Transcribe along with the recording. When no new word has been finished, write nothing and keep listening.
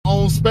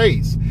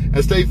space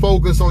and stay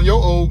focused on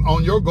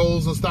your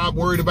goals and stop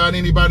worried about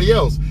anybody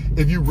else.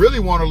 If you really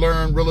want to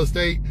learn real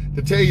estate,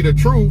 to tell you the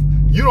truth,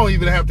 you don't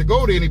even have to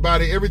go to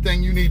anybody.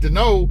 Everything you need to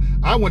know,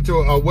 I went to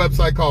a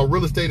website called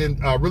reidepot.com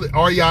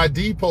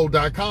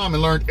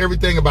and learned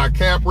everything about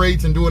cap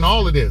rates and doing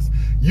all of this.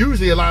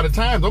 Usually a lot of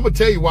times, I'm going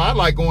to tell you why I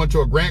like going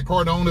to a Grant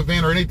Cardone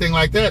event or anything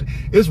like that.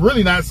 It's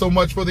really not so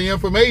much for the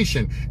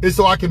information. It's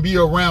so I can be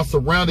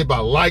surrounded by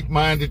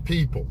like-minded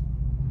people.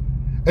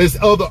 There's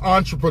other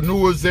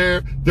entrepreneurs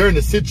there. They're in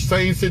the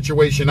same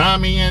situation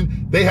I'm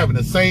in. They having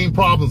the same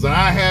problems that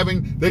I'm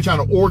having. They're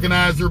trying to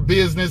organize their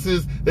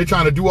businesses. They're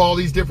trying to do all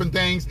these different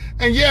things.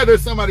 And yeah,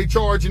 there's somebody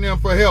charging them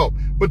for help.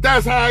 But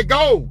that's how it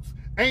goes.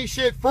 Ain't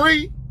shit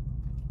free.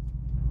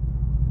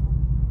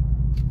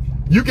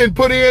 You can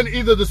put in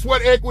either the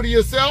sweat equity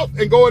yourself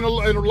and go in the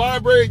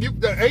library.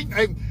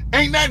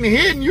 Ain't nothing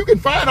hidden. You can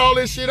find all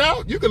this shit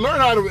out. You can learn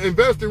how to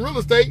invest in real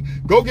estate.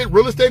 Go get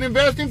Real Estate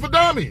Investing for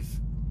Dummies.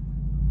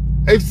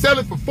 They sell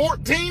it for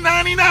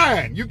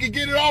 $14.99. You can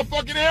get it off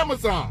fucking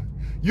Amazon.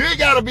 You ain't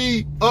got to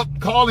be up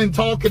calling,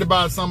 talking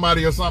about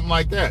somebody or something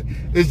like that.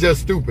 It's just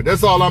stupid.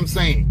 That's all I'm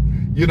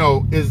saying,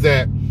 is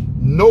that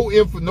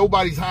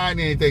nobody's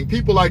hiding anything.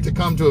 People like to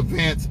come to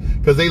events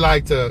because they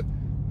like to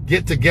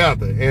get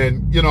together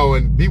and,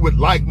 and be with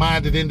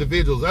like-minded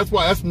individuals. That's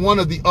one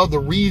of the other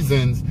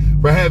reasons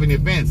for having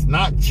events,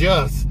 not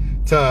just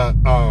to,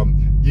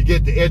 you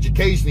get the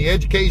education. The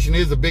education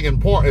is a big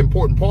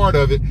important part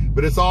of it,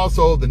 but it's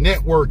also the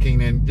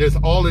networking and just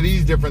all of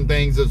these different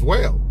things as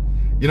well.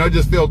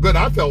 Just feel good.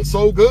 I felt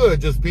so good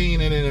just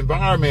being in an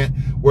environment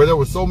where there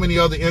were so many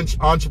other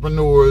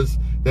entrepreneurs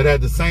that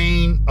had the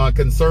same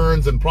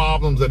concerns and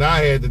problems that I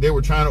had, that they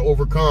were trying to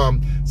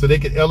overcome so they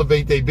could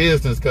elevate their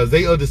business, because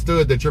they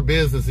understood that your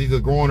business is either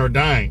growing or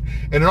dying.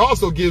 And it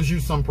also gives you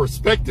some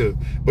perspective,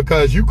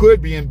 because you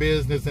could be in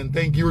business and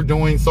think you're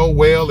doing so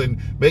well and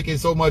making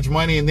so much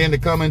money, and then to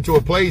come into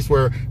a place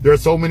where there are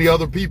so many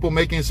other people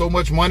making so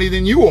much money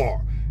than you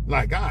are.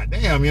 Like, God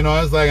damn,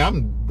 it's like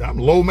I'm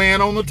low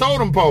man on the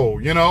totem pole,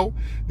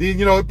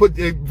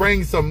 it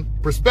brings some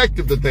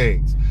perspective to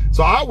things.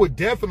 So I would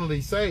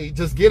definitely say,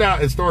 just get out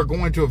and start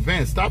going to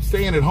events. Stop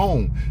staying at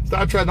home.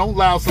 Don't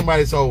allow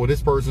somebody to say, oh,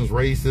 this person's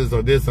racist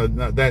or this or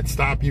that,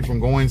 stop you from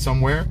going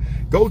somewhere.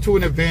 Go to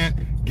an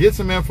event, get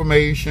some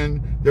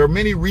information. There are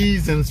many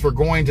reasons for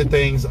going to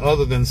things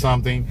other than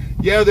something.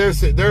 Yeah, there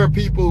are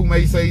people who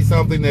may say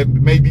something that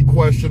may be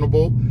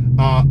questionable,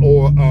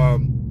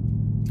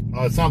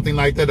 or something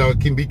like that, or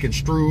can be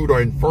construed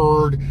or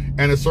inferred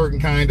in a certain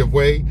kind of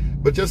way.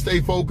 But just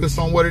stay focused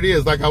on what it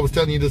is. Like I was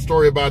telling you the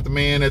story about the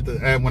man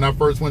when I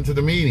first went to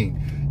the meeting.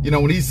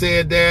 When he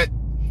said that,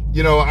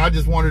 I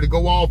just wanted to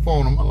go off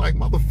on him. I'm like,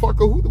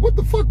 motherfucker, what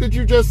the fuck did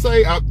you just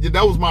say?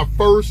 That was my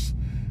first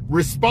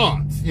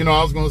response. I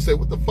was going to say,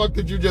 what the fuck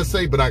did you just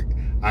say? But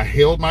I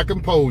held my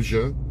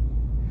composure.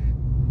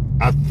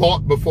 I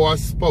thought before I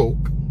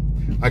spoke.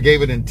 I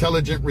gave an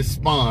intelligent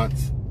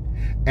response.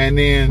 And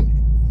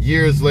then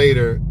years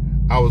later,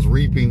 I was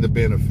reaping the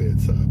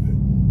benefits of it.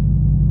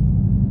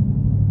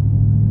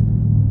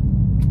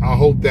 I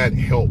hope that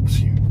helps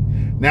you.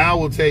 Now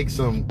we'll take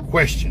some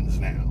questions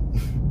now.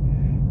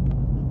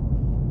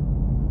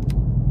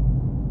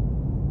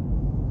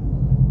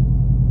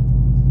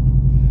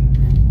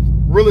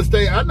 Real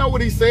estate, I know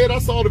what he said. I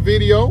saw the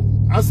video.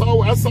 I saw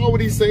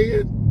what he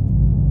said.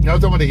 I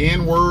was talking about the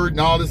N-word and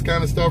all this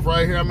kind of stuff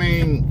right here. I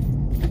mean,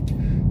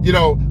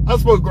 I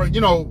suppose,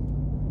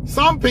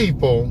 some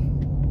people,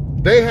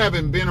 they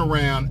haven't been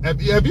around.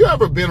 Have you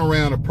ever been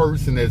around a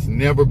person that's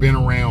never been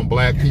around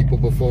black people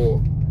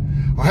before?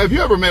 Or have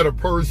you ever met a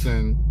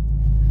person?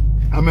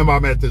 I remember I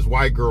met this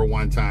white girl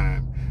one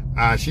time.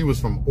 She was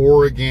from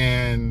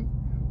Oregon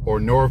or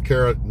North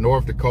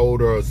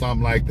Dakota or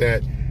something like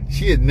that.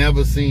 She had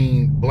never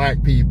seen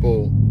black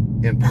people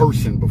in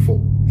person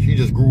before. She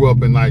just grew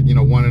up in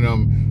one of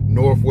them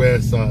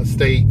Northwest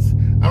states.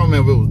 I don't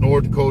remember if it was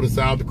North Dakota,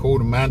 South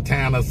Dakota,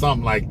 Montana,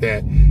 something like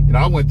that.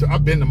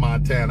 I've been to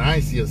Montana. I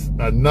ain't see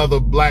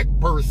another black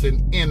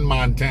person in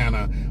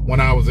Montana when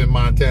I was in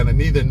Montana,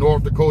 neither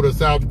North Dakota or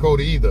South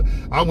Dakota either.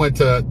 I went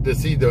to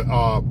see the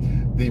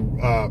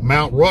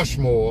Mount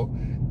Rushmore,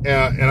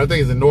 and I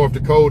think it's in North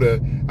Dakota.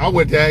 I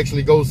went to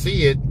actually go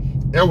see it.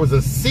 There was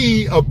a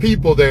sea of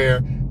people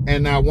there,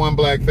 and not one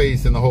black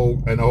face in the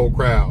whole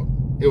crowd.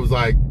 It was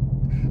like,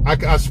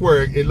 I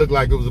swear, it looked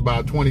like it was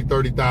about 20,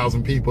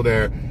 30,000 people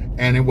there.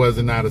 And it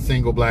wasn't not a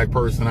single black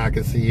person I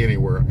could see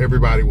anywhere.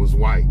 Everybody was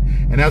white.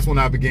 And that's when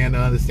I began to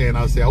understand.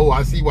 I said, oh,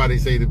 I see why they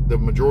say the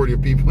majority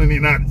of people in the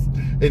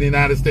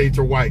United States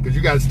are white. Because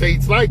you got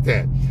states like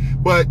that.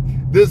 But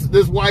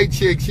this white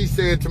chick, she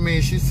said to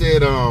me,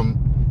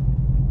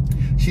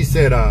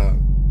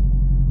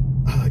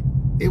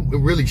 it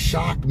really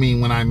shocked me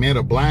when I met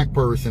a black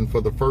person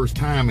for the first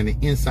time and the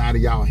inside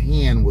of y'all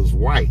hand was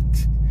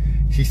white.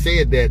 She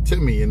said that to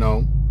me,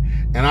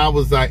 And I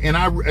was like, and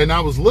I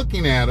was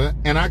looking at her,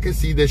 and I could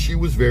see that she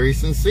was very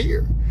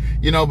sincere,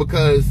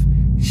 because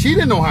she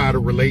didn't know how to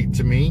relate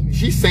to me.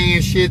 She's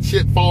saying shit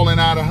falling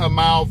out of her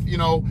mouth,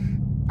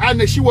 I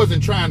know she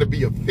wasn't trying to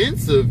be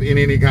offensive in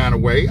any kind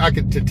of way. I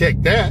could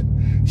detect that.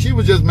 She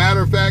was just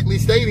matter-of-factly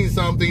stating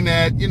something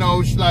that, you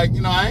know, she's like, you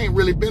know, I ain't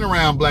really been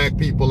around black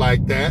people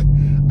like that.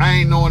 I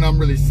ain't knowing I'm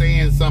really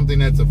saying something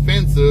that's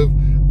offensive.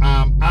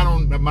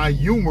 My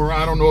humor,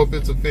 I don't know if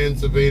it's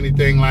offensive or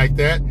anything like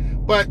that.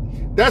 But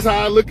that's how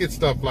I look at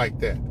stuff like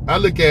that. I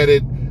look at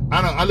it,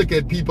 I look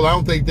at people, I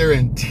don't think they're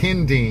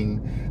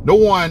intending, no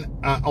one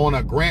on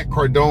a Grant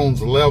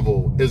Cardone's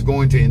level is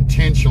going to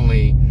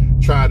intentionally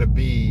try to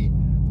be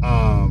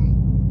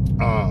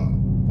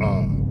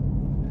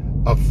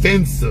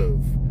offensive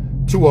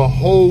to a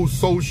whole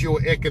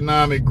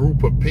socioeconomic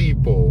group of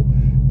people.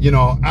 You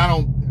know, I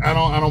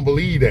don't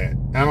believe that.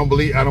 I don't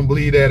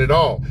believe that at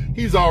all.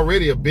 He's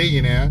already a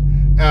billionaire.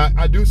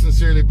 I do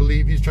sincerely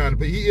believe he is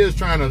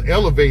trying to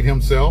elevate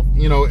himself,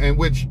 you know, and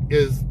which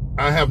is,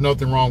 I have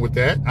nothing wrong with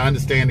that. I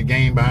understand the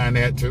game behind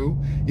that too.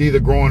 You're either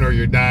growing or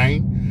you're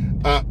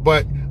dying.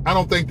 But I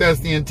don't think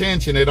that's the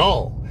intention at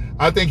all.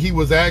 I think he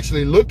was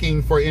actually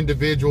looking for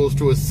individuals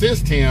to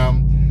assist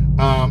him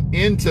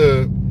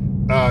into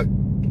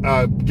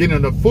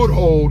getting a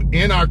foothold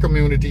in our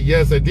community.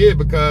 Yes, I did,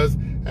 because,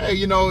 hey,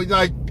 you know,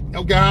 like,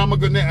 okay, how am I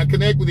gonna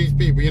connect with these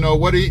people? You know,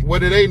 what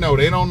do they know?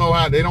 They don't know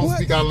how, they don't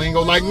speak our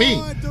lingo like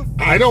me.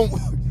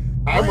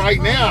 Right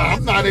now,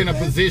 I'm not in a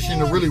position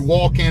to really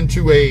walk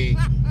into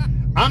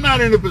I'm not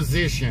in a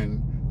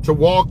position to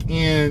walk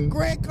in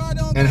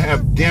and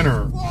have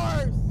dinner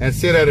and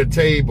sit at a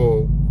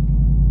table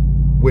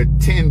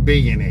with 10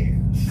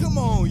 billionaires. Come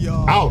on,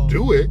 y'all. I'll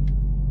do it.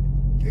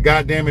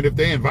 God damn it, if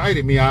they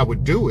invited me, I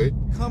would do it.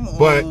 Come on.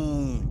 But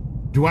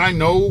do I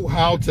know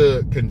how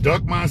to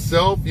conduct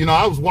myself? You know,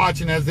 I was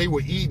watching as they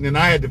were eating, and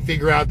I had to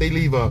figure out they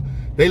leave a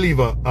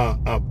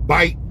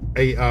bite.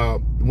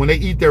 When they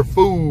eat their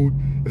food,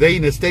 if they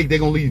eat a steak, they're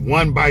gonna leave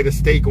one bite of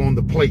steak on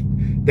the plate.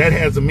 That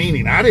has a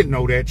meaning. I didn't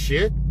know that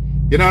shit.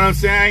 You know what I'm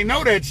saying? I ain't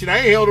know that shit. I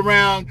ain't held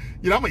around,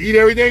 you know, I'm gonna eat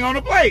everything on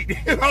the plate,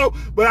 you know,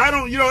 but I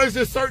don't, you know, it's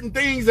just certain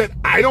things that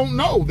I don't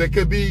know that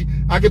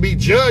I could be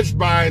judged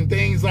by and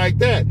things like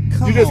that.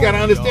 You just got to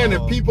understand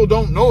that people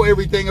don't know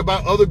everything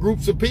about other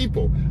groups of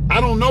people.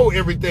 I don't know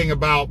everything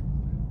about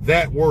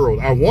that world.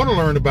 I want to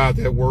learn about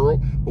that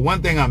world, but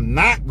one thing I'm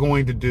not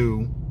going to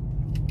do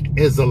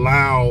is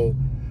allow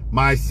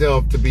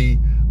myself to be,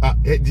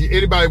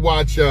 anybody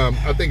watch,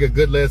 I think a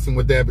good lesson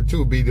with that, but too,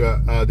 would be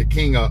the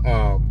king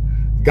of,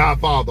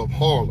 Godfather of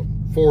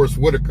Harlem, Forrest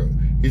Whitaker.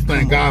 He's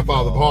playing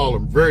Godfather of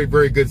Harlem. Very,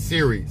 very good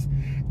series.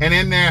 And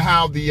in there,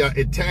 how the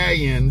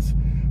Italians,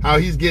 how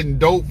he's getting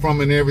dope from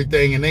and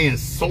everything, and they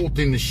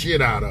insulting the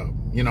shit out of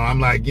him. You know,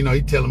 I'm like, you know,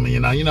 he telling me, you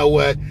know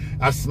what?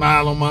 I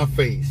smile on my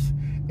face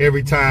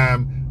every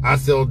time I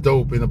sell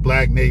dope in a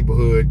black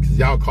neighborhood, because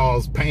y'all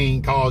cause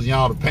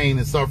y'all the pain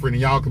and suffering in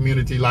y'all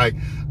community like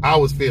I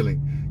was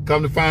feeling.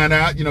 Come to find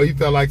out, you know, he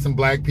felt like some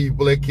black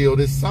people that killed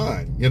his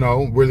son. You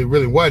know, really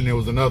wasn't. It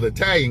was another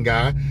Italian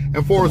guy.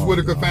 And Forrest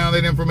Whitaker found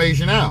that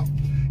information out.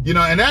 You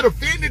know, and that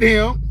offended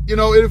him. You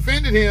know, it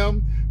offended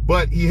him.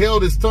 But he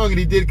held his tongue, and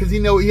he did, because he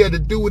knew he had to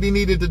do what he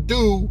needed to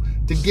do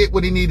to get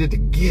what he needed to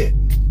get.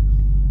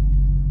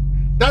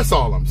 That's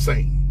all I'm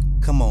saying.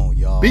 Come on,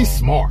 y'all. Be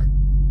smart.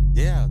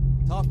 Yeah,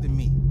 talk to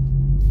me.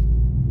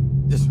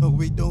 That's what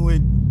we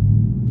doing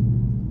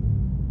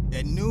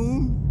at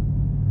noon.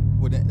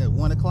 What, at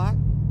 1 o'clock?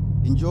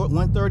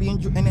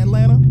 1:30 in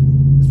Atlanta?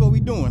 That's what we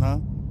doing, huh?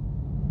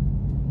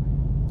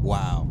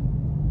 Wow.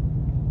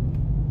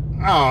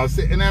 Oh,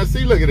 see,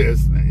 look at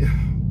this.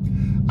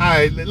 All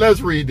right, let's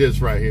read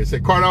this right here. It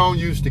said, Cardone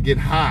used to get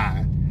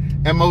high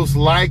and most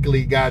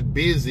likely got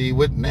busy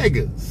with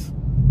niggas.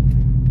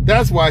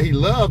 That's why he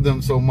loved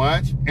them so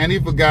much, and he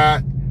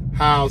forgot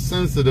how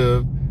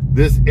sensitive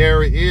this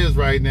area is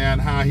right now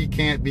and how he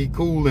can't be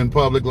cool in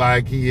public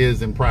like he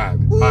is in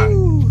private. Right.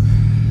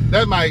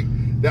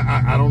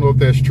 I don't know if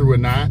that's true or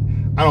not.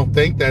 I don't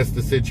think that's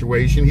the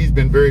situation. He's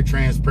been very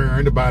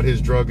transparent about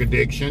his drug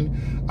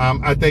addiction.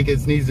 I think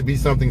it needs to be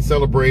something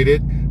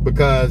celebrated,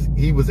 because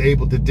he was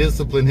able to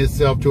discipline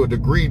himself to a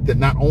degree that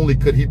not only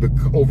could he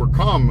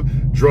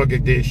overcome drug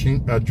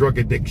addiction,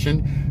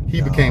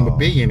 he became a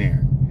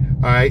billionaire.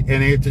 All right,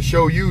 and to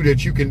show you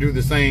that you can do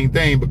the same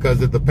thing,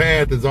 because if the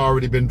path has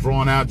already been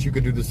drawn out, you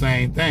can do the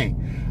same thing.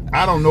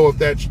 I don't know if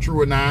that's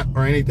true or not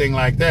or anything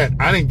like that.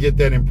 I didn't get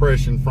that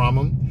impression from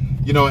him.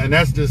 You know, and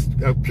that's just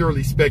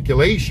purely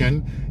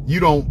speculation.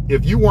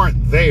 If you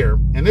weren't there,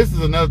 and this is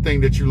another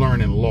thing that you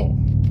learn in law.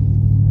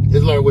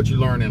 It's like what you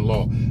learn in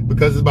law,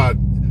 because it's about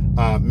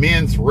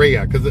mens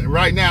rea. Because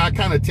right now, I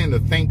kind of tend to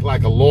think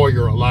like a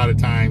lawyer a lot of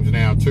times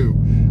now too,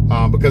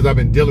 because I've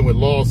been dealing with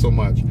law so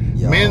much.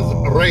 Yo. Mens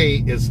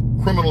rea is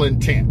criminal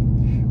intent.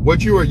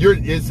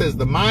 It says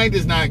the mind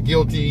is not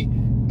guilty.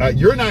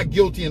 You're not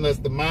guilty unless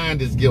the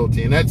mind is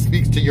guilty, and that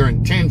speaks to your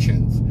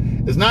intentions.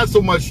 It's not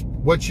so much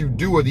what you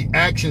do or the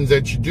actions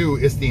that you do,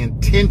 it's the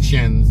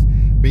intentions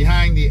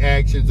behind the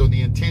actions or the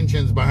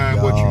intentions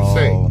behind what you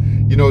say.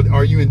 You know,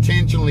 are you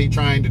intentionally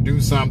trying to do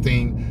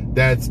something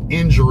that's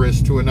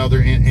injurious to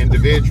another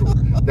individual?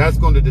 That's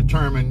going to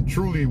determine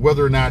truly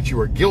whether or not you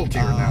are guilty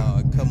or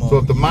not. Come on, So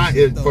if the mind,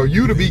 Yusuf, for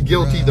you to be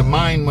guilty, bruh. the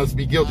mind must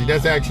be guilty.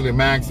 That's actually a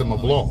maxim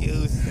of law.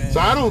 Yusuf. So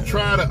I don't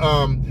try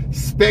to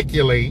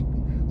speculate,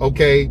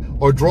 okay,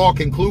 or draw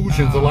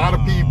conclusions. A lot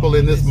of people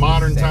in this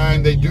modern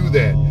time, they do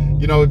that.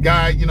 You know,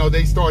 guy, you know,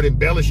 they start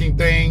embellishing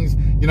things.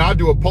 You know, I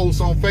do a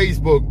post on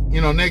Facebook, you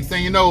know, next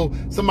thing you know,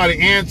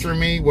 somebody answering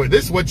me, well,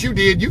 this is what you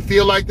did. You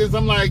feel like this.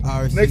 I'm like,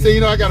 next thing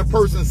you know, I got a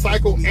person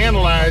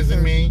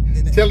psychoanalyzing me,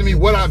 telling me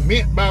what I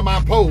meant by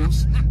my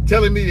post,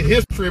 telling me the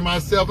history of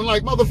myself. And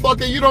like,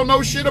 motherfucker, you don't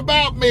know shit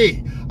about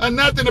me or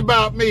nothing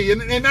about me.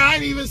 And I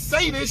didn't even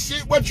say this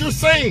shit, what you're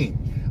saying.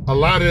 A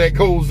lot of that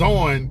goes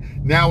on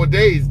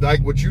nowadays,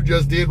 like what you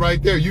just did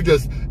right there.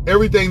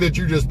 Everything that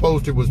you just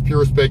posted was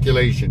pure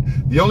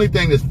speculation. The only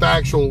thing that's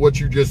factual, what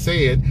you just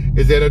said,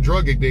 is that a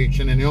drug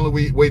addiction, and the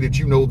only way that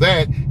you know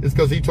that is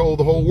because he told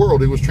the whole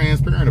world. He was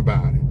transparent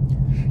about it.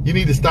 You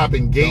need to stop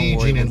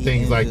engaging in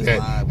things like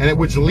that. And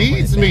which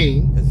leads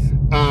me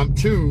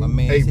to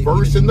a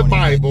verse in the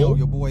Bible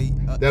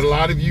that a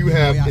lot of you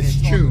have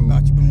eschewed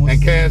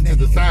and cast to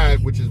the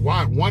side, which is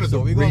why one of the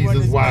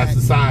reasons why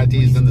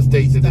society is in the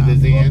state that it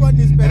is in,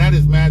 and that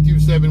is Matthew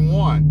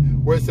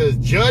 7:1, where it says,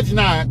 "Judge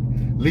not,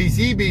 lest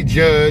ye be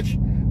judged,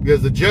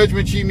 because the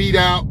judgment ye mete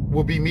out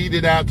will be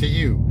meted out to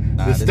you."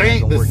 The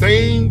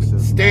same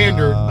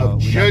standard of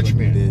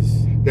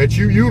judgment that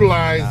you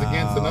utilize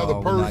against another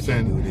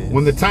person,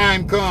 when the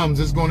time comes,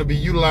 is going to be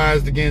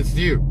utilized against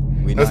you.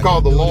 That's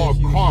called the law of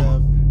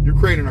karma. You're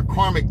creating a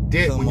karmic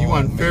debt when you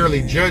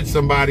unfairly judge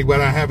somebody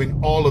without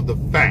having all of the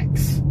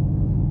facts.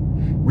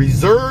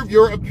 Reserve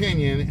your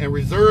opinion and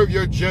reserve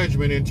your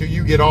judgment until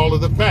you get all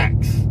of the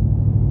facts.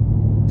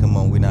 Come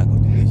on, we're not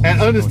going to do this.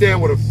 And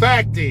understand what a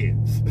fact is.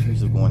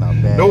 Going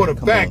out bad. Know what a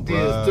fact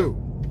is, too.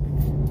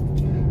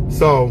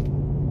 So,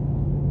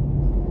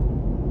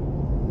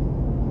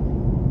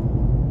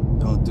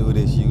 don't do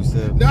this,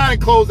 Yusuf. now I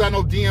ain't closed out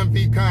no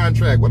DMV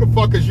contract. What the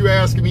fuck is you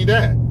asking me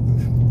that?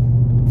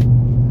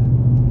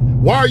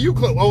 Why are you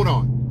hold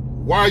on?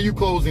 Why are you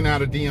closing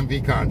out a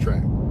DMV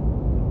contract?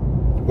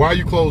 Why are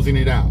you closing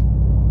it out?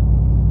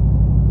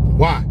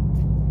 Why?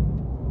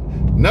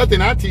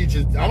 Nothing I teach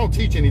is, I don't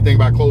teach anything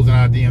about closing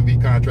out a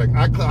DMV contract.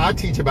 I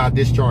teach about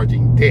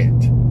discharging debt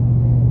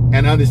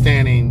and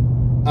understanding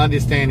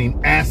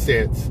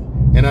assets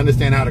and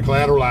understand how to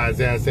collateralize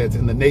assets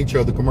and the nature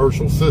of the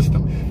commercial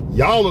system.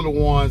 Y'all are the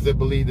ones that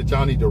believe that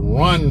y'all need to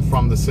run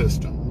from the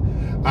system.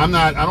 I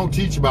don't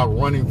teach about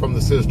running from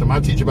the system.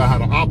 I teach about how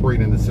to operate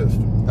in the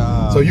system.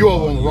 So you're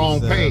over on the wrong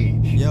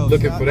page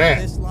looking for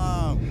that.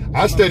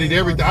 I studied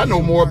everything. I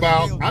know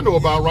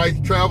about right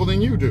to travel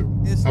than you do.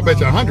 I bet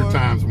you 100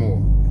 times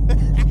more.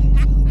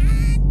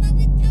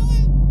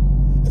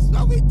 That's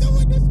what we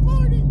doing this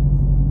morning.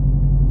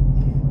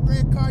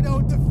 Red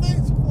Cardone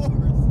Defense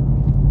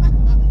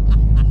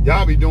Force.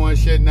 Y'all be doing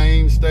shit and they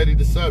ain't studied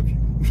the subject.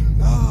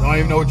 Don't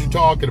even know what you're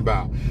talking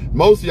about.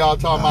 Most of y'all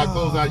talking about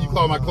closing out. You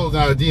call my closing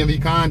out a DMV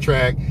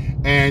contract,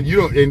 and you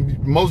don't. And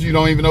most of you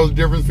don't even know the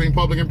difference between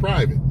public and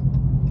private.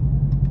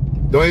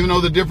 Don't even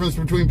know the difference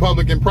between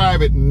public and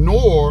private.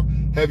 Nor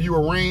have you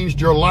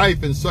arranged your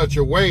life in such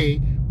a way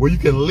where you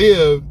can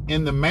live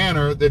in the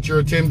manner that you're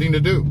attempting to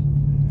do.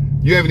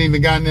 You haven't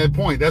even gotten to that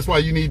point. That's why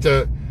you need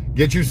to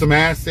get you some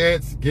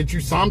assets, get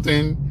you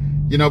something.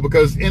 You know,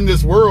 because in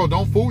this world,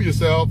 don't fool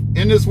yourself.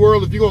 In this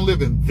world, if you're gonna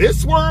live in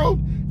this world,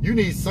 you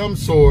need some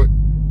sort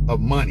of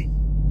money,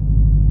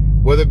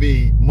 whether it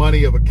be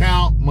money of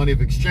account, money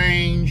of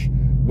exchange,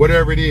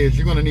 whatever it is.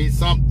 You're going to need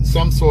some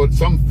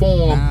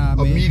form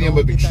of medium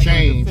of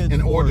exchange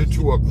in order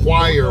to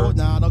acquire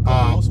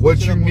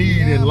what you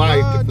need in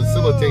life to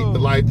facilitate the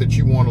life that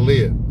you want to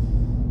live.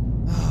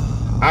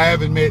 I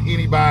haven't met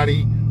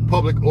anybody,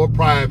 public or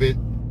private,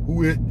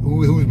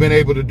 who's been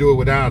able to do it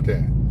without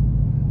that.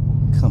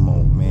 Come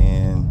on,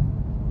 man.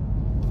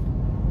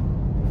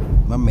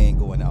 My man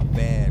going out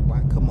bad.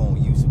 Why? Come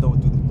on, Yusuf.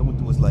 Don't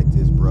do us like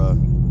this, bruh.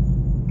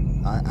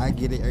 I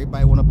get it.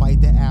 Everybody want to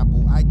bite the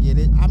apple. I get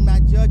it. I'm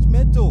not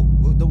judgmental.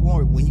 Don't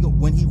worry.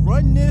 When he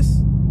run this,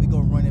 we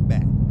gonna run it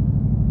back.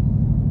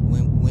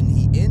 When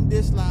he end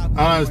this live,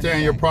 I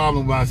understand your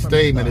problem with my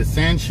statement.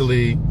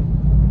 Essentially,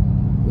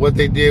 what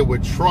they did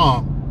with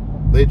Trump,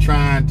 they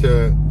trying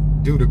to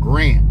do to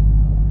Grant.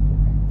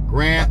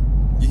 Grant,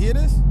 you hear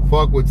this?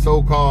 Fuck with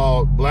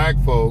so-called black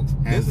folks,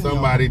 and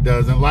somebody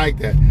doesn't like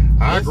that.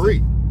 I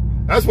agree.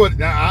 That's what.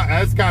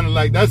 That's kind of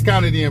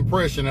the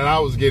impression that I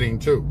was getting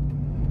too.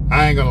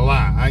 I ain't gonna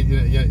lie.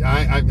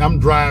 I'm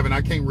driving. I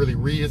can't really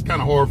read. It's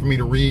kind of hard for me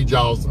to read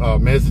y'all's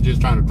messages.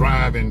 Trying to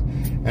drive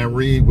and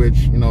read, which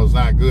is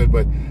not good.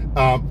 But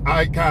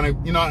I kind of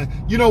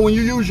when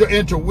you use your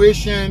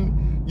intuition.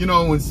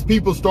 When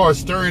people start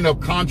stirring up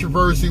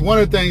controversy, one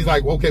of the things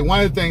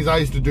I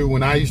used to do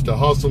when I used to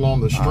hustle on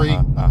the street,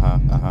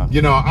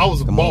 I was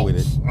a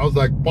boss. I was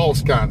like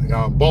boss kind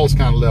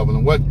of level.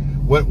 And what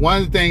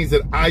one of the things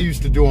that I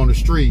used to do on the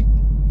street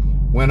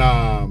when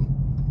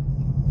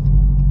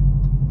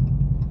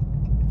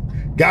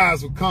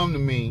guys would come to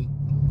me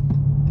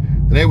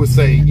and they would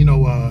say,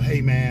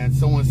 hey man,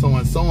 so and so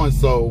and so and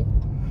so,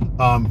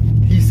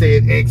 he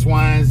said X,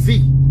 Y, and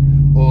Z.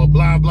 or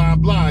blah, blah,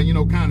 blah, you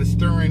know, kind of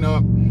stirring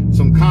up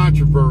some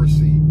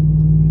controversy,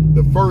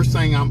 the first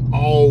thing I'm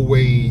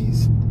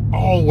always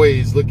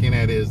looking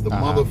at is the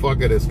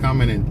motherfucker that's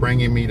coming and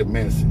bringing me the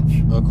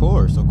message. Of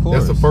course.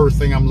 That's the first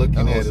thing I'm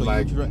looking at. So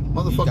Like,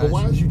 motherfucker,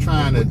 why is you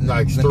trying to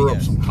like stir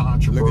up some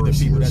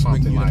controversy or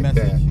something like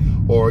that?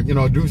 Or, you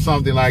know, do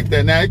something like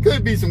that. Now, it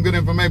could be some good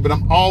information, but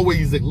I'm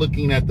always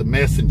looking at the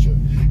messenger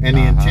and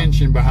the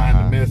intention behind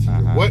the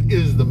messenger. What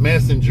is the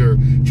messenger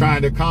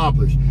trying to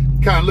accomplish?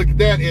 Kind of look at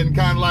that and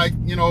kind of like,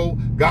 you know,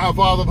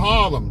 Godfather of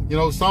Harlem. You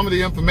know, some of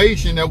the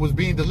information that was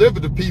being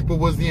delivered to people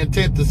was the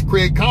intent to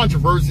create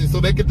controversy so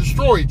they could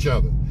destroy each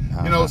other.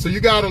 You know, so you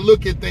got to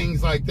look at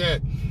things like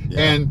that.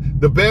 And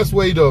the best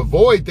way to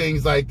avoid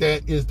things like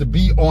that is to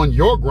be on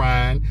your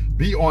grind,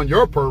 be on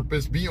your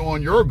purpose, be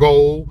on your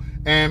goal,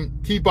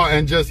 and keep on,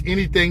 and just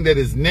anything that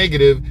is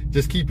negative,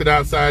 just keep it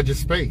outside your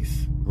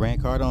space.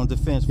 Grant Cardone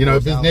Defense Force. You know,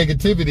 if it's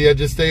negativity, I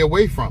just stay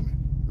away from it.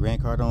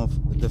 Grant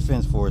Cardone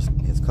Defense Force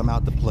has come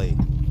out to play.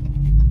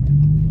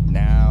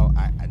 Now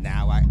I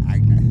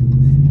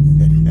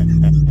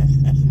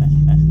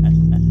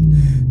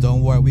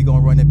don't worry, we gonna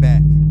run it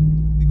back.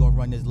 We gonna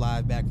run this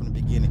live back from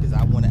the beginning because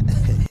I wanna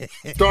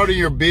starting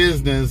your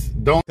business.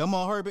 Don't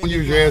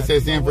use your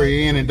SSN for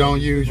your EIN and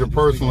don't use your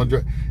personal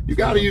address. You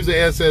got to use the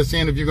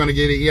SSN if you're going to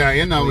get an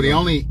EIN number. The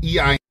only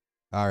EIN.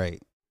 All right,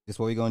 this is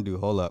what we're gonna do.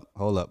 Hold up.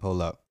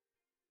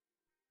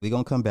 We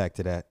gonna come back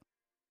to that.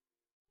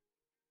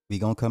 We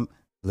gonna come.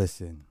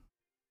 Listen.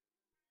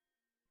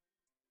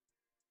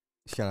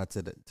 Shout out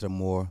to the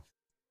More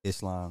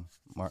Islam.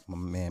 My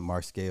man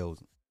Mark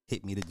Scales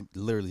hit me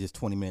literally just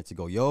 20 minutes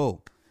ago.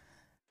 Yo,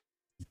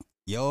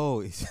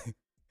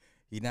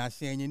 he not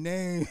saying your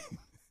name.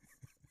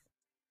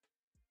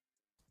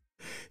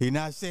 He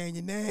not saying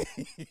your name.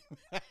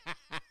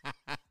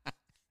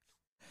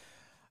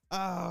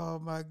 Oh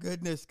my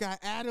goodness, Scott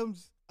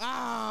Adams.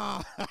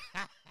 Ah,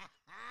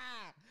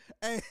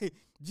 hey,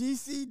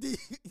 GCDF.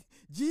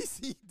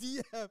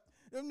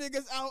 Them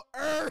niggas out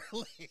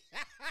early.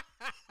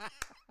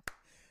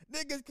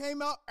 Niggas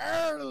came out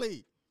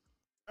early.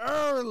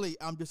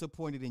 I'm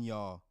disappointed in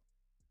y'all.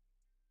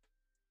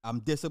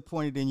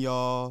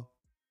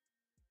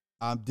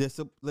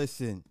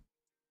 Listen.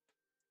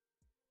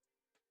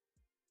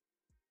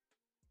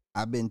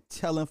 I've been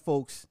telling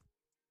folks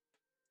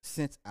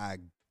since I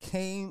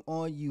came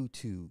on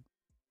YouTube.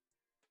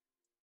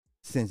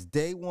 Since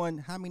day one,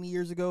 how many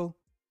years ago?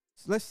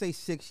 Let's say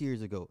 6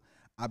 years ago.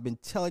 I've been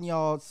telling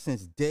y'all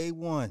since day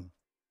one,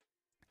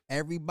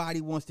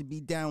 everybody wants to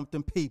be down with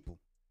them people.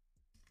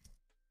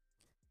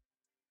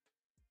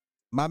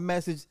 My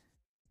message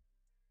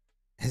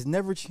has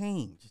never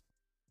changed.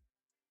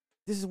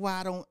 This is why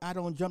I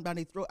don't jump down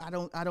their throat. I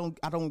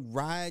don't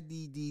ride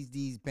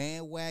these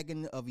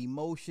bandwagon of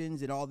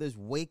emotions and all this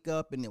wake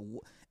up and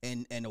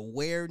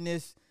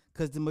awareness,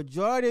 because the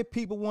majority of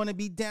people want to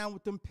be down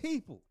with them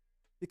people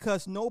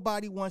because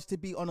nobody wants to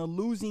be on a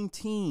losing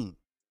team.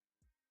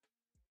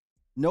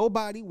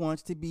 Nobody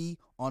wants to be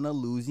on a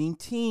losing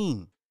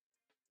team.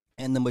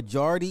 And the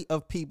majority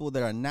of people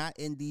that are not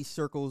in these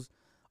circles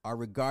are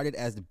regarded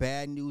as the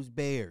Bad News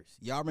Bears.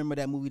 Y'all remember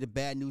that movie, The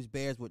Bad News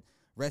Bears, with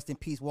rest in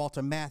peace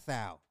Walter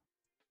Matthau?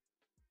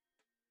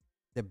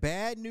 The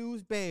Bad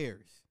News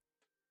Bears.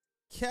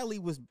 Kelly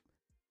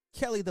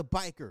the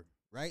biker,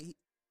 right?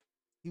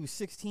 He was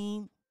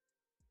 16.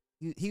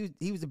 He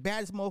was the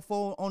baddest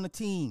mofo on the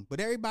team, but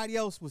everybody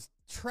else was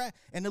trash.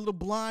 And the little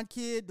blonde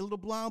kid, the little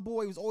blonde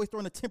boy, was always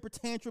throwing a temper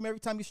tantrum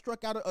every time he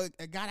struck out or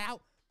got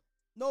out.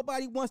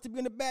 Nobody wants to be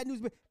in the Bad News,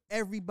 but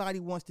everybody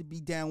wants to be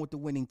down with the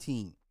winning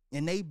team.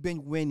 And they've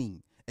been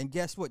winning. And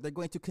guess what? They're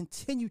going to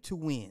continue to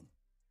win.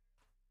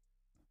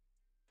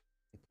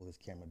 Let me pull this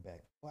camera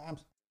back. Well,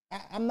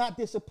 I'm not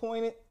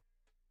disappointed.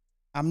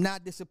 I'm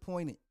not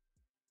disappointed.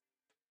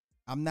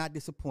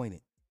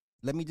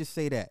 Let me just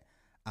say that.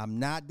 I'm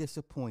not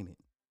disappointed.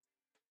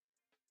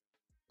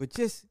 But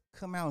just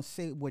come out and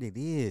say what it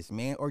is,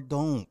 man, or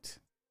don't.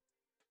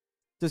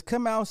 Just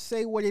come out and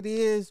say what it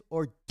is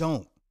or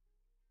don't.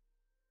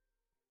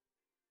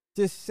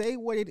 Just say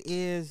what it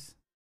is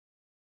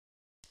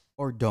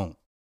or don't.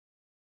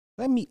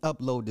 Let me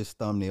upload this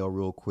thumbnail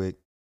real quick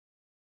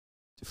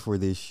for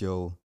this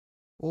show.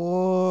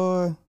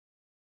 And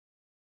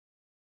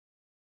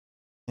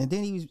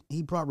then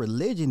he brought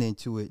religion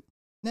into it.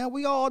 Now,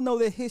 we all know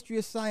the history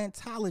of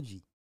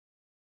Scientology.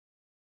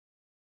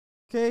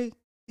 Okay?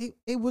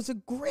 It was a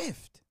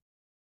grift.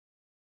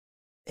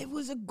 It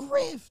was a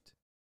grift.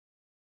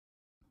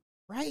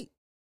 Right?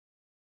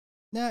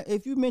 Now,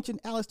 if you mention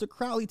Aleister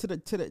Crowley to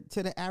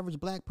the average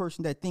black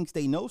person that thinks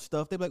they know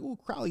stuff, they're like, "Ooh,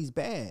 Crowley's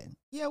bad."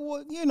 Yeah,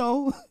 well, you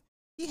know,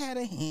 he had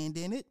a hand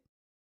in it.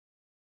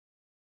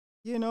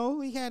 You know,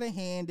 he had a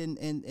hand in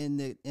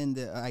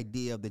the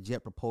idea of the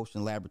Jet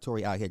Propulsion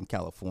Laboratory out here in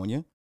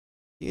California.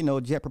 You know,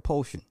 Jet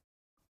Propulsion,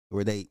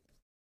 where they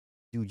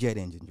do jet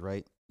engines,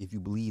 right? If you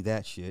believe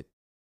that shit.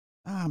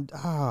 I'm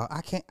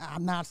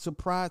not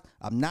surprised.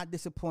 I'm not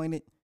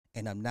disappointed,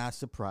 and I'm not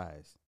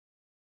surprised.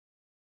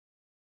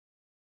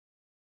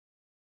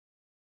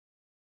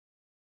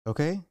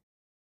 Okay?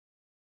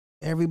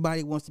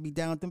 Everybody wants to be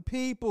down with them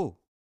people.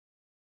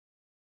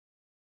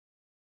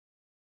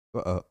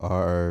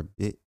 Are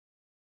it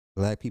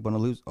black people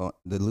on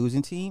the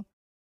losing team?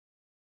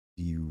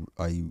 You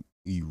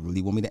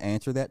really want me to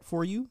answer that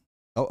for you?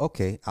 Oh,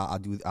 okay. I'll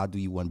do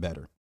you one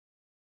better.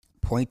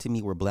 Point to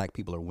me where black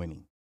people are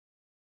winning.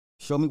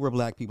 Show me where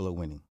black people are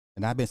winning.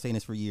 And I've been saying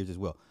this for years as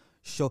well.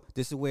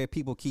 This is where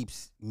people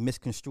keeps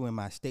misconstruing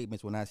my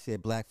statements when I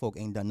said black folk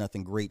ain't done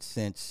nothing great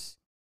since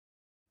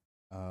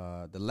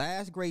the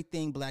last great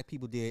thing black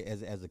people did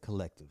as a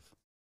collective.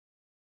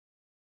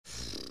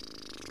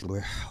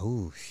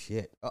 Oh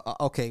shit.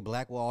 Okay,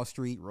 Black Wall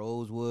Street,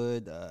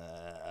 Rosewood,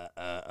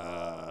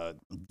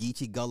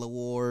 Geechee Gullah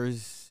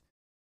Wars.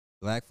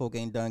 Black folk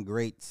ain't done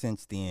great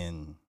since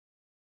then.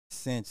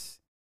 Since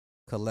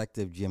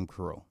collective Jim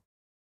Crow.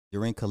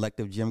 During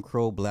collective Jim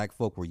Crow, black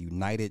folk were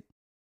united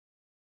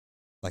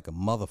like a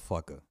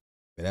motherfucker.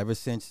 But ever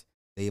since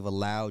they've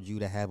allowed you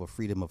to have a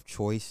freedom of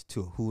choice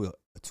to who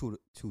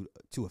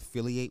to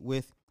affiliate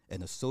with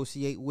and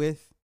associate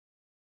with,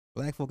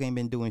 black folk ain't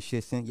been doing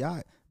shit since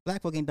y'all.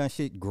 Black folk ain't done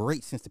shit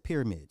great since the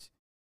pyramids.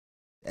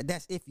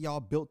 That's if y'all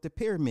built the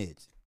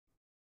pyramids.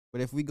 But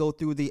if we go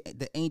through the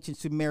ancient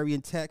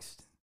Sumerian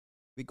text,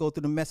 we go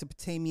through the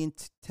Mesopotamian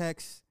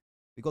text,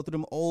 we go through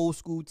them old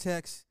school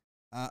texts.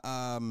 What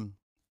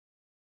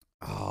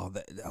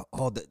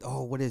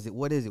is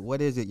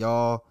it,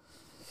 y'all?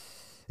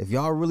 If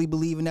y'all really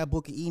believe in that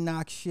Book of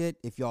Enoch shit,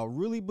 if y'all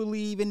really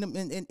believe in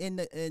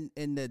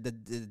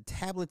the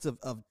tablets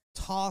of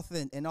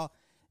Thoth and all,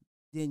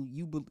 then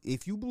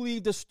if you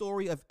believe the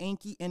story of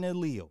Enki and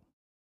Enlil,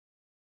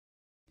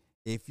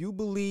 if you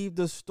believe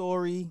the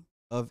story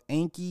of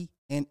Enki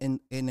and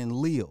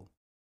Enlil,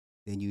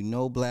 then you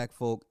know black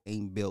folk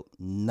ain't built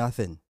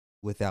nothing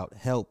without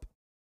help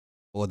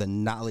or the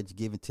knowledge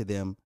given to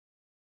them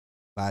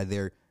by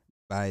their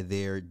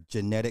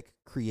genetic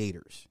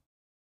creators.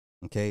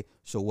 Okay,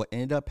 so what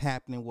ended up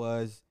happening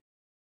was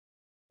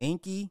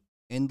Enki,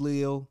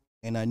 Enlil,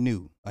 and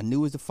Anu.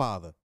 Anu is the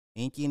father.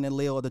 Enki and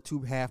Enlil are the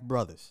two half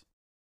brothers.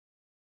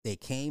 They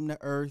came to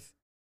Earth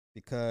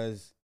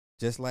because,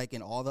 just like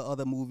in all the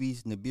other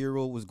movies,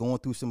 Nibiru was going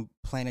through some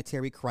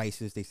planetary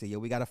crisis. They said, "Yo,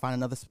 we got to find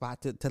another spot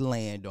to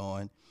land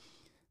on.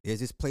 There's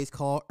this place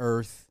called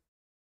Earth.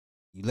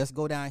 Let's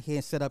go down here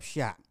and set up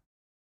shop."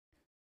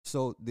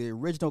 So the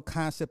original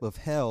concept of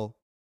hell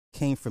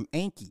came from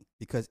Enki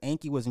because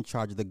Enki was in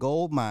charge of the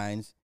gold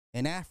mines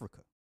in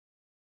Africa.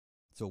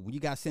 So when you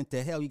got sent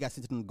to hell, you got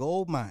sent to the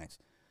gold mines.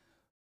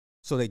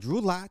 So they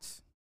drew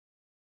lots.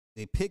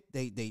 They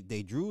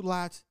drew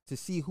lots to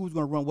see who's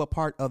going to run what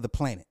part of the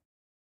planet.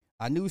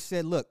 Anu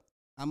said, "Look,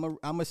 I'm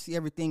gonna see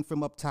everything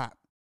from up top.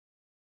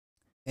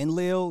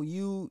 Enlil,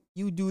 you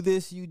do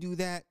this, you do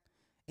that.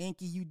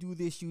 Enki, you do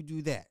this, you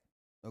do that.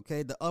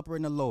 Okay, the upper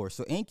and the lower."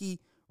 So Enki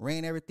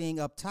ran everything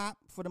up top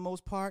for the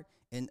most part,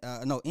 and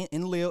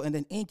Enlil, and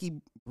then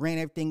Enki ran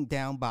everything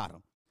down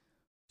bottom.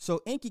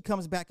 So Enki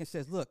comes back and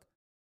says, "Look,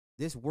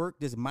 this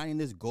mining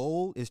this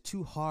gold is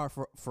too hard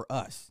for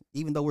us.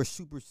 Even though we're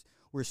super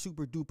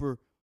duper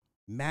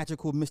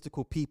magical,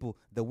 mystical people,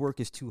 the work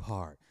is too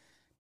hard."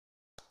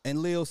 And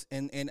Lils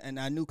and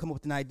I knew come up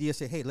with an idea,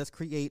 say, "Hey, let's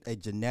create a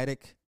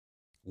genetic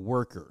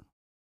worker.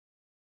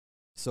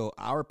 So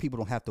our people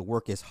don't have to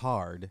work as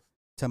hard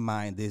to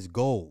mine this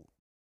gold."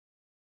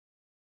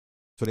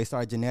 So they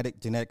started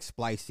genetic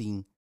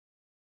splicing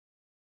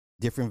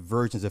different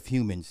versions of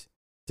humans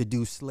to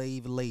do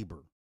slave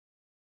labor.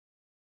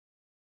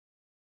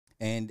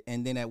 And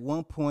then at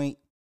one point,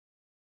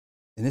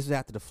 and this is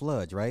after the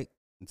floods, right?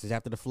 This is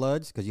after the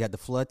floods because you had the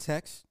flood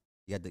text.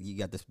 You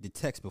got the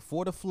text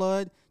before the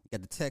flood. You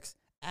got the text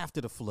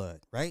after the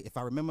flood, right? If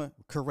I remember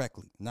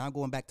correctly. Now I'm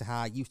going back to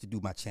how I used to do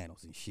my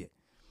channels and shit.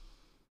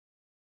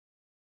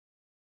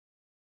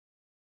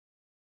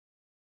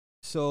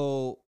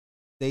 So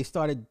they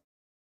started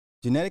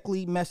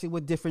genetically messing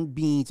with different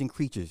beings and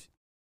creatures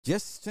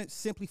just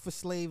simply for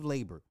slave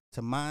labor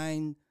to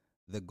mine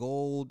the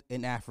gold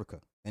in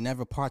Africa and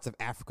other parts of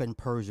Africa and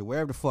Persia,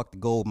 wherever the fuck the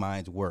gold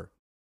mines were.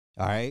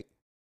 All right?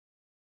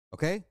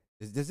 Okay?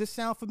 Does this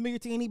sound familiar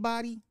to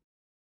anybody?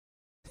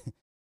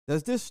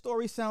 Does this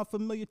story sound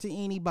familiar to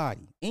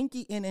anybody?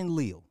 Enki and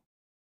Enlil.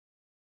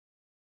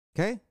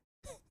 Okay?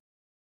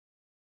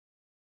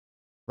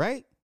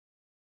 Right?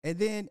 And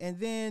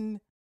then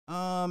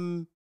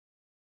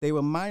they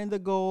were mining the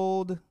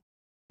gold.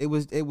 It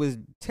was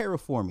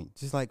terraforming,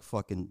 just like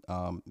fucking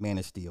Man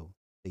of Steel.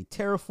 They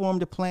terraformed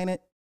the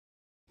planet,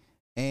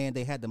 and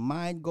they had to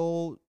mine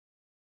gold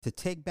to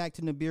take back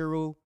to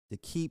Nibiru to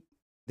keep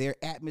their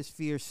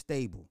atmosphere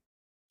stable.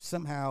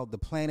 Somehow the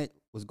planet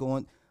was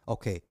going,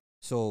 okay,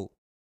 so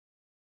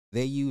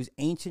they used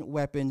ancient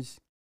weapons.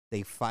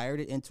 They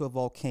fired it into a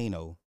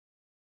volcano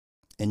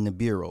in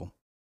Nibiru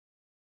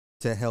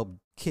to help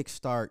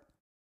kickstart,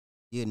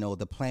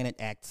 the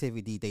planet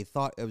activity. They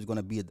thought it was going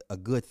to be a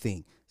good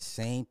thing.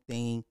 Same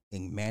thing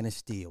in Man of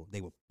Steel.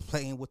 They were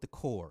playing with the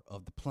core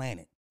of the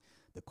planet.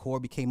 The core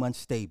became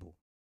unstable.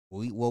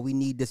 We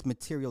need this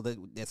material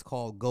that's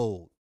called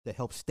gold to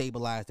help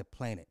stabilize the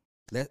planet.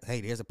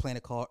 Hey, there's a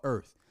planet called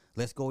Earth.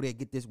 Let's go there,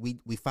 get this. We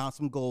found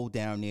some gold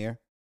down there,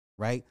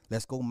 right?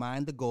 Let's go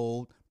mine the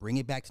gold, bring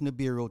it back to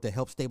Nibiru to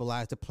help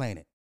stabilize the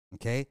planet.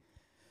 Okay.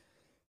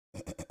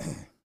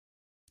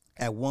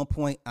 At one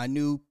point,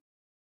 Anu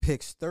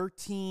picks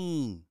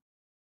 13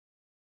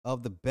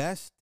 of the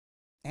best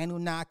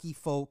Anunnaki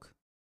folk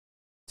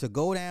to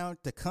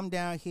come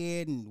down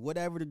here and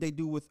whatever they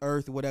do with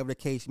Earth, or whatever the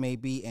case may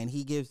be, and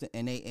he gives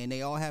and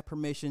they all have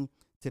permission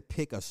to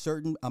pick a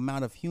certain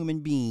amount of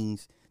human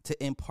beings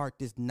to impart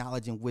this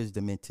knowledge and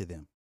wisdom into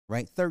them.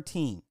 Right?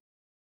 13.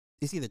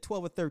 It's either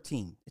 12 or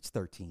 13. It's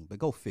 13, but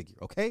go figure.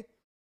 Okay.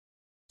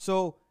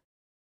 So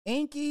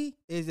Enki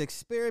is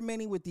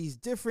experimenting with these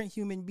different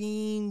human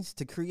beings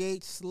to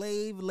create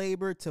slave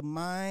labor to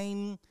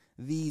mine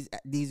the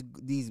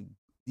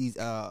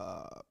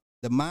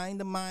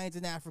mines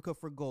in Africa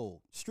for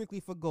gold, strictly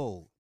for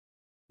gold.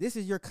 This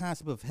is your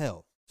concept of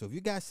hell. So if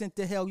you got sent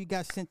to hell, you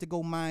got sent to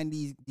go mine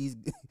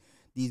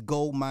these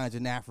gold mines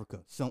in Africa,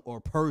 or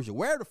Persia,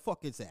 where the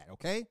fuck it's at,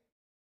 okay?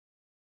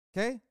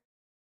 Okay?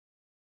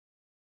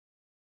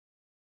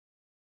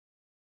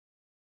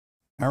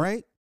 All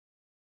right?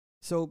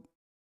 So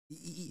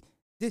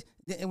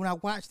and when I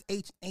watched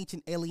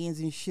Ancient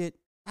Aliens and shit,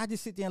 I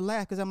just sit there and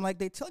laugh because I'm like,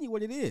 they telling you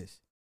what it is.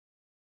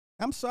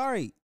 I'm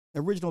sorry,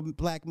 original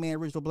black man,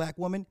 original black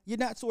woman, you're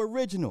not so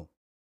original.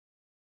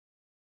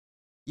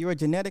 You're a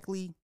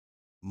genetically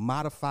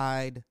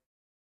modified,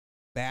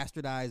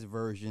 bastardized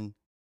version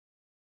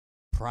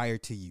prior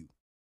to you.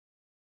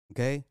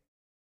 Okay?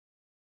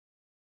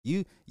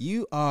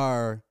 You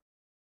are,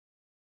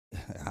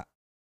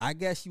 I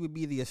guess you would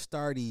be the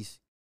Astartes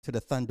to the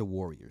Thunder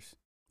Warriors.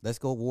 Let's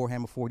go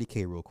Warhammer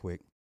 40K real quick.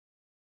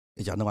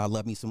 Cause y'all know I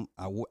love me some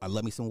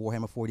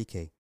Warhammer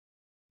 40K.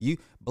 You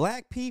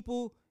black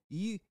people,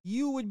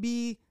 you would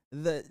be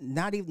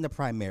not even the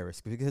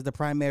Primaris, because the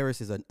Primaris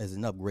is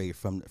an upgrade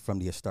from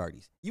the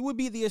Astartes. You would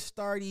be the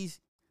Astartes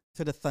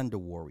to the Thunder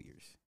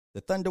Warriors.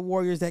 The Thunder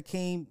Warriors that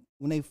came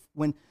when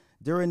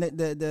during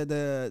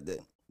the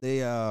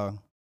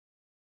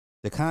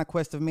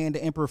conquest of man,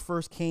 the Emperor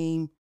first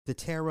came to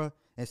Terra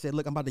and said,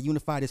 look, I'm about to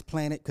unify this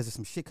planet because there's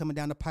some shit coming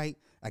down the pipe.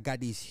 I got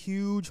these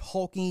huge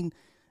hulking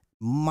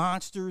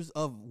monsters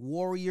of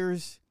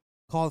warriors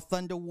called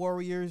Thunder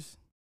Warriors.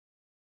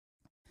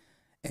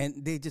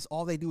 And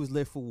all they do is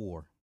live for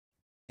war.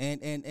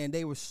 And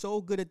they were so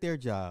good at their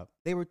job.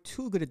 They were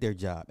too good at their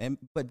job.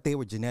 But they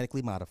were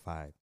genetically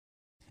modified.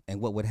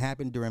 And what would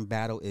happen during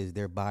battle is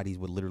their bodies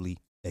would literally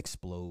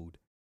explode.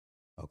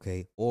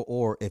 Okay?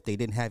 Or if they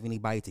didn't have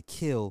anybody to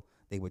kill,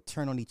 they would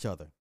turn on each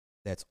other.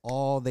 That's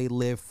all they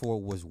lived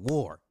for was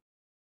war.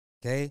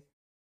 Okay?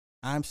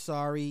 I'm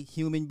sorry,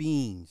 human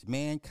beings,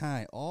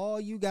 mankind, all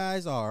you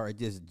guys are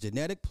just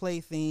genetic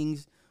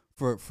playthings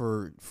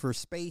for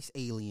space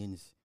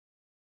aliens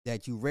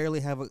that you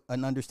rarely have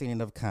an understanding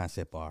of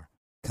concept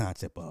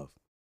of.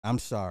 I'm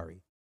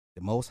sorry.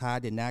 The Most High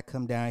did not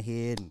come down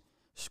here and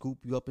scoop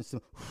you up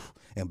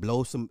and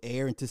blow some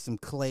air into some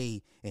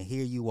clay, and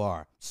here you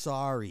are.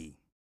 Sorry.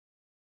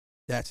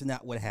 That's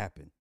not what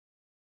happened.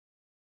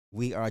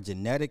 We are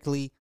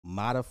genetically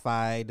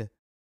modified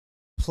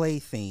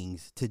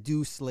playthings to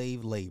do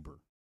slave labor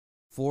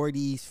for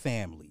these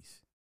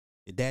families.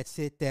 That's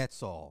it.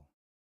 That's all.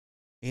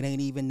 It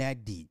ain't even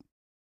that deep.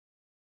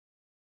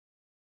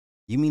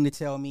 You mean to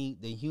tell me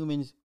the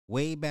humans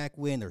way back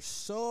when are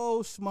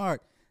so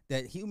smart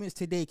that humans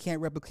today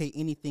can't replicate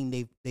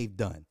anything they've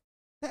done?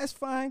 That's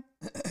fine.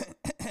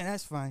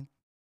 That's fine.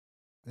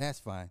 That's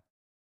fine.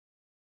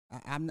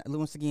 I'm not,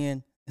 once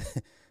again,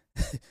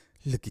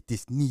 look at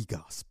this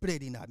nigga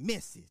spreading our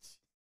message.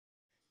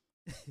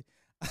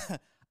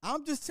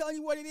 I'm just telling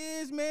you what it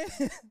is, man.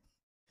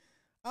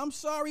 I'm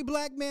sorry,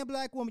 black man,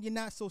 black woman, you're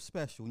not so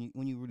special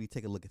when you really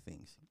take a look at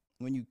things.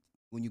 When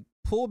you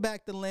pull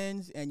back the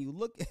lens and you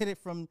look at it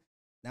from,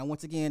 now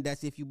once again,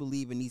 that's if you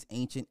believe in these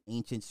ancient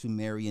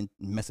Sumerian,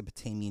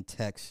 Mesopotamian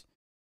texts.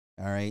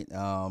 All right.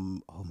 Oh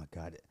my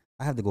God,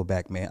 I have to go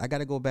back, man. I got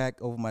to go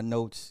back over my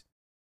notes,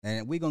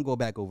 and we're gonna go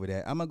back over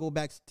that. I'm gonna go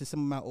back to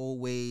some of my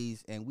old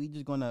ways, and we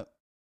just gonna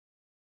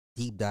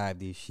deep dive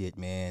this shit,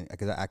 man.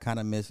 Because I kind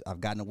of I've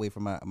gotten away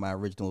from my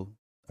original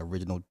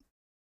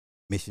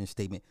mission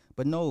statement.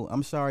 But no,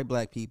 I'm sorry,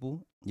 black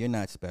people, you're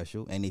not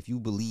special. And if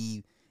you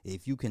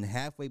can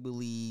halfway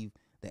believe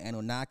the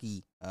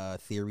Anunnaki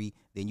theory,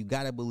 then you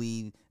gotta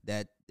believe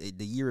that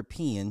the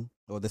European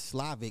or the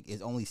Slavic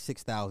is only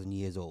 6,000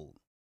 years old.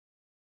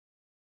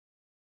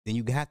 Then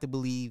you have to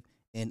believe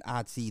in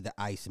Otzi the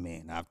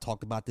Iceman. I've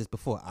talked about this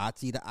before.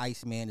 Otzi the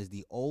Iceman is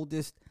the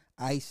oldest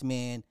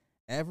Iceman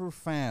ever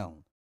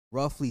found,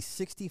 roughly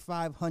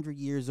 6,500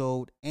 years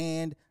old,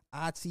 and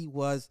Otzi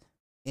was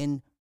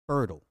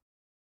infertile.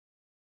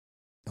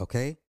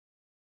 Okay?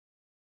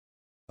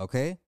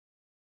 Okay?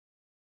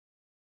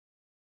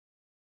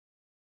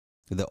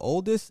 The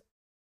oldest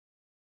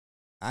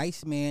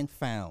Iceman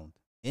found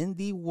in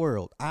the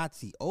world,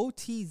 Otzi,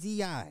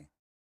 O-T-Z-I,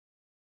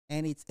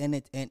 and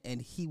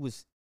he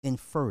was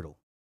infertile.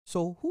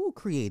 So who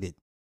created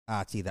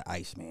Otzi the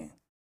Iceman?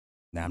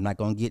 Now I'm not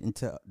gonna get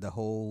into the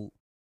whole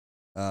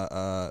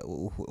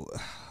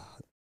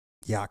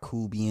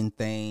Yakubian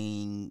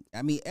thing.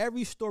 I mean,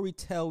 every story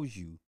tells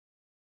you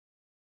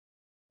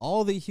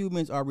all the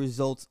humans are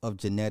results of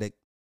genetic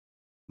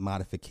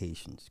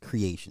modifications,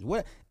 creations.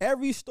 What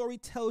every story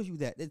tells you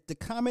that the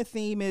common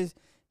theme is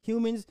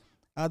humans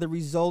are the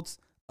results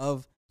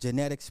of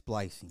genetic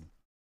splicing.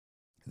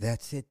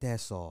 That's it.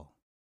 That's all.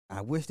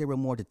 I wish there were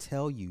more to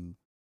tell you,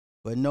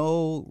 but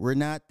no, we're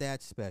not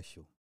that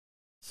special.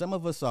 Some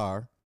of us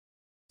are.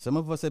 Some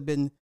of us have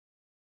been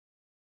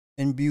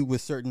imbued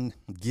with certain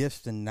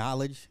gifts and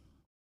knowledge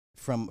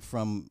from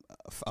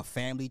a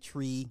family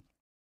tree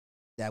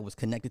that was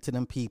connected to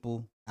them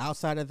people.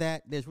 Outside of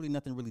that, there's really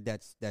nothing really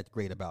that's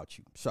great about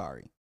you.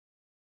 Sorry.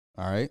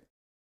 All right.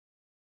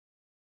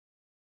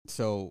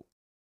 So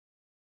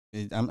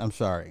I'm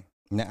sorry.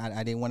 Now,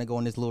 I didn't want to go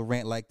on this little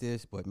rant like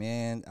this, but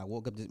man, I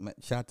woke up.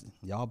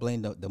 Y'all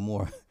blame the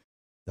more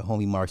the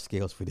homie Mark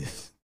Scales for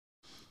this.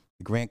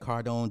 The Grant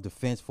Cardone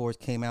Defense Force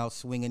came out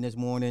swinging this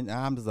morning.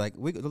 I'm just like,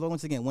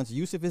 once again, once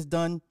Yusuf is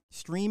done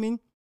streaming,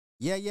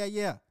 yeah.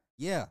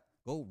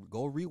 Go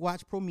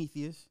rewatch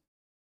Prometheus.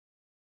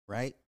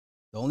 Right.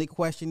 The only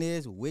question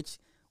is which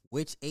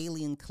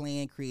alien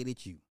clan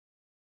created you.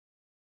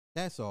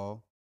 That's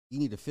all. You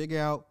need to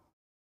figure out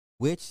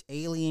which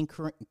alien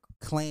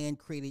clan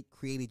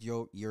created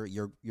your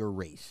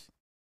race.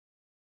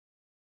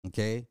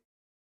 Okay.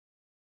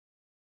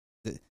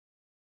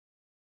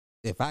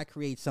 If I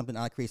create something,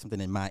 I create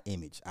something in my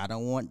image. I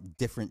don't want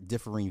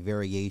differing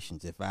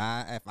variations. If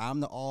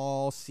I'm the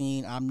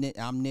all-seeing,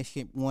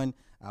 omniscient one,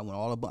 I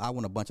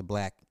want a bunch of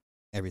black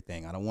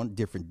everything. I don't want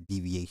different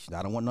deviations.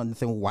 I don't want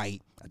nothing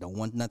white. I don't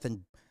want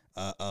nothing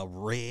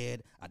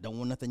red. I don't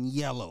want nothing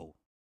yellow.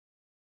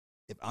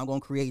 If I'm gonna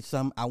create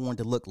something, I want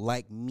it to look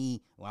like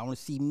me. I want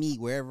to see me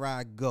wherever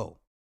I go.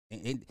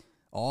 And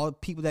all the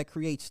people that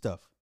create stuff,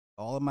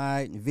 all of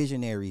my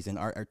visionaries and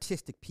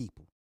artistic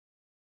people.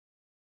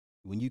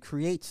 When you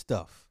create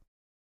stuff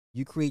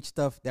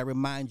that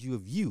reminds you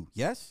of you,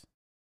 yes?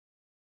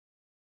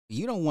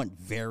 You don't want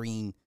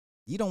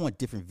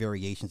different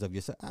variations of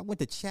yourself. I went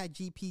to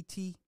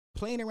ChatGPT,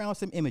 playing around with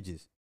some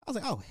images. I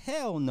was like, oh,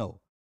 hell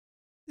no.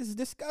 This is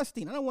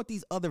disgusting. I don't want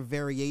these other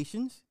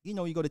variations. You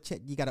know, you go to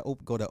chat, you got to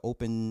go to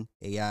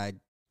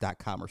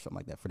openai.com or something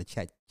like that for the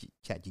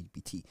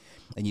ChatGPT.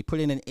 And you put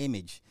in an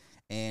image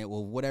and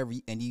whatever,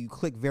 and you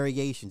click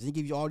variations, and it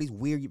gives you all these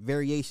weird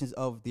variations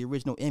of the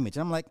original image.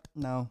 And I'm like,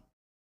 no.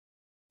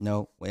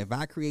 If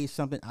I create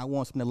something, I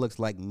want something that looks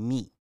like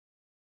me.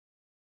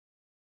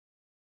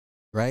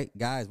 Right?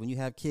 Guys, when you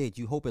have kids,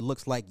 you hope it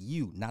looks like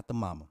you, not the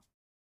mama.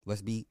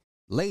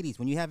 Ladies,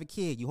 when you have a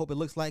kid, you hope it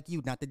looks like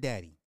you, not the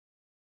daddy.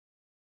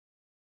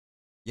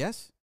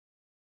 Yes?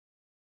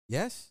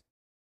 Yes?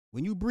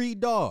 When you breed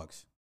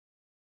dogs,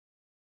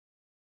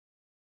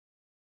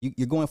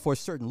 you're going for a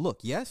certain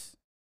look, yes?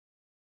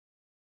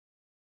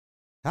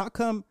 How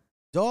come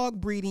dog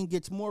breeding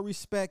gets more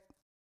respect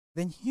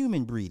than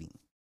human breeding?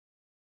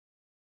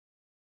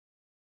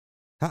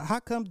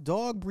 How come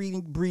dog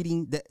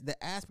breeding, the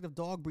aspect of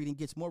dog breeding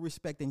gets more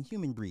respect than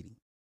human breeding?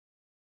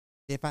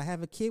 If I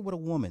have a kid with a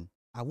woman,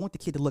 I want the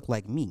kid to look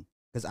like me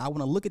because I want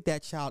to look at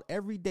that child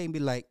every day and be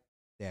like,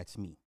 that's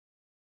me.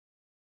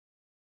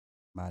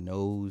 My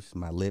nose,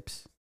 my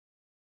lips,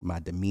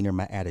 my demeanor,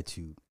 my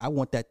attitude. I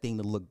want that thing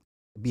to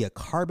be a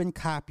carbon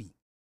copy.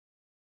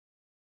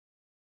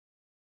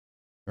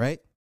 Right?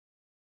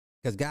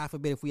 Because God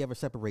forbid if we ever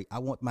separate, I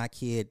want my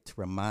kid to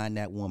remind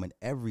that woman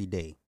every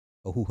day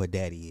of who her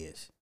daddy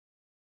is.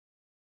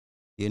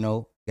 You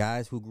know,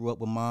 guys who grew up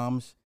with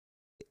moms,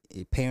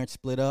 parents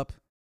split up,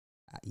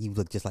 you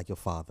look just like your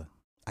father.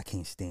 I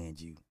can't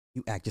stand you.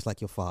 You act just like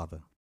your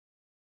father.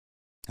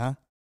 Huh?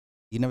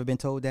 You never been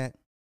told that?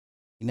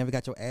 You never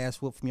got your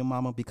ass whooped from your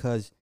mama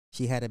because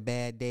she had a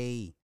bad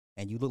day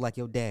and you look like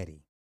your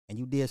daddy and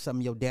you did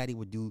something your daddy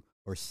would do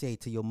or say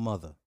to your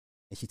mother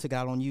and she took it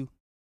out on you?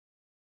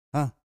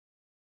 Huh?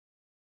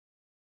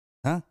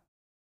 Huh?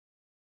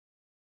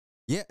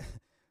 Yeah.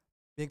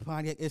 Big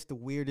Pontiac, it's the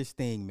weirdest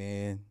thing,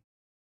 man.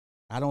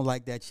 I don't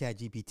like that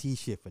ChatGPT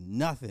shit for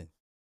nothing.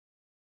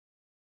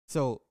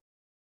 So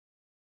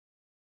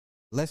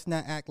let's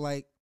not act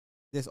like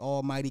this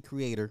almighty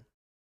creator.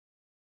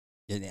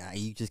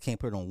 You just can't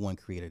put it on one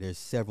creator. There's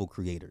several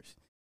creators.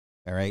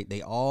 All right.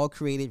 They all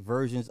created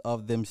versions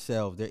of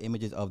themselves, their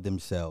images of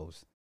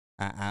themselves.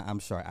 I'm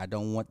sorry. I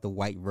don't want the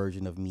white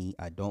version of me.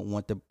 I don't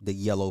want the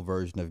yellow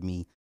version of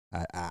me.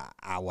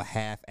 I will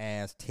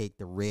half-ass take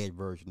the red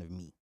version of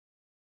me.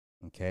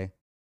 Okay.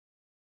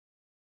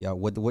 Yeah.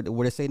 What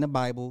it say in the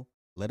Bible?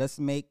 Let us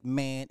make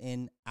man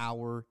in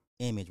our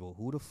image. Well,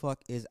 who the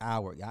fuck is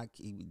our?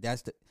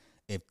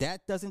 If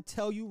that doesn't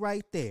tell you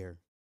right there.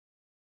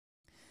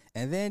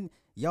 And then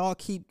y'all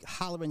keep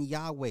hollering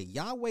Yahweh.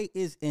 Yahweh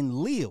is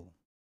in Leo.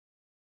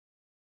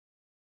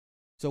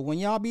 So when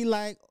y'all be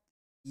like,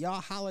 y'all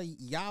holler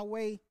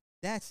Yahweh,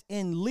 that's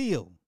in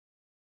Leo.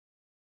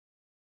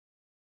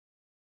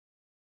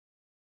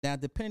 Now,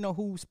 depending on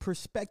whose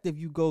perspective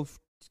you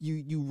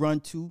run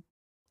to,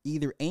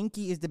 either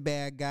Enki is the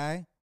bad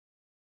guy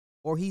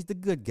or he's the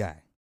good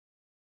guy.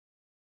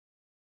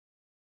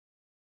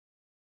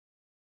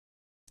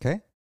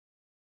 Okay?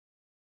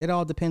 It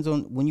all depends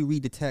on when you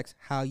read the text,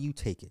 how you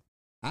take it.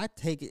 I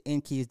take it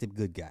Enki is the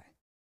good guy.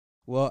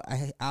 Well,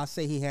 I'll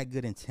say he had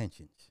good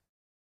intentions.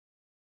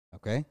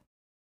 Okay?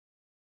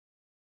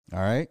 All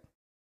right?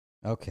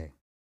 Okay.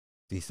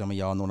 See, some of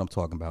y'all know what I'm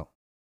talking about.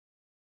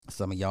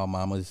 Some of y'all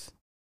mamas,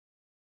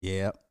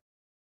 yeah.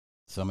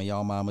 Some of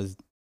y'all mamas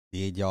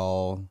did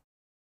y'all.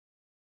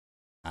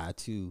 I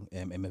too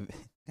am.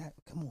 God,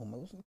 come on,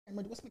 man.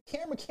 What's my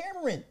camera?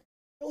 Cameron,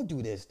 don't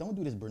do this. Don't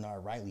do this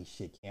Bernard Riley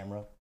shit,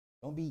 camera.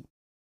 Don't be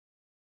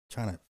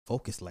trying to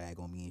focus lag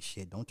on me and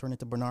shit. Don't turn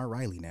into Bernard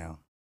Riley now.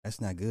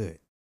 That's not good.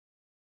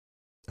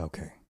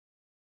 Okay.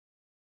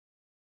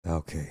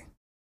 Okay.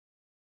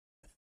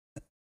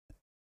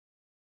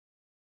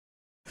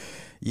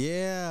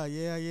 Yeah.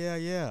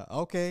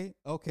 Okay.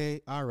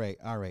 All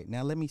right.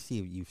 Now let me see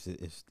if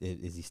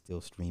is he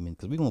still streaming?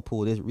 Because we're gonna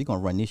pull this. We're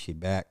gonna run this shit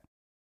back.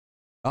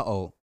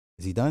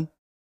 Is he done?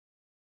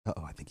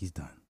 I think he's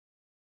done.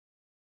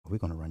 We're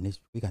gonna run this.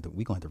 We're gonna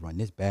have to run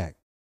this back.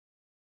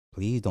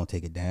 Please don't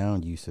take it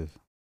down, Yusuf,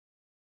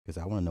 because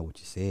I want to know what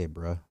you said,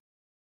 bruh.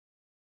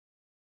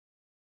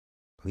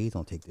 Please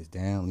don't take this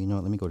down. You know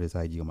what? Let me go to this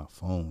IG on my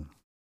phone.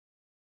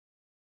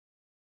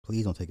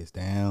 Please don't take us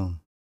down.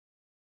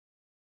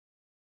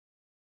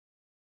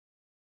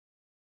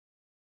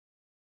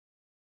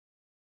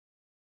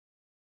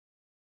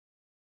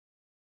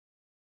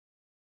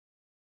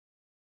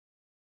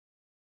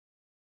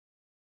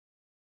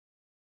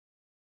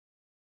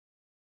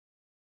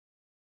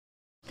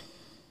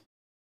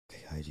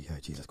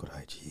 IG, let's go to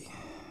IG.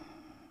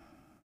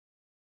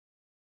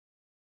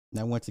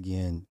 Now, once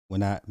again,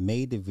 when I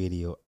made the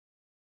video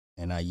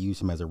and I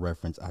used him as a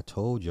reference, I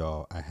told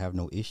y'all I have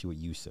no issue with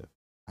Yusuf.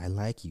 I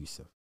like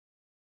Yusuf.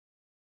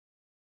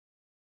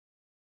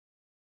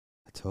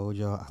 I told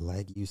y'all I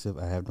like Yusuf.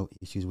 I have no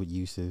issues with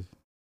Yusuf.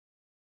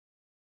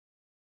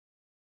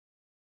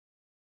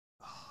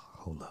 Oh,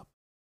 hold up.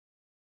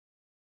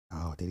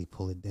 Oh, did he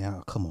pull it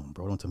down? Come on,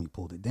 bro. Don't tell me he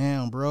pulled it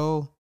down,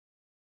 bro.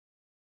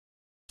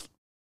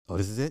 Oh,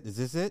 this is it? Is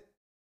this it?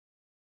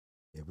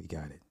 Yeah, we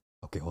got it.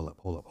 Okay, hold up.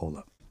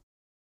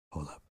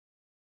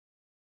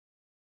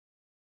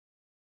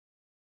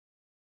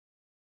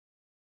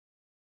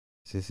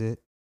 Is this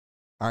it?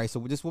 All right, so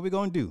this is what we're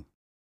going to do.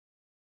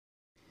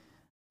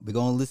 We're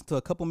going to listen to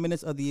a couple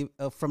minutes of the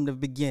from the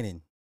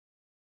beginning.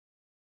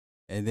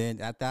 And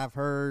then after I've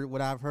heard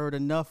what I've heard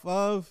enough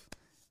of,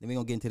 then we're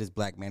going to get into this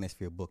Black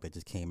Manosphere book that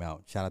just came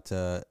out. Shout out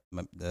to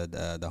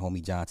the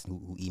homie Johnson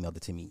who emailed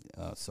it to me.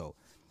 So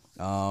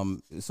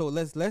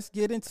let's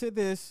get into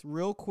this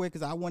real quick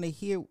because I want to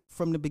hear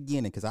from the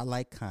beginning because I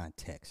like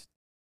context.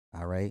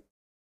 All right,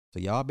 so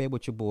y'all bear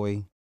with your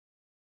boy.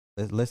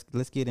 Let's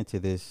get into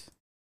this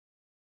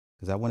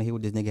because I want to hear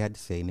what this nigga had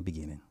to say in the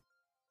beginning.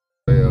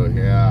 Well,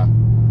 yeah,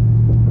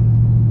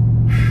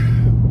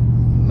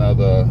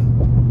 another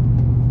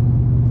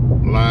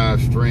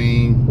live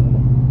stream.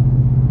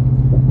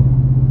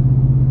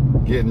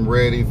 Getting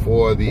ready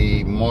for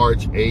the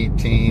March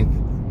 18th.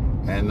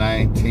 And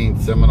 19th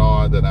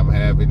seminar that I'm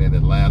having in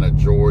Atlanta,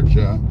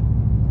 Georgia.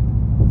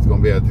 It's going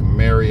to be at the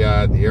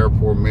Marriott, the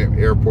airport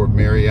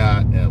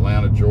Marriott in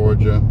Atlanta,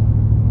 Georgia.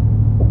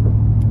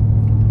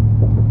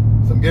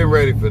 So I'm getting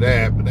ready for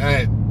that, but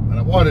I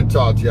wanted to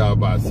talk to y'all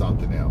about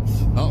something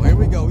else. Oh, here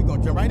we go. We're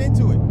going to jump right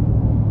into it.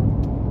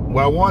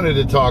 What I wanted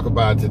to talk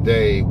about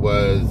today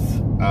was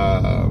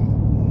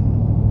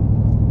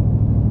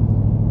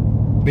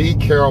be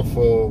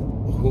careful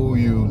who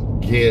you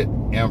get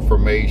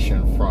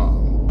information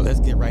from. Let's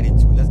get right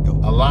into it. Let's go.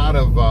 There are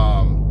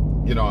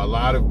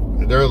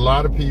a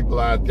lot of people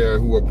out there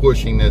who are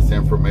pushing this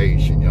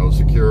information,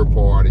 Secure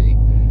Party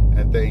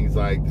and things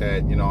like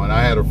that, and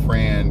I had a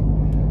friend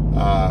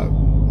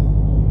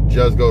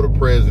just go to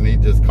prison. He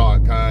just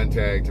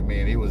contacted me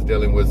and he was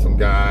dealing with some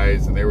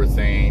guys and they were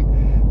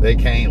saying they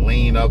can't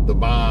lean up the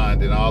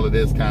bond and all of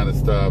this kind of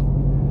stuff.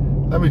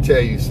 Let me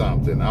tell you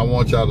something. I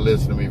want y'all to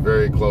listen to me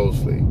very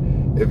closely.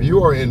 If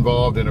you are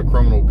involved in a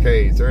criminal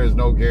case, there is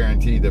no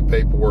guarantee that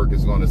paperwork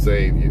is going to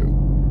save you.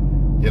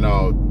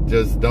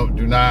 Just don't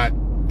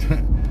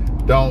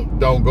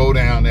go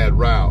down that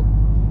route.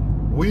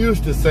 We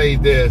used to say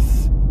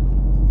this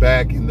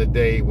back in the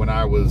day when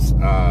I was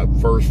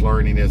first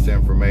learning this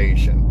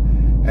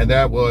information, and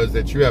that was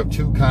that you have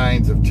two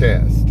kinds of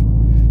tests.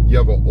 You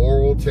have an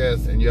oral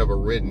test and you have a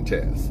written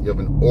test. You have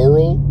an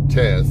oral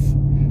test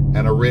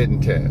and a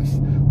written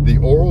test. The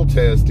oral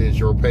test is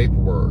your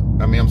paperwork.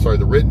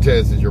 The written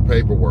test is your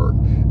paperwork.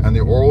 And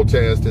the oral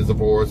test is, of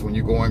course, when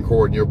you go in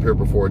court and you appear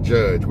before a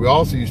judge. We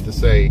also used to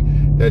say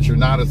that you're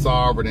not a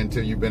sovereign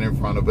until you've been in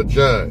front of a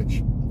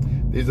judge.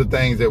 These are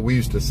things that we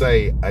used to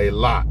say a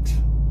lot.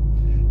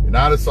 You're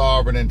not a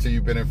sovereign until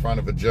you've been in front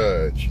of a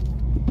judge.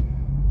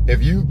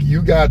 If you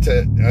got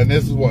to, and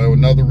this is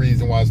another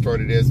reason why I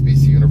started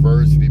SBC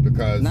University,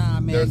 because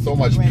there's so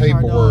much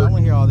paperwork. I want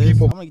to hear all this.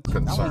 People I want you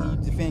to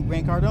defend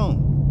Grant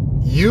Cardone.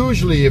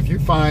 Usually, if you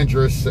find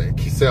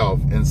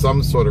yourself in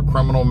some sort of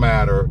criminal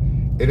matter,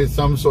 it is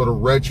some sort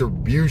of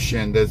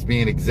retribution that's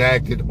being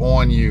exacted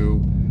on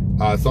you,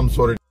 some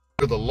sort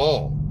of the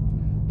law.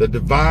 the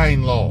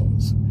divine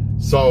laws.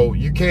 So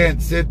you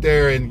can't sit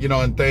there and,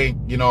 and think,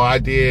 I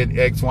did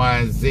X, Y,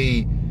 and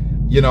Z,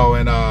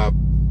 and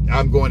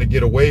I'm going to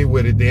get away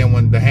with it. Then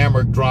when the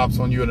hammer drops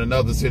on you in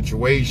another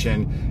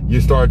situation,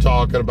 you start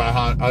talking about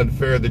how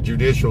unfair the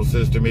judicial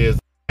system is.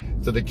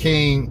 So the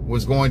king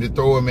was going to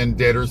throw him in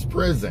debtor's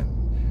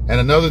prison. And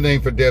another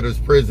name for debtor's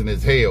prison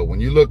is hell. When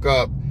you look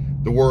up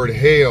the word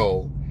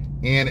hell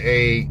in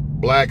a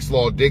Black's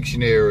Law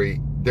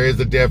dictionary, there is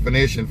a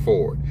definition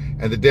for it.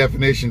 And the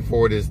definition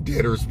for it is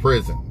debtor's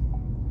prison.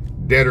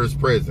 Debtor's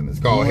prison. It's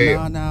called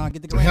hell.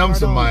 Get the him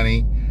some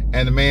money,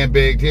 and the man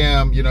begged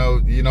him,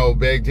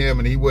 begged him,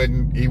 and he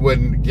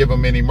wouldn't give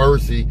him any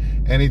mercy,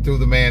 and he threw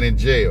the man in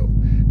jail.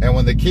 And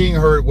when the king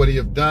heard what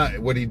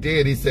he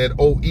did, he said,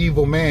 "Oh,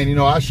 evil man,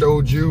 I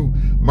showed you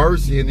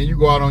mercy, and then you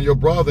go out on your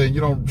brother and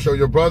you don't show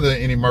your brother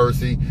any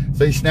mercy."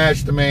 So he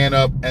snatched the man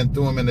up and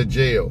threw him in the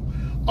jail.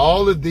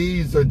 All of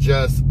these are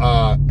just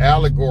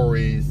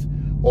allegories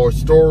or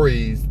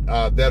stories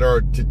that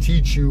are to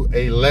teach you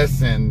a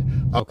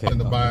lesson in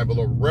the Bible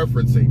or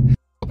referencing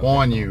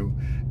upon you.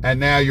 And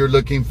now you're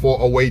looking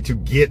for a way to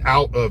get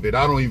out of it.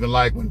 I don't even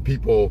like when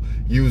people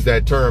use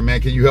that term,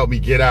 man. Can you help me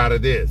get out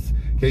of this?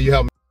 Can you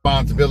help me with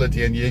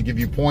responsibility? And you give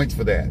you points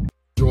for that.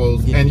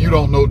 And you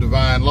don't know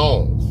divine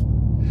laws.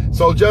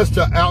 So just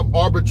to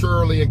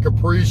arbitrarily and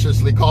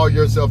capriciously call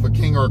yourself a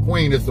king or a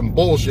queen is some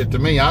bullshit to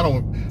me. I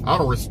don't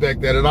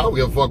respect that at all. I don't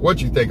give a fuck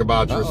what you think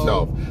about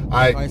yourself.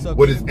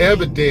 What is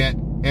evident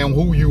and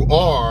who you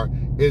are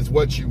is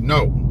what you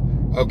know.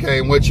 Okay,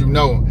 and what you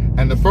know.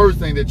 And the first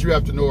thing that you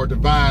have to know are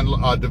divine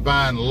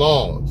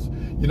laws.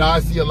 I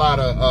see a lot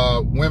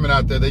of women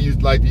out there, they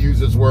like to use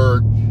this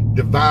word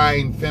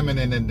divine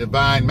feminine and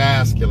divine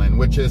masculine,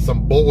 which is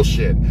some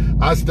bullshit.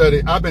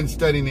 I've been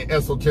studying the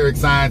esoteric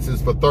sciences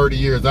for 30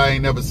 years. I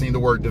ain't never seen the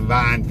word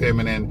divine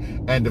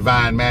feminine and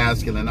divine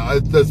masculine.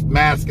 It's just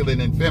masculine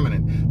and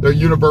feminine. They're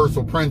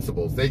universal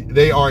principles.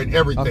 They are in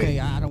everything. Okay,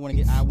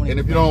 and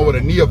if you don't know what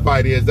a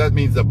neophyte is, that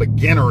means a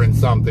beginner in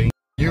something.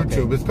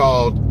 YouTube is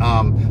called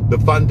The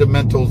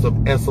Fundamentals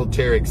of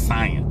Esoteric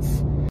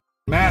Science.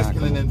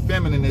 Masculine and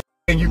feminine,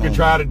 and you can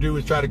try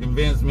to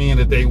convince men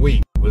that they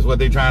weak. Is what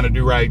they're trying to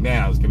do right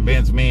now, is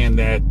convince men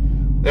that,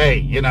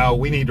 hey,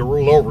 we need to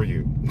rule over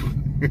you.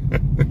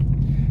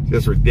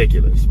 Just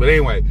ridiculous. But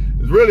anyway,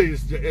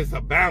 it's a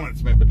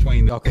balancement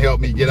between help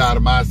me get out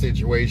of my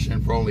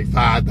situation for only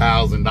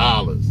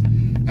 $5,000.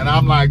 And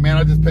I'm like, man,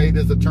 I just paid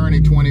this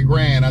attorney 20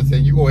 grand. I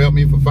said, you gonna help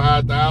me for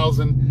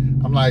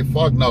 5,000? I'm like,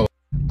 fuck no.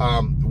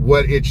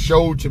 What it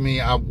showed to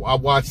me, I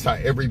watched how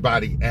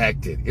everybody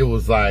acted. It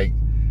was like,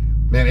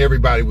 man,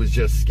 everybody was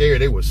just scared.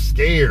 They were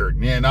scared,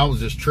 man. I was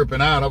just tripping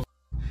out.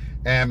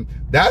 And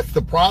that's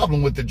the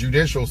problem with the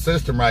judicial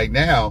system right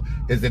now,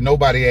 is that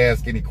nobody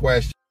asks any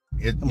questions.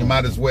 You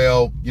might as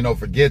well,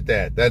 forget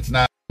that. That's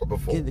not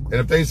before. And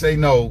if they say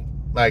no,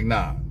 like,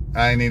 nah,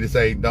 I need to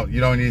say, you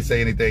don't need to say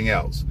anything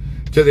else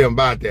to them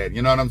about that.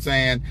 You know what I'm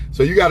saying?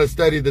 So you got to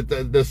study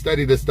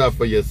study the stuff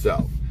for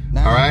yourself.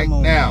 All right.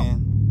 Now,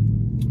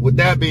 with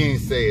that being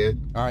said,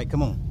 all right,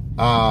 come on.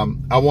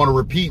 I want to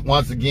repeat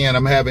once again,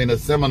 I'm having a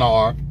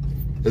seminar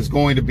that's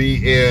going to be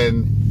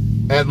in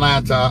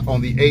Atlanta on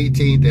the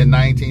 18th and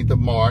 19th of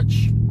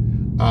March.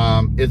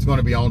 It's going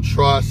to be on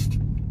trust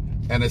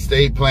and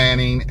estate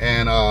planning,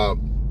 and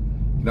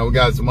we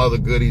got some other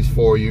goodies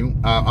for you.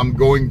 I'm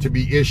going to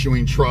be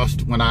issuing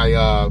trust when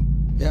I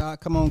yeah,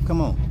 come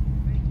on.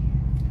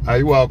 Are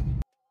you welcome?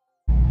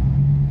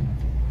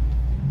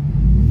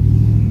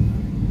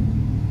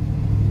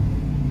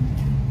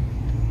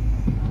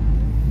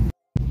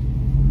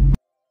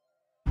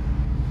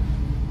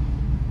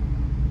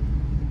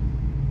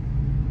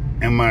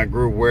 In my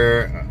group,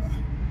 where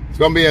it's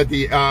gonna be at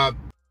the all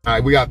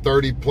right, we got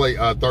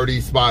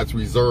 30 spots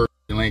reserved.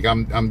 Link,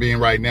 I'm being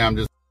right now. I'm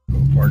just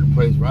park the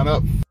place right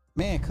up.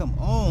 Man, come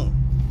on.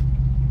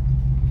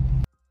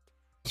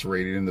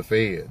 Rated in the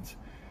feds,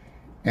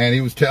 and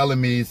he was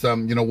telling me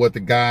some, what the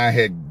guy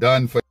had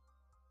done for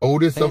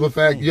Otis of a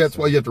fact. That's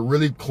why you have to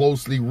really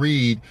closely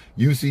read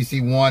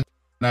UCC 1.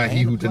 Not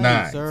he who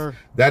denies.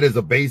 That is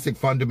a basic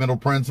fundamental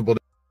principle.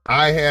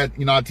 I had,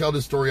 I tell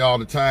this story all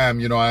the time,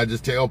 I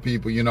just tell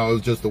people, it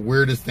was just the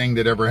weirdest thing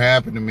that ever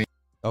happened to me.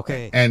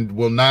 Okay. And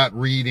will not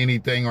read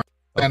anything or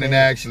and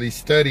actually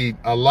studied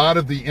a lot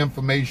of the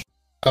information,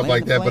 stuff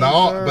like that. But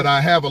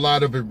I have a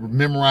lot of it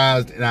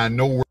memorized, and I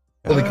know we're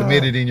fully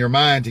committed in your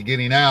mind to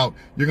getting out.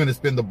 You're going to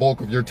spend the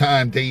bulk of your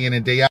time day in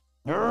and day out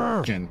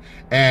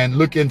and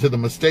look into the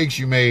mistakes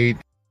you made.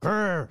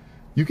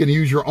 You can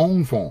use your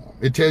own form.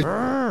 It tells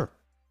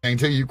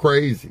you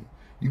crazy.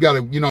 You got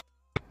to,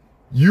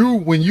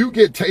 when you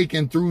get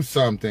taken through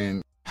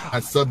something,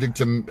 subject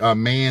to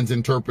man's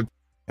interpretation,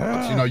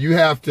 you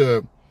have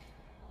to,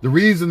 the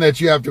reason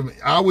that you have to,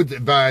 I would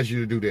advise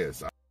you to do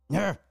this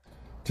to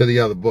the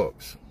other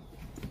books.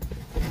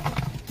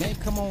 Man,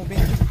 come on,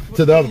 man.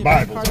 To the other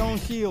Bibles.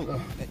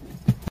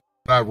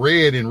 I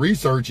read in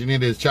researching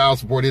it is child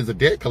support is a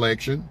debt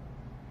collection.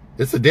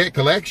 It's a debt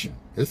collection.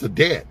 It's a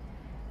debt.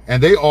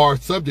 And they are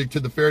subject to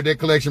the Fair Debt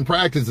Collection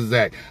Practices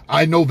Act.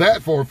 I know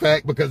that for a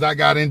fact because I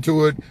got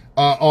into it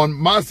on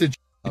my situation.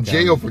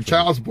 Jail for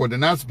child support. They're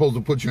not supposed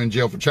to put you in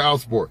jail for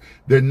child support.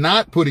 They're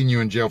not putting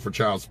you in jail for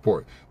child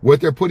support. What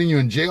they're putting you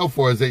in jail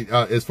for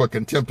is for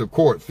contempt of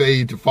court,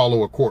 failure to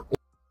follow a court order.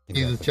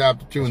 Exactly. Jesus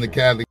chapter 2 in the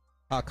Catholic.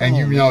 And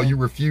you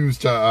refuse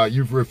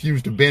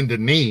to bend the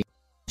knee.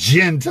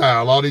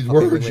 Gentile, all these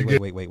words you get.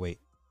 Wait.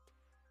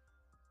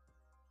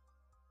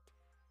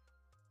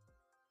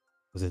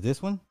 Was it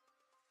this one?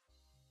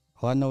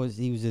 All I know is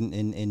he was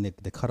in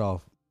the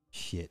cutoff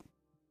shit.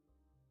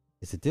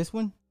 Is it this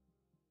one?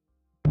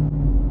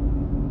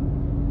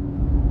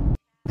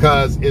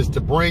 Because it's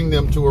to bring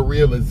them to a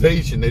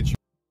realization that you.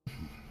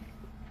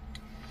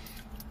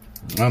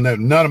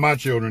 None of my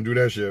children do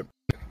that shit.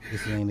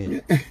 This ain't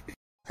it.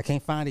 I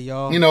can't find it,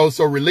 y'all. You know,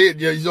 so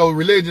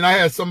religion. I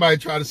had somebody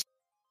try to.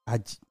 I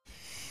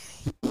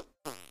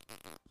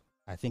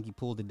think he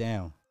pulled it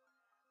down.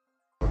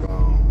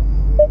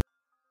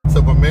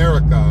 Of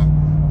America,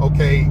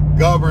 okay,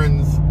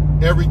 governs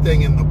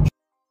everything in the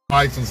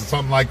license or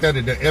something like that.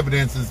 And the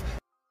evidence is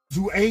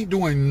who ain't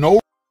doing no.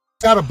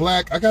 I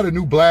got a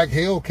new black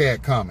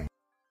Hellcat coming.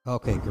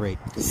 Okay, great.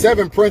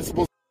 7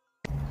 principles.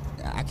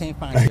 I can't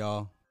find it,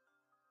 y'all.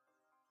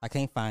 I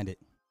can't find it.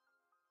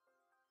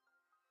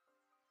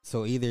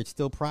 So either it's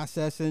still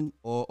processing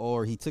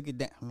or he took it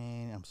down.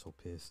 Man, I'm so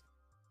pissed.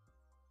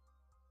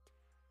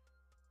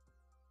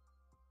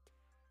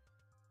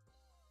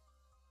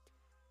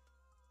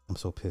 I'm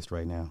so pissed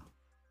right now.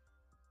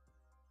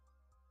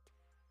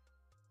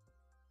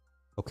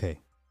 Okay.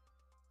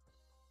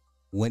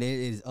 When it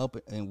is up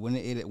and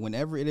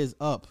whenever it is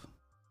up,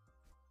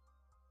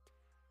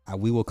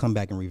 we will come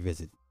back and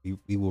revisit.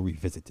 We will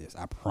revisit this.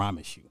 I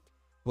promise you.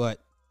 But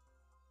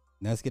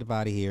let's get up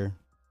out of here.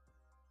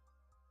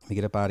 Let me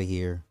get up out of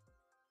here.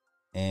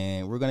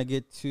 And we're gonna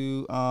get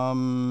to I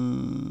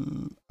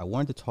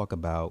wanted to talk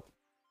about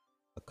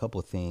a couple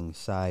of things,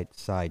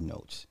 side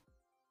notes.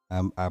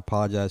 I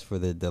apologize for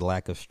the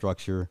lack of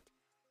structure,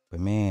 but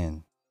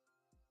man,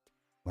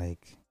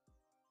 like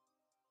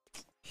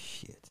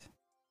shit.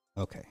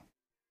 Okay.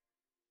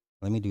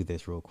 Let me do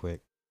this real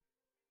quick.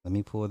 Let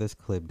me pull this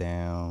clip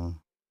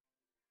down.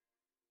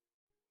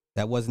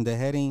 That wasn't the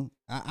heading.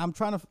 I'm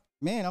trying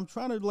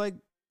to like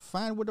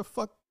find where the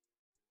fuck,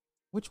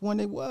 which one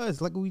it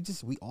was. Like we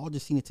all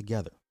just seen it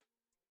together.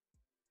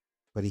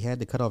 But he had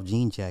the cut off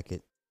jean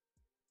jacket.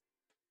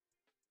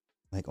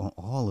 Like on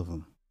all of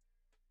them.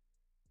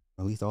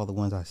 At least all the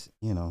ones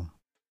I'm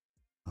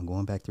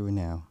going back through it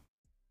now.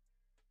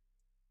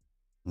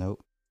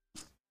 Nope.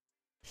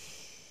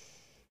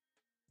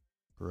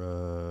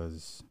 Bruh.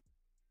 Is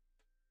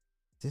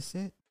this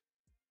it?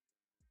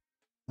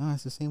 No,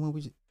 it's the same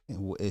one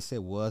it said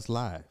was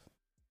live.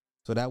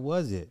 So that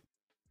was it.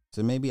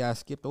 So maybe I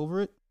skipped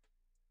over it.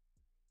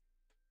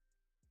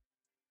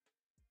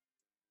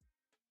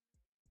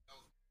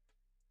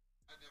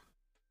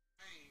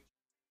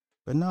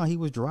 But no, he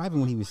was driving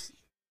when he was.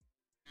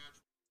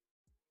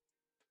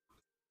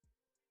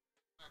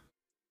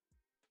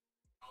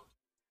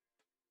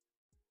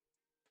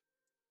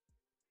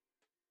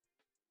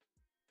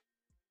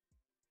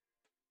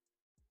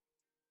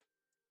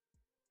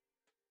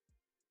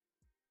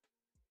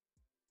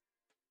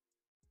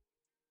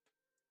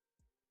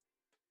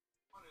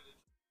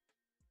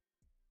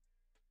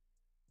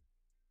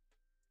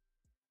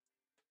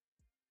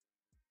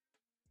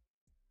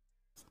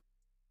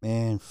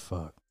 Man,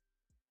 fuck.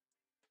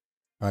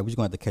 All right, we're just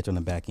gonna have to catch on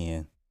the back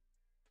end.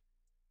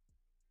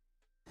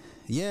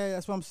 Yeah,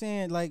 that's what I'm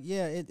saying. Like,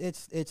 yeah,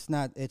 it's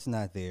not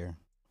there.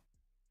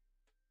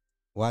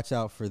 Watch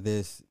out for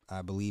this.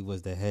 I believe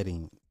was the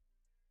heading.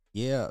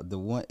 Yeah, the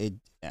one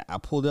I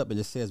pulled up. It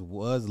just says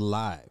was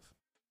live.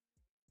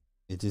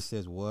 It just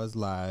says was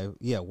live.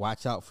 Yeah,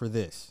 watch out for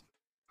this.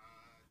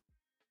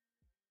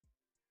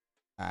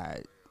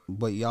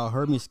 But y'all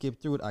heard me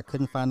skip through it. I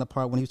couldn't find the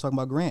part when he was talking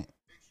about Grant.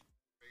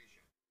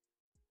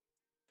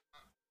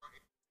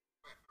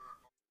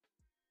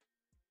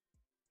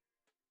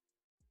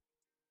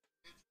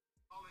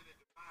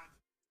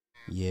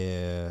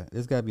 Yeah,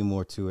 there's got to be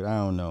more to it. I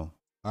don't know.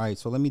 All right,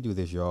 so let me do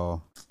this,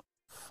 y'all.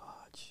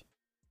 Fudge.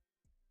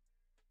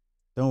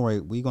 Don't worry.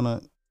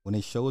 When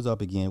it shows up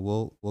again,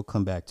 we'll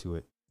come back to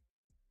it.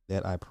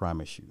 That I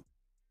promise you.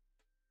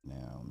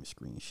 Now, let me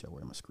screenshot.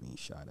 Where am I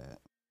screenshot at?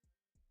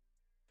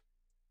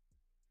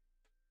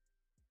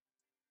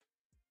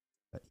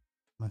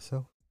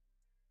 Myself?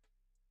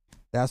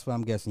 That's what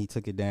I'm guessing. He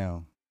took it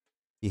down.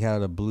 He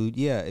had a blue.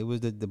 Yeah, it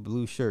was the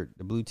blue shirt,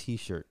 the blue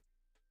T-shirt.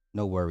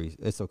 No worries.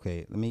 It's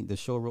okay. The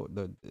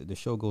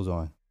show goes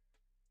on.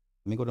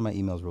 Let me go to my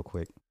emails real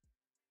quick.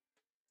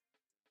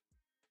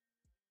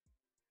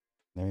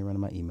 Let me run to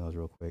my emails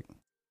real quick.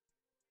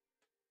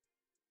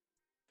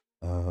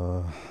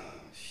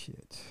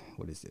 Shit.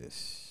 What is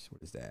this?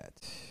 What is that?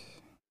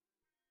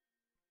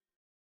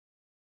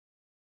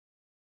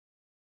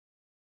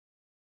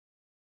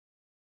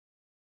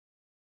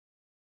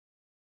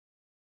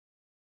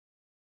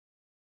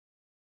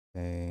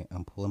 Okay,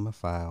 I'm pulling my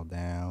file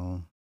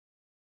down.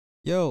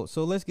 Yo,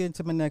 so let's get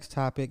into my next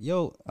topic.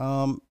 Yo,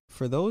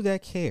 for those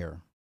that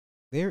care,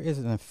 there is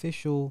an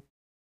official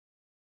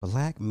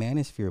Black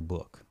Manosphere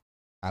book.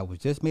 I was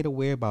just made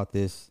aware about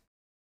this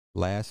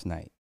last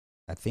night.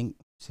 I think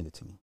send it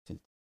to me. I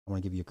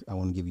want to give you. I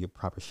want to give you a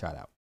proper shout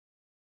out.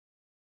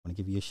 I want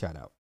to give you a shout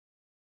out.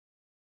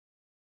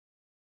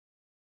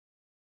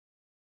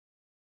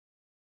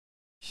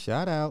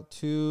 Shout out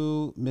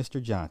to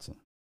Mr. Johnson.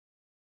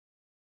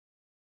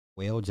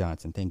 Whale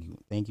Johnson. Thank you.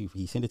 Thank you.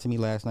 He sent it to me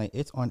last night.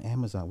 It's on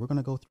Amazon. We're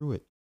gonna go through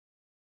it.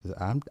 Cause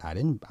I'm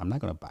not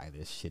gonna buy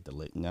this shit to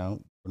lit.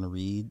 No, I'm gonna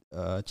read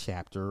a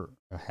chapter,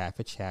 a half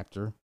a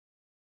chapter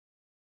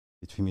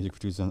between music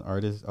producer and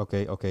artist.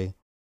 Okay, okay.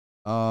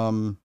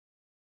 Um,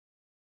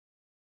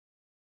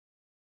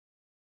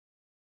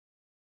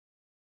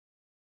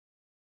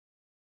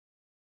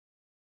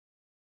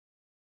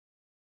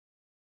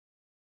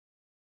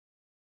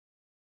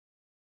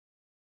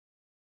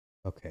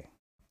 okay.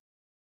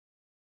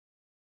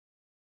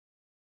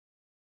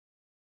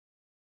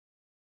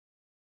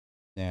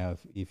 Now,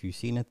 if you've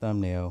seen the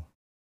thumbnail,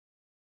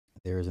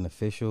 there is an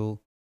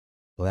official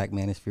Black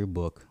Manosphere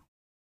book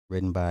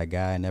written by a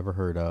guy I never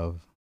heard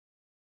of,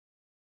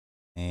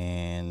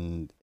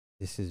 and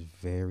this is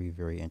very,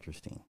 very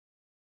interesting.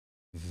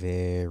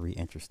 Very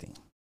interesting.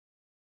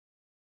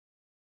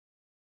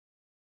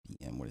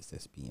 BM, what is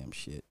this? BM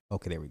shit.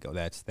 Okay, there we go.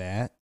 That's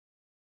that.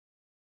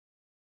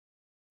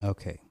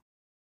 Okay.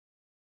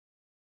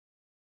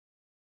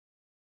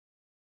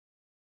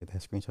 Get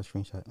that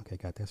screenshot. Okay,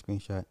 got that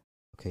screenshot.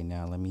 Okay,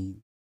 now let me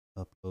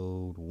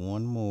upload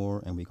one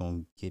more and we're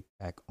going to get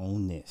back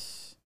on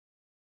this.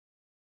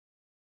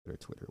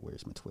 Twitter.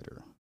 Where's my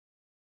Twitter?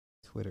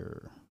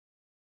 Twitter.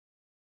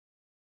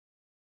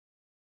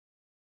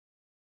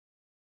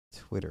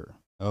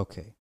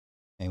 Okay.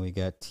 And we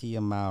got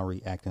Tia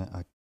Mowry acting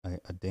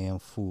a damn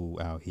fool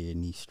out here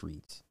in these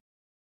streets.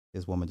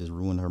 This woman just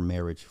ruined her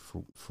marriage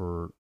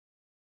for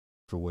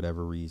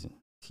whatever reason.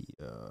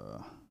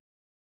 Tia.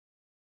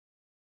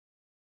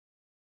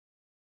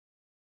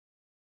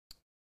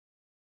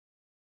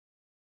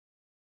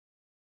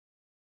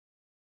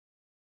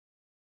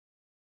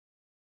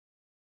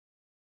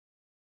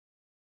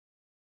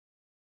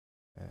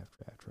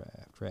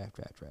 Draft.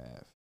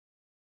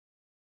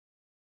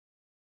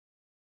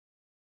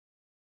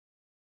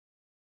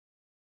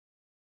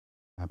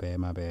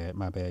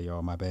 My bad,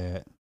 y'all. My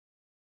bad.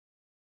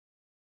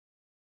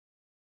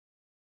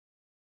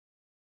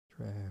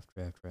 Draft.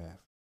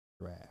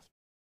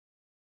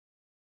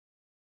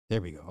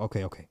 There we go.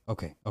 Okay. All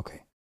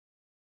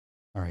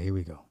right, here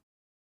we go.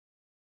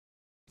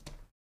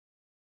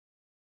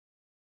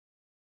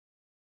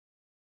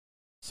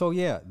 So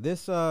yeah,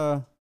 this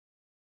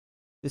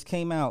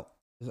came out.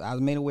 I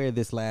was made aware of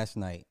this last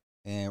night,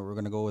 and we're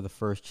gonna go over the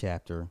first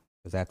chapter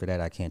because after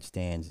that, I can't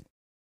stand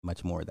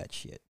much more of that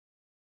shit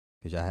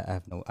because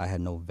I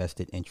had no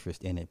vested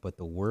interest in it. But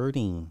the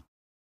wording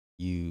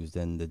used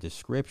and the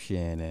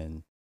description,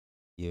 and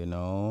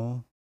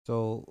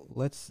so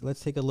let's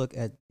take a look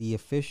at the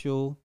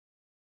official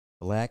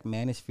Black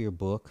Manosphere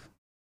book.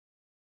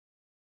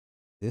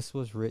 This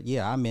was written.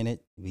 Yeah, I'm in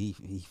it. He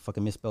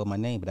fucking misspelled my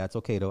name, but that's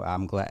okay though.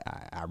 I'm glad.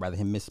 I'd rather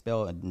him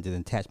misspell than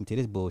attach me to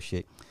this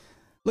bullshit.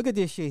 Look at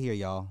this shit here,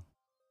 y'all.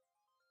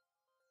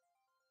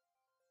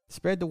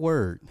 Spread the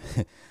word.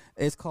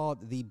 It's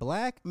called The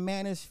Black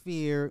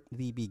Manosphere,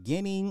 The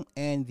Beginning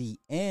and the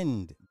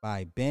End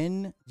by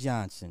Ben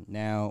Johnson.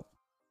 Now,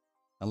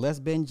 unless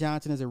Ben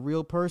Johnson is a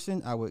real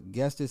person, I would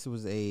guess this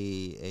was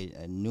a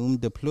nom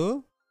de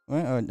plume,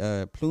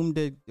 plume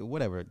de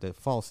whatever, the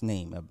false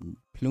name.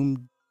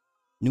 Plume,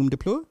 nom de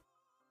plume?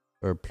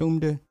 Or plume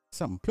de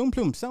something.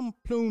 Plume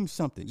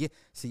something. Yeah,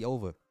 see,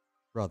 over,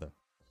 brother.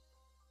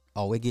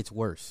 Oh, it gets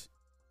worse.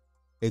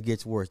 It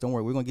gets worse. Don't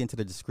worry. We're going to get into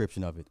the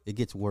description of it. It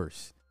gets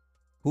worse.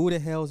 Who the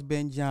hell's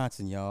Ben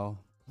Johnson, y'all?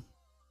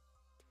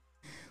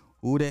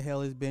 Who the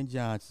hell is Ben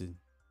Johnson?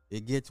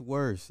 It gets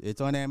worse. It's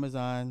on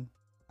Amazon.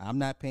 I'm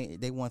not paying.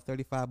 They want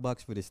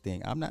 $35 for this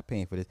thing. I'm not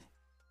paying for this.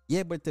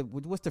 Yeah, but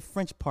what's the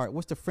French part?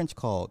 What's the French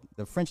called?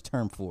 The French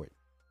term for it.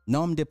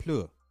 Nom de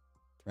plume.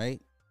 Right?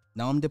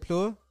 Nom de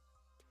plume.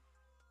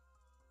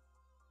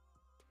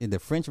 In the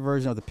French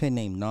version of the pen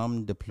name,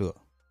 nom de plume.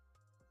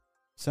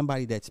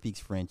 Somebody that speaks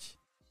French,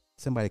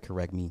 somebody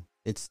correct me.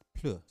 It's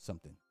pleu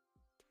something.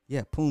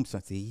 Yeah, plume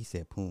something. He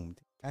said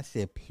plumed. I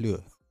said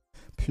pleu.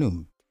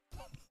 Plume.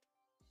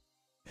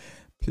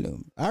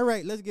 Plume. All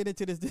right, let's get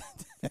into this. This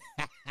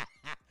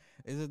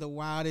is the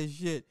wildest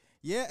shit.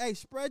 Yeah, hey,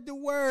 spread the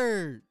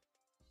word.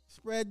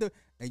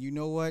 And you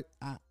know what?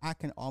 I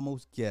can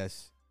almost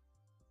guess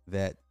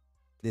that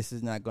this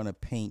is not going to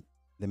paint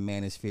the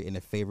Manosphere in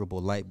a favorable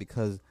light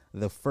because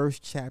the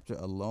first chapter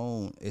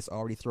alone is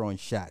already throwing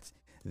shots.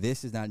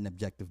 This is not an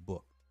objective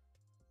book.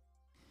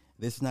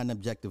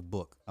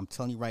 I'm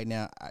telling you right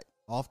now,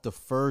 off the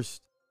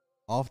first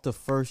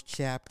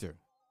chapter,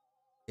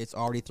 it's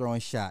already throwing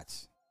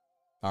shots.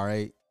 All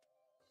right.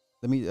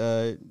 Let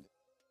me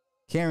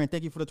Karen,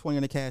 thank you for the 20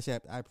 on the Cash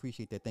App. I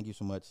appreciate that. Thank you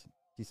so much.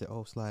 She said,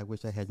 "Oh, Sly, I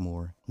wish I had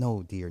more."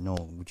 No, dear, no.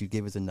 Would you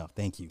give us enough?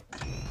 Thank you.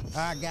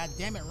 Ah, God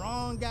damn it,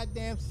 wrong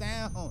goddamn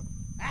sound.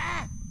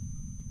 Ah!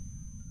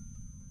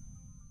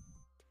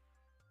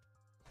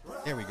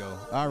 There we go.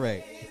 All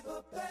right.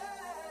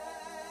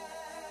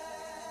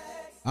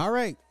 All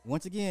right.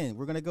 Once again,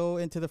 we're going to go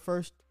into the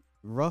first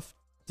rough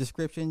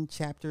description,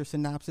 chapter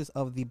synopsis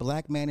of The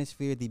Black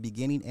Manosphere, the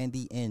beginning and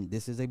the end.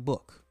 This is a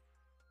book.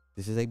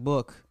 This is a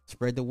book.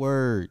 Spread the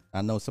word.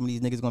 I know some of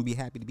these niggas going to be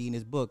happy to be in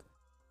this book.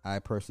 I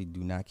personally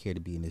do not care to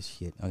be in this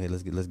shit. Okay,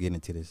 let's get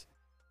into this.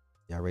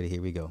 Y'all ready?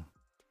 Here we go.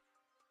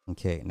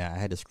 Okay, now I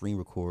had to screen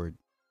record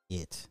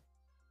it.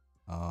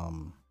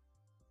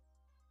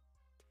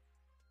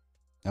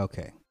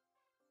 Okay.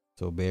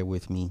 So bear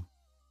with me.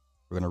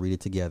 We're going to read it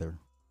together.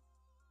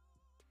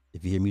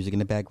 If you hear music in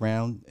the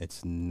background,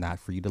 it's not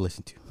for you to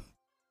listen to.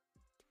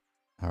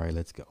 All right,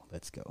 let's go.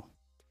 Let's go.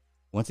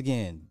 Once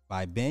again,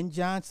 by Ben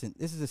Johnson.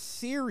 This is a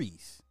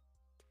series.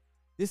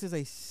 This is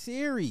a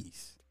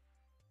series.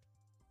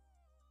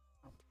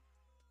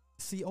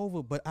 See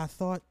over, but I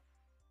thought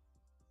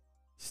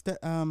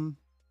Stephen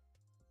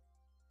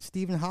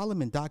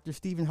Holloman, Dr.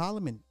 Stephen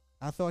Holloman,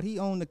 I thought he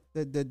owned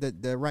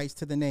the rights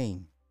to the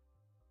name.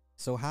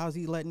 So how's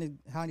he letting it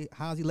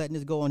how's he letting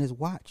this go on his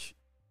watch?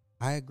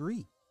 I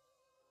agree.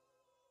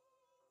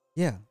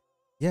 Yeah.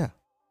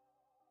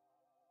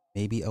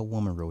 Maybe a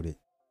woman wrote it.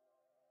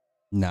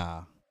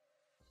 Nah.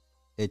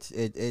 It's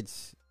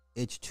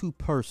too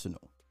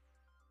personal.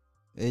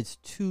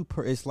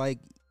 It's like,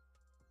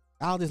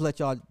 I'll just let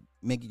y'all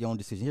make your own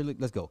decision. Here,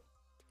 let's go.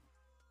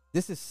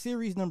 This is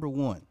series number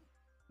 1.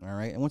 All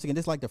right. And once again,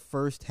 this is like the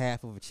first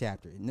half of a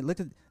chapter. And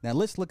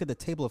let's look at the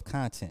table of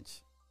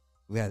contents.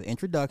 We have the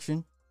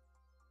introduction.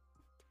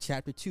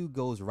 Chapter 2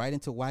 goes right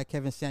into why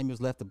Kevin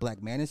Samuels left the Black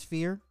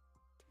Manosphere.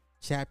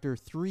 Chapter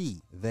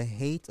 3, the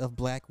hate of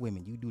black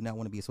women. You do not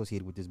want to be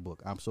associated with this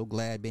book. I'm so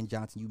glad, Ben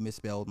Johnson, you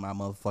misspelled my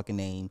motherfucking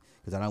name,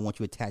 because I don't want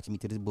you attaching me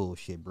to this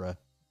bullshit, bruh.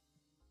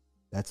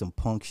 That's some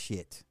punk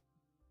shit.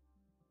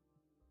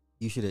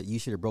 You should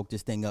have broke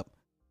this thing up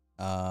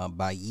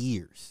by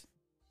years.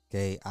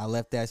 Okay, I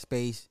left that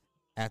space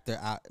after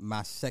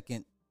my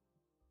second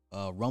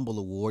Rumble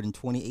Award in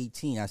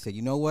 2018. I said,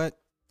 you know what?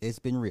 It's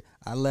been real.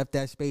 I left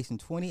that space in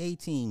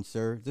 2018,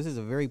 sir. This is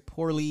a very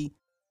poorly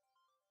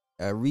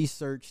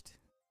researched,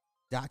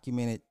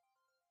 documented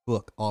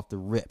book off the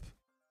rip.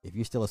 If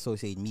you're still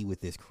associating me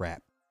with this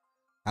crap,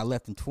 I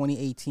left in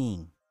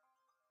 2018.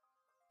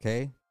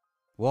 Okay,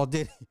 Walt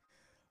Diddy.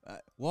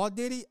 Walt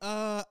Diddy.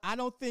 I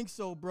don't think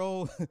so,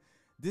 bro.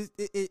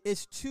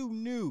 It's too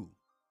new.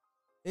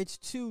 It's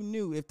too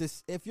new.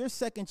 If your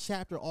second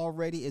chapter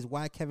already is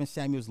why Kevin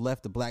Samuels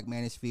left the Black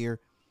Manosphere,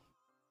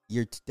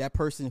 that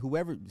person,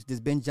 whoever this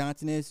Ben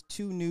Johnson is,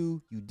 too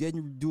new. You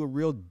didn't do a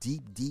real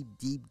deep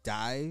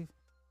dive.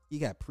 You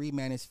got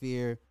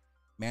pre-Manosphere,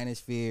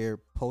 Manosphere,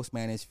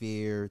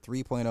 post-Manosphere,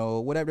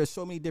 3.0, whatever. There's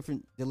so many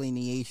different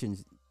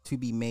delineations to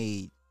be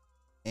made.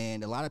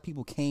 And a lot of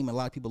people came, a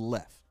lot of people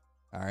left.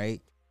 All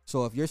right.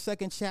 So if your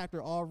second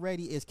chapter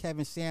already is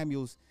Kevin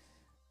Samuels,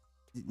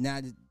 now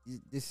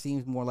this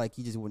seems more like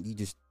you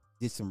just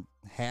did some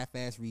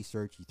half-ass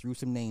research. You threw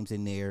some names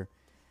in there.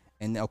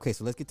 And okay,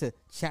 so let's get to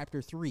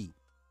chapter 3.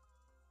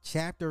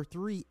 Chapter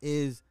 3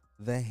 is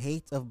the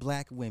hate of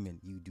black women.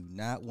 You do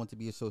not want to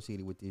be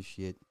associated with this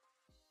shit.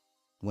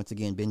 Once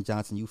again, Ben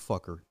Johnson, you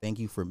fucker. Thank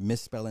you for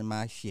misspelling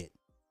my shit.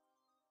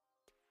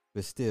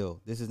 But still,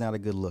 this is not a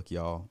good look,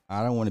 y'all.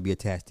 I don't want to be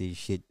attached to this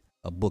shit.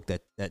 A book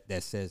that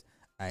says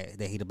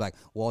they hate a black.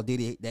 Walt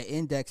Diddy, that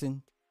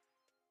indexing,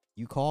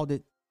 you called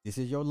it. This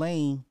is your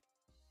lane.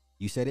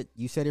 You said it.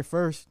 You said it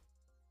first.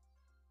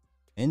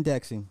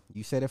 Indexing.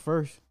 You said it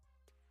first.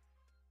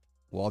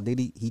 Walt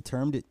Diddy, he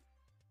termed it.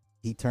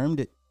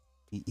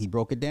 He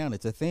broke it down.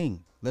 It's a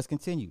thing. Let's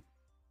continue.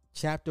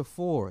 Chapter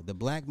 4, the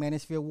Black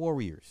Manosphere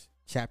Warriors.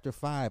 Chapter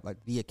 5,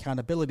 the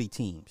accountability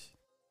teams.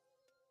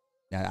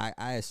 Now,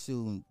 I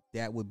assume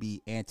that would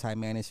be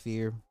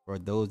anti-manosphere, or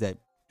those that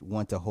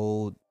want to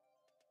hold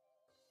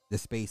the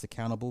space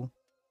accountable.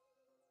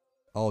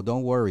 Oh,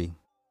 don't worry,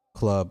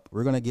 club.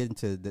 We're going to get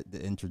into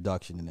the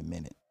introduction in a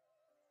minute.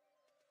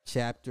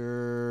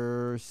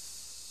 Chapter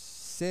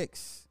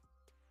 6,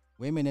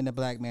 women in the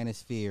Black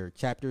Manosphere.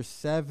 Chapter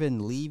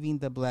 7, leaving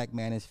the Black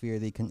Manosphere.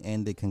 They can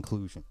end the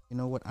conclusion. You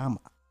know what?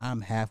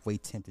 I'm halfway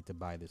tempted to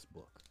buy this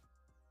book.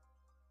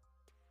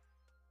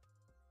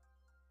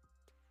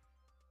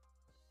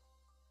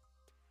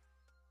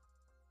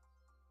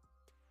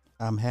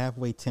 I'm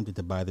halfway tempted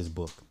to buy this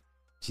book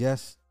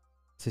just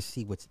to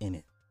see what's in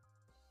it.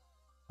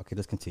 Okay,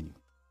 let's continue.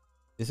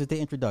 This is the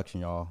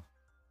introduction, y'all.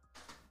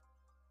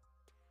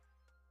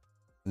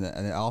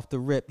 And off the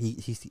rip,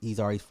 he's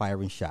already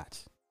firing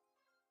shots.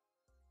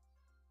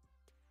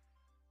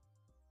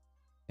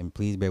 And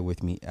please bear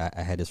with me.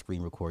 I had to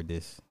screen record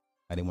this.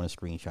 I didn't want to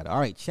screenshot it. All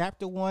right,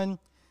 chapter 1,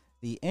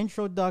 the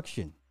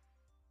introduction.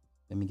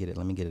 Let me get it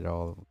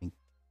all. Let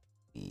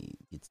me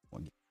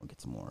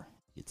get some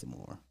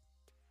more.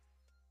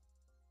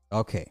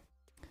 Okay.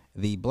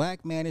 The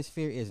Black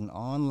Manosphere is an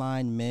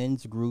online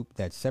men's group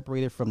that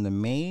separated from the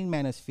main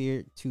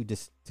manosphere to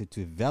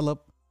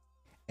develop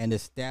and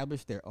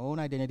establish their own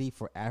identity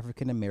for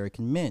African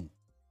American men.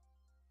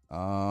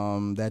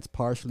 That's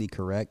partially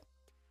correct.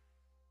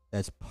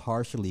 That's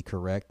partially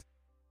correct.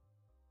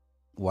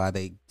 Why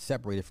they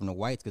separated from the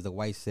whites, because the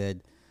whites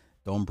said,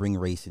 "Don't bring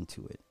race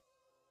into it."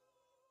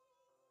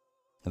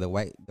 And the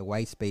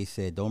white space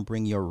said, "Don't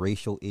bring your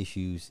racial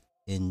issues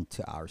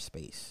into our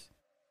space."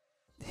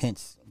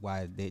 Hence,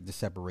 why the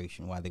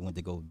separation, why they went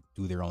to go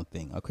do their own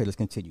thing. Okay, let's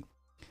continue.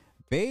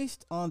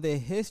 Based on the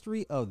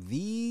history of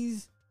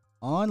these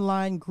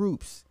online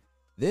groups,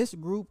 this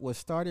group was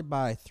started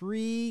by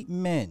 3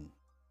 men.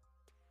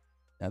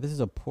 Now, this is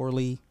a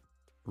poorly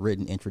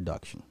written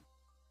introduction.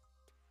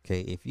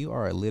 Okay, if you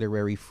are a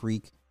literary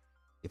freak,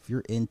 if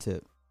you're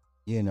into,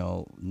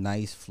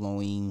 nice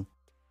flowing,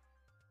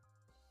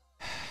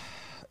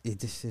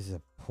 this is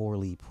a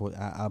but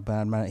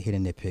I'm not here to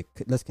nitpick.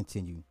 Let's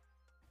continue.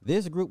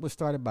 This group was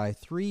started by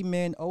 3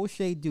 men: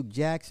 O'Shea Duke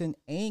Jackson,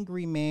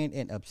 Angry Man,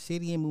 and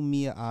Obsidian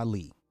Mumia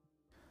Ali.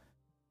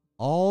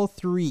 All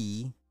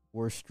 3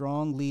 were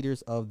strong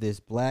leaders of this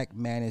Black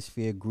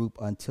Manosphere group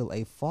until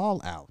a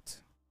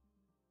fallout.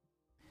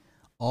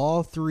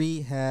 All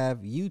 3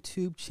 have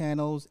YouTube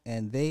channels,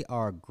 and they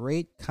are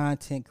great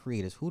content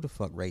creators. Who the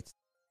fuck writes?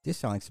 This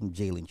sounds like some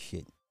Jalen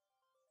shit.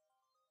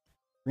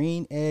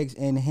 Green Eggs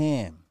and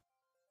Ham.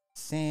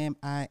 Sam,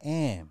 I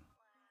am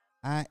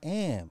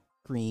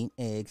green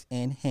eggs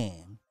and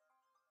ham.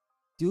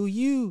 Do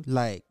you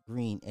like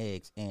green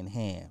eggs and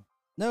ham?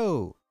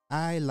 No,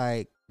 I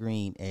like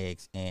green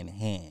eggs and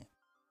ham.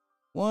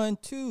 1,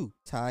 2,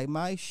 tie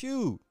my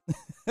shoe.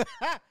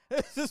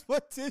 This is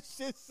what this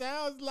shit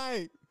sounds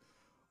like.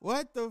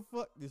 What the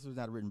fuck? This was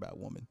not written by a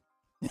woman.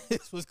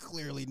 This was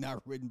clearly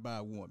not written by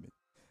a woman.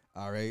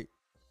 All right.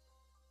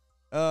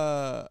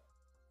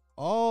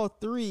 All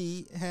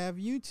 3 have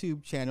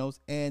YouTube channels,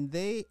 and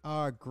they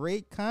are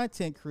great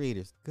content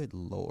creators. Good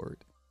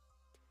Lord.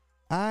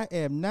 I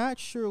am not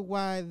sure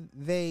why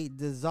they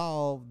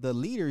dissolved the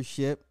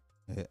leadership.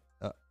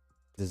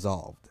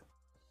 Dissolved.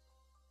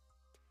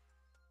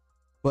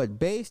 But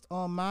based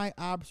on my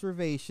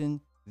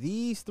observation,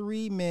 these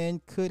 3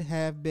 men could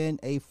have been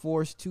a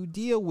force to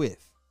deal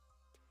with.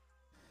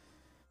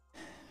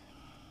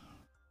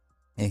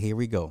 And here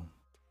we go.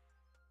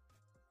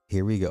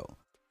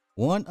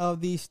 One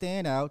of the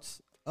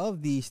standouts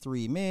of these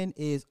 3 men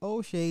is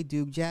O'Shea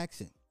Duke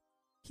Jackson.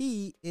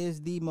 He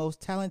is the most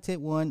talented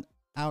one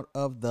out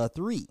of the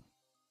 3.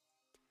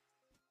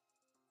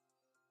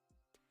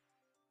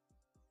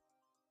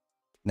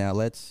 Now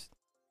this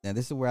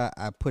is where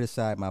I put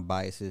aside my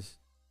biases,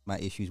 my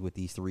issues with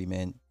these 3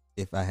 men,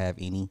 if I have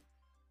any.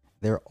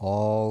 They're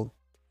all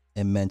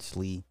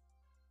immensely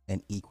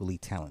and equally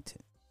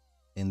talented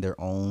in their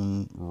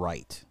own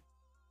right.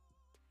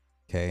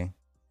 Okay.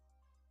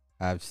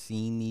 I've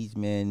seen these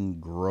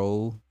men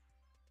grow.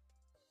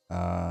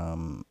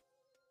 They're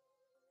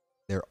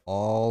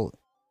all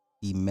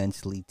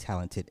immensely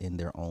talented in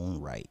their own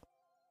right.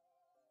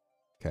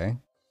 Okay.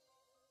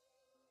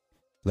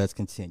 Let's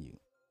continue.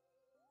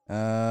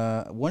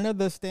 One of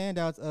the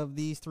standouts of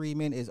these 3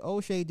 men is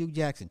O'Shea Duke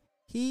Jackson.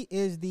 He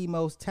is the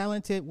most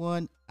talented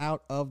one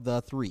out of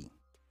the 3.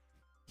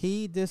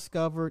 He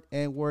discovered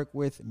and worked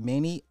with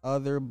many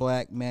other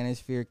Black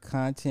Manosphere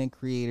content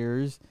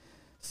creators,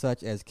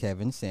 such as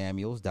Kevin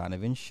Samuels,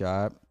 Donovan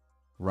Sharp,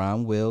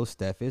 Ron Will,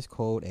 Steph is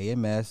Cold,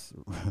 AMS,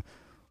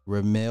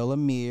 Ramil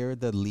Amir,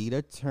 the lead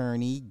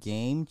attorney,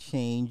 Game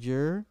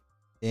Changer,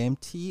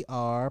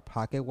 MTR,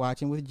 Pocket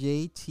Watching with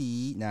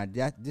JT. Now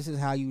this is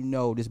how you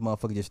know this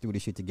motherfucker just threw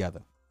this shit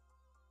together.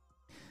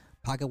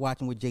 Pocket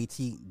Watching with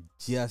JT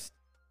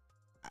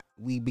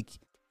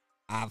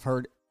I've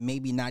heard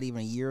maybe not even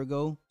a year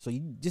ago. So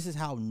this is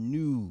how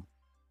new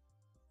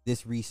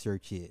this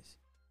research is.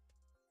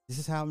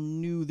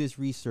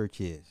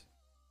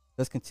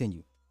 Let's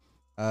continue.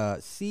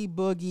 C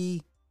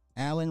Boogie,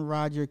 Alan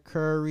Roger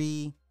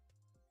Curry,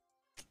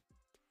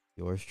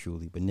 yours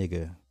truly. But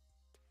nigga,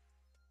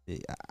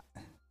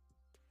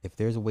 if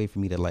there's a way for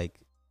me to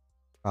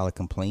file a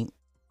complaint,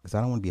 because I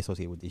don't want to be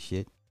associated with this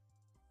shit.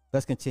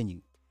 Let's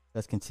continue.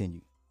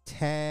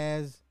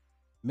 Taz,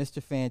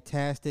 Mr.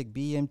 Fantastic,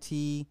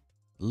 BMT,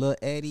 Lil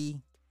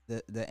Eddie,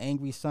 the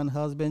angry son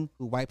husband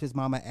who wiped his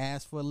mama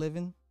ass for a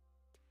living,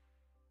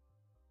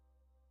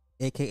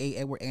 aka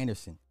Edward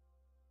Anderson,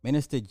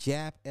 Minister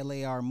Jap,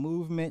 LAR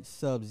Movement,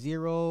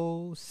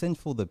 Sub-Zero,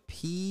 Sinful the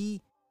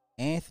P,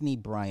 Anthony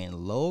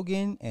Brian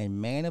Logan, and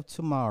Man of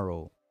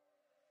Tomorrow.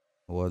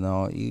 Well,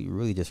 no, you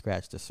really just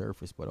scratched the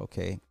surface, but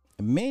okay.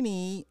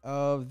 Many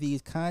of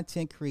these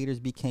content creators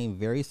became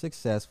very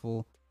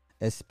successful,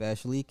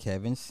 especially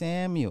Kevin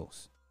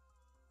Samuels,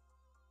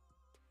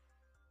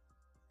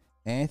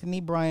 Anthony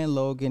Brian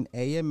Logan,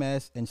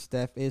 AMS, and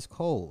Steph is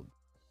Cold.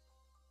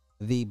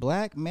 The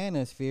Black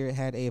Manosphere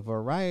had a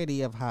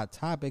variety of hot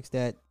topics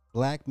that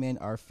Black men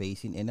are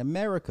facing in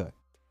America,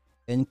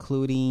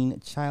 including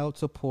child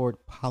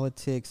support,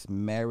 politics,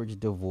 marriage,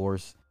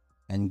 divorce,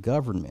 and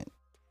government.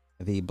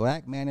 The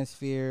Black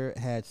Manosphere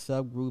had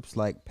subgroups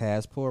like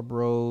Passport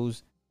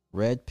Bros,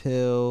 Red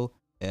Pill,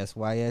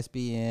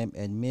 SYSBM,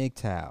 and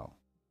MGTOW.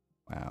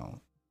 Wow.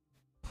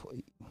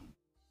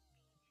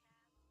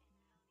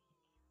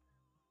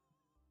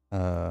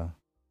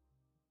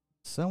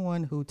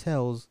 Someone who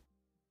tells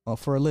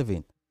for a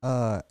living.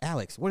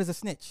 Alex, what is a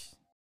snitch?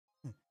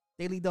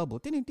 Daily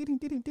Double.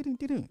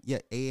 Yeah,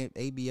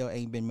 ABL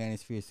ain't been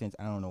Manosphere since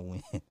I don't know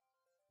when.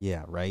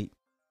 Yeah, right.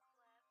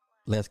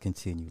 Let's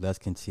continue.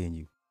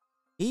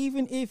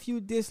 Even if you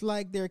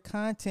dislike their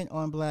content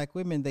on black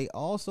women, they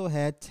also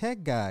had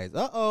tech guys.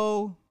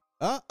 Uh-oh.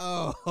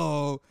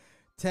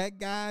 Tech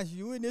guys,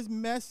 you in this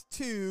mess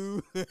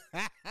too.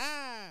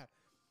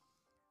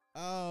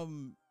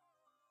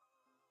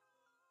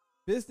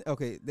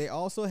 Okay, they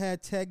also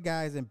had tech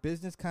guys and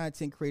business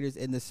content creators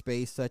in the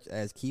space such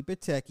as Keep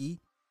It Techie,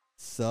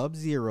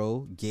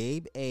 Sub-Zero,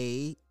 Gabe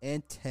A,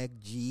 and Tech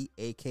G,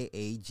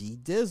 aka G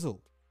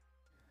Dizzle.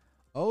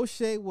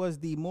 O'Shea was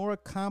the more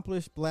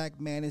accomplished Black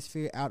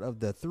Manosphere out of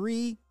the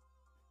three.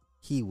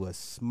 He was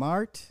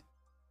smart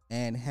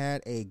and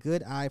had a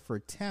good eye for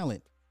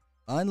talent.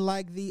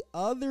 Unlike the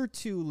other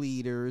two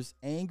leaders,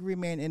 Angry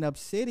Man and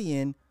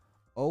Obsidian,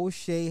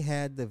 O'Shea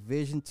had the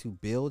vision to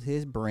build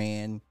his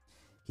brand.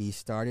 He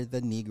started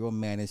the Negro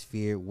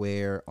Manosphere,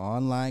 where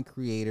online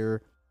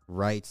creator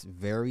writes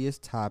various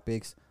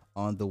topics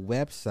on the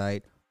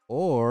website,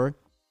 or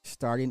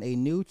starting a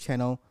new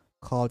channel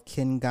called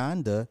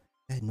Kinganda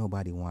that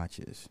nobody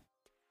watches.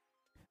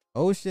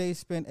 O'Shea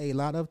spent a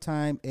lot of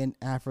time in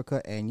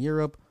Africa and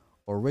Europe.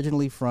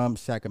 Originally from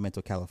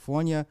Sacramento,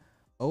 California,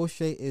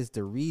 O'Shea is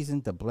the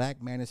reason the Black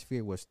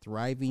Manosphere was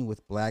thriving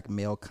with black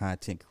male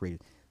content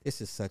creators.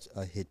 This is such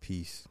a hit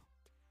piece.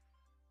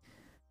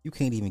 You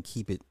can't even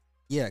keep it.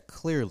 Yeah,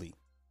 clearly.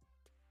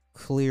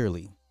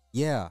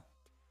 Yeah,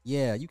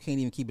 you can't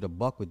even keep it a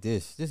buck with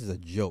this. This is a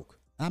joke.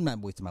 I'm not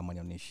wasting my money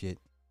on this shit.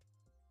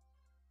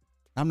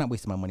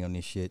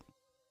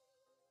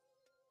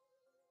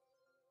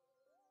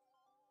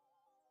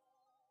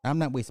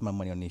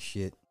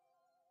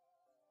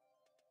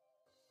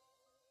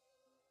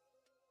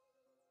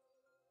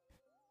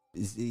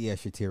 Yeah,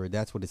 Shatira,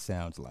 that's what it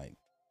sounds like.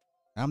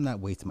 I'm not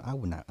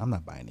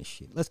buying this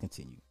shit. Let's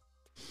continue.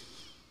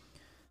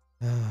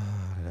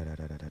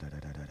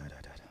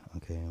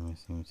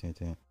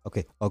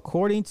 Okay.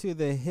 According to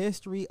the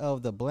history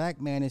of the Black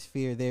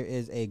Manosphere, there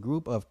is a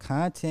group of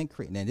content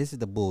creators. Now, this is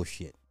the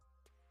bullshit.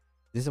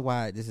 This is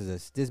why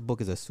this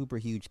book is a super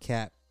huge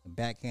cap,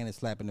 backhanded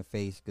slap in the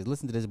face. Because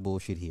listen to this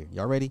bullshit here.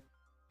 Y'all ready?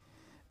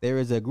 There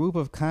is a group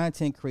of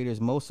content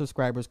creators, most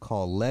subscribers,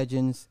 called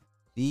Legends.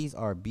 These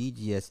are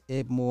BGS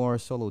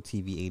Ibmore, Solo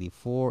TV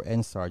 84,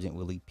 and Sergeant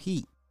Willie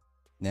Pete.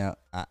 Now,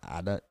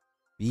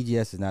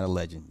 BGS is not a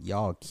legend.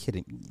 Y'all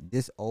kidding me.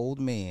 This old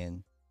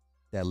man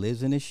that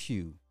lives in a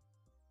shoe,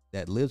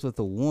 that lives with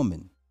a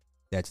woman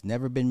that's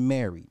never been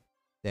married,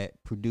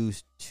 that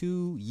produced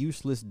 2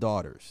 useless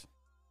daughters.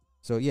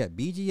 So yeah,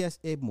 BGS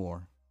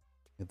Ibmore,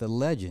 the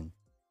legend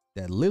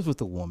that lives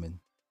with a woman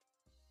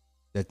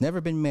that's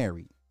never been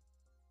married,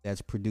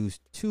 that's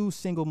produced 2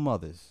 single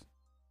mothers.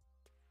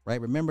 Right?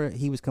 Remember,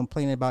 he was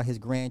complaining about his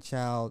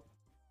grandchild.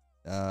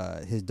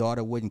 His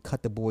daughter wouldn't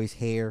cut the boy's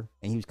hair,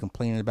 and he was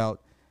complaining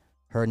about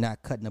her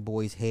not cutting the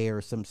boy's hair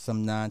or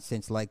some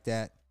nonsense like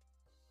that.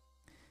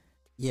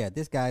 Yeah,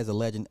 this guy is a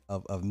legend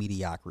of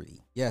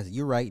mediocrity. Yes,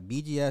 you're right.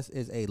 BGS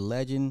is a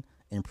legend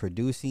in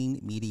producing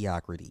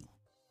mediocrity.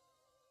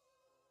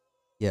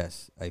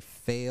 Yes, a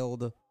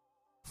failed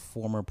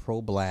former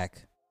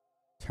pro-black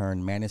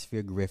turned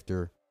manosphere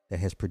grifter that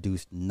has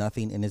produced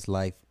nothing in his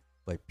life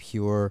but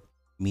pure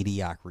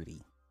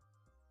mediocrity.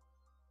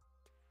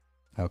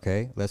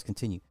 Okay, let's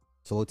continue.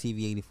 Solo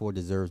TV 84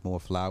 deserves more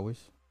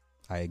flowers.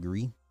 I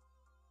agree.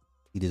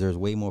 He deserves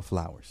way more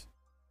flowers.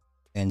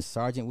 And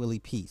Sergeant Willie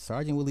Pete.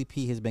 Sergeant Willie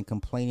Pete has been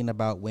complaining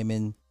about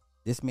women.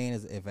 This man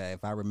is, if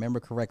I remember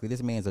correctly,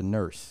 this man's a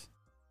nurse.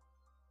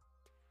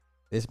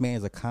 This man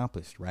is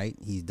accomplished, right?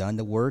 He's done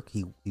the work.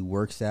 He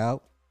works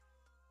out.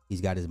 He's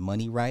got his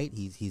money right.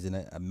 He's in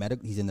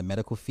he's in the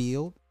medical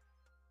field,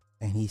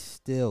 and he's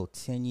still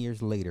 10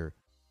 years later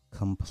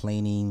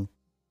complaining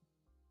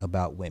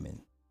about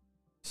women.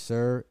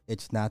 Sir,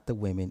 it's not the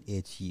women,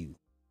 it's you.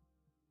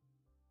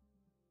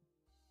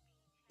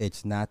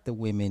 It's not the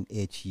women,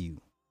 it's you.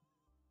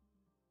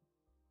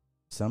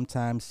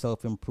 Sometimes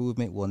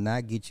self-improvement will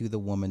not get you the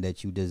woman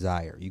that you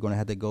desire. You're going to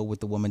have to go with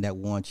the woman that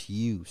wants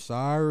you.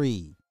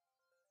 Sorry.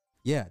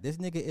 Yeah, this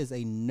nigga is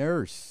a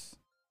nurse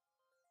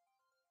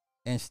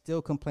and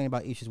still complaining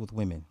about issues with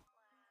women.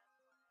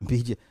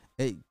 BJ,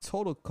 a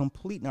total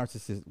complete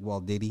narcissist,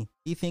 Walt Diddy.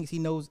 He thinks he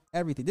knows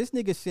everything. This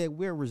nigga said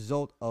we're a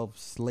result of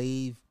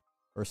slave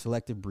or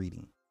selective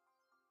breeding.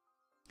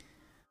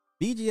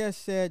 BGS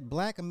said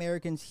black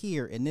Americans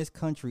here in this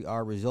country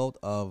are a result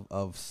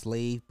of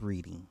slave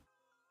breeding.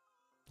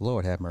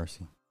 Lord have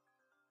mercy.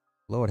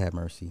 Lord have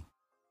mercy.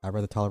 I'd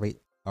rather tolerate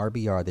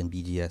RBR than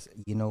BGS.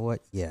 You know what?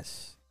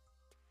 Yes.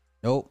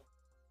 Nope.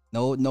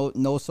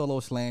 No Solo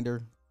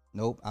slander.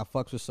 Nope. I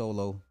fucks with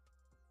Solo.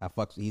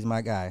 He's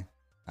my guy.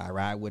 I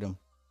ride with him.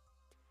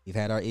 We've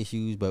had our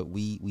issues, but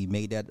we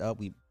made that up.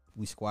 We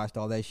squashed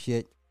all that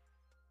shit.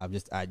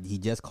 He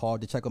just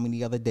called to check on me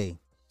the other day.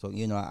 So,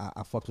 you know,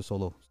 I fucked with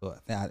Solo. So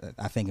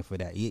I thank him for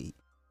that.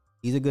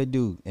 He's a good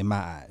dude in my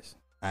eyes.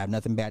 I have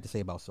nothing bad to say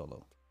about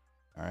Solo.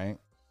 All right.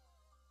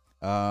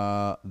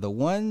 The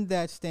one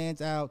that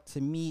stands out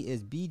to me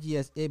is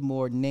BGS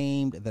Idmore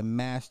named the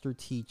master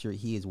teacher.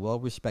 He is well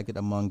respected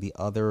among the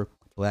other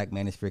Black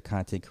Manosphere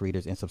content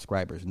creators and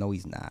subscribers. No,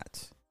 he's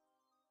not.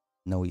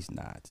 No, he's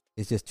not.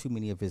 It's just too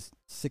many of his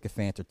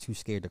sycophants are too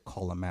scared to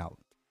call him out.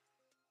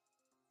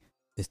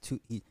 It's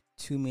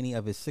too many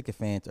of his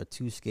sycophants are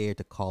too scared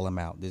to call him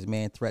out. This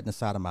man threatened to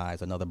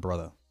sodomize another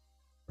brother.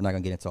 We're not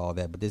gonna get into all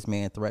that, but this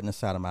man threatened to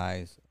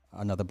sodomize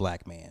another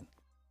black man.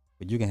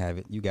 But you can have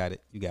it. You got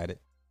it. You got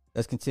it.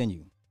 Let's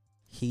continue.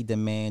 He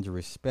demands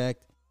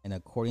respect, and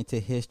according to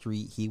history,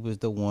 he was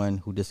the one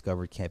who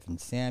discovered Kevin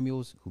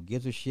Samuels. Who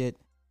gives a shit?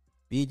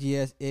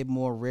 BGS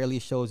Idmore rarely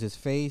shows his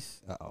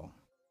face.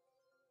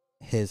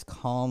 His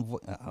calm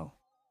voice.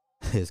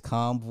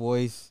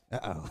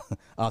 I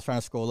was trying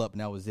to scroll up,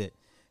 and that was it.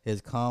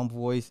 His calm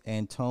voice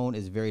and tone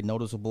is very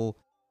noticeable.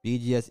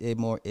 BGS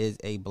Idmore is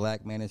a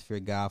Black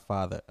Manosphere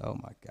godfather. Oh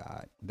my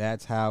God.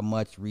 That's how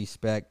much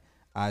respect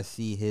I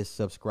see his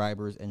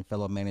subscribers and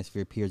fellow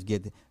Manosphere peers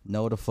get.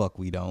 No, the fuck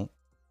we don't.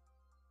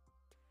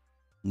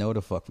 No,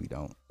 the fuck we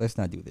don't. Let's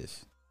not do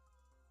this.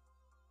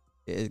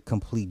 It's a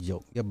complete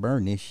joke. Yo,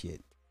 burn this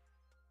shit.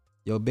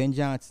 Yo, Ben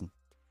Johnson.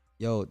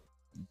 Yo,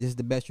 this is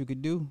the best you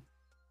could do?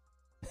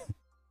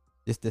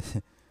 This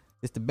the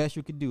best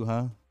you could do,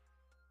 huh?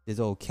 This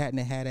old cat in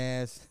the hat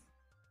ass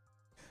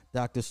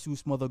Dr.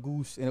 Seuss Mother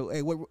Goose.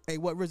 And what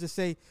RZA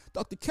say?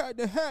 Dr. Cat in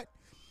the Hat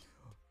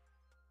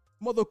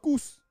Mother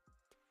Goose.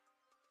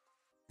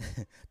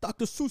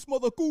 Dr. Seuss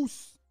Mother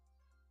Goose.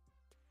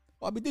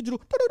 Bobby Digital.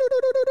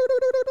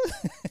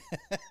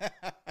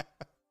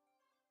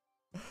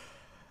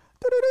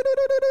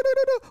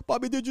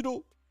 Bobby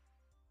Digital.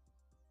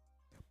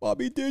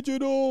 Bobby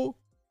Digital.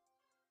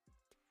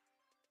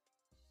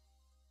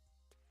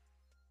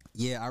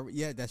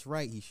 Yeah, that's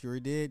right. He sure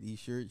did. He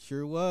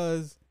sure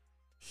was.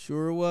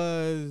 Sure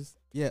was.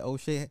 Yeah,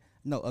 O'Shea.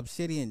 No,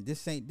 Obsidian.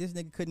 This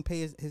nigga couldn't pay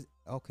his.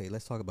 Okay,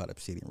 let's talk about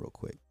Obsidian real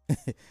quick.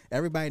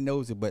 Everybody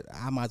knows it, but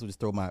I might as well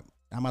just I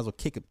might as well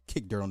kick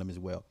dirt on him as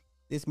well.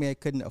 This man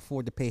couldn't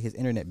afford to pay his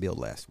internet bill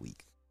last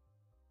week.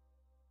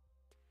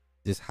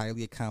 This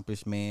highly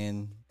accomplished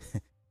man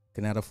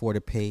could not afford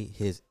to pay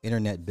his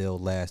internet bill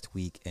last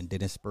week, and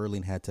Dennis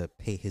Sperling had to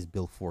pay his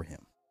bill for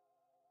him.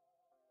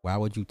 Why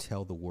would you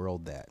tell the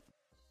world that?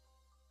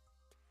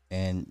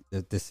 And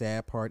the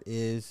sad part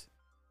is,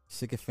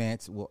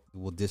 sycophants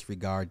will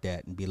disregard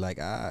that and be like,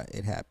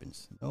 it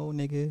happens. No,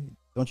 nigga,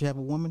 don't you have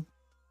a woman?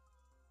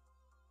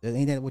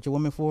 Ain't that what your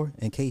woman for?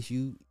 In case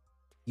you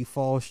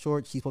fall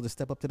short, she's supposed to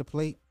step up to the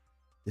plate.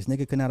 This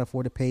nigga could not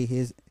afford to pay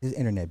his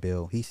internet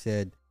bill. He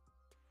said,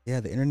 yeah,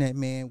 the internet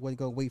man wasn't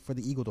gonna wait for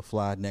the eagle to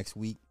fly next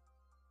week.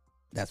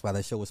 That's why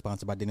that show was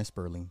sponsored by Dennis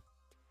Sperling.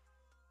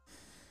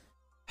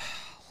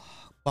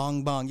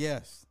 Bong bong,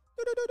 yes.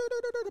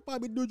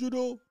 Bobby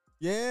Digital.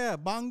 Yeah,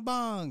 bong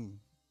bong.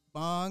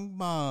 Bong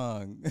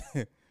bong.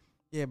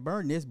 Yeah,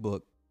 burn this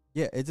book.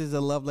 Yeah, it's just a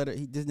love letter.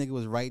 This nigga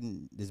was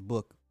writing this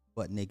book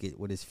butt naked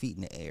with his feet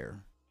in the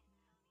air.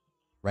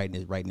 Writing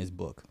his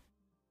book.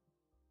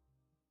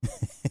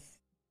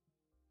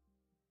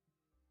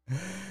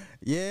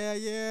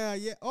 Yeah.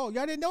 Oh,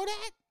 y'all didn't know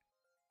that?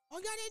 Oh,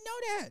 y'all didn't know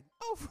that?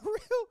 Oh, for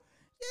real?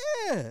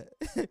 Yeah.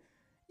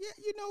 Yeah,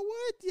 you know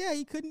what? Yeah,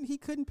 he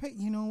couldn't pay.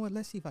 You know what?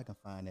 Let's see if I can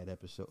find that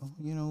episode. Oh,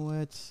 you know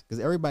what?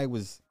 Because everybody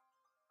was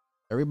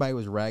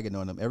ragging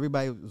on him.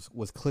 Everybody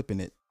was clipping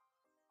it.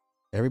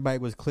 Everybody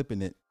was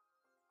clipping it.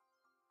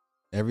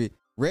 Everybody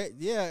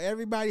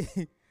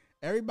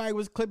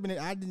was clipping it.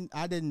 I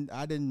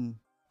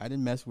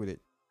didn't mess with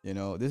it. You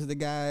know, this is the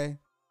guy.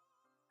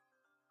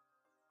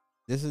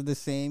 This is the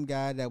same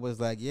guy that was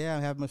like, yeah,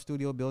 I have my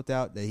studio built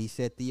out that he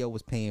said Theo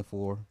was paying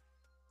for.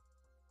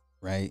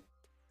 Right?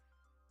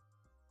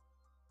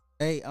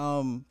 Hey,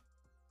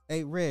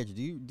 Reg,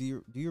 do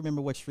you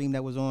remember what stream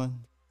that was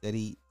on? That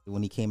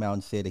when he came out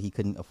and said that he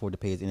couldn't afford to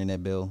pay his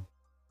internet bill.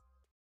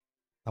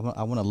 I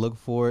want to look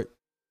for it,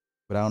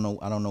 but I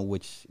don't know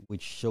which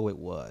show it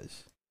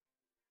was.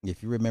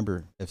 If you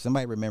remember, if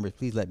somebody remembers,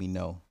 please let me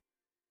know.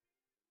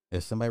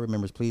 If somebody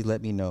remembers, please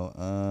let me know.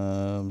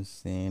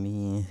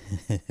 Sandy.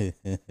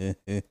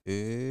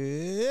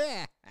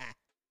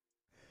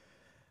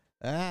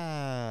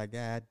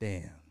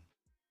 Goddamn.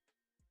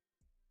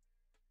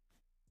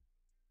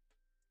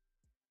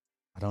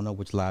 I don't know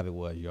which live it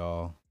was,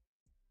 y'all.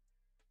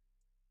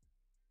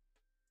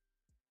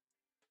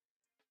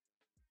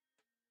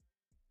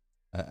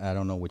 I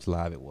don't know which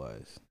live it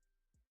was.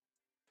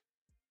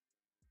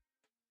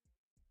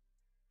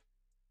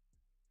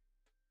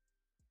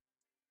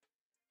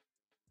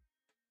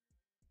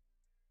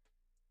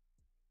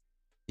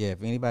 Yeah,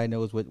 if anybody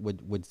knows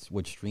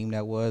what stream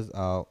that was,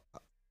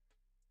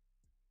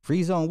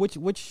 Free Zone.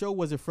 Which show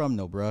was it from,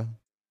 though, bruh?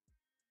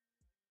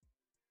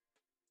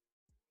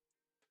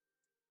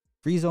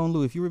 Free Zone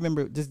Lou. If you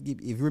remember, if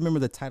you remember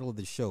the title of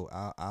the show,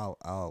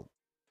 I'll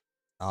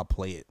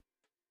play it.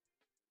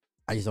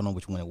 I just don't know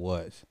which one it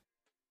was.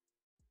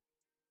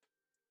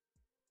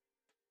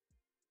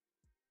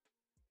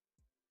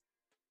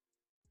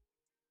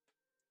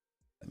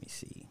 Let me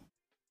see.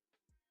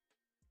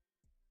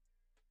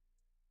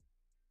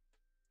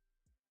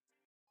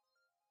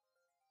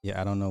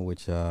 Yeah, I don't know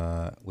which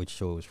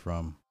show it's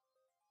from.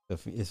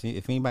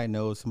 If anybody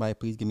knows, somebody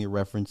please give me a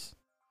reference,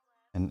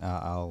 and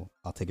I'll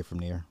take it from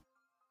there.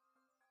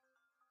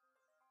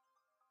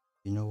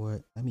 You know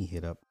what? Let me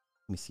hit up.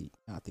 Let me see.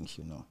 I think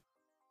she'll know.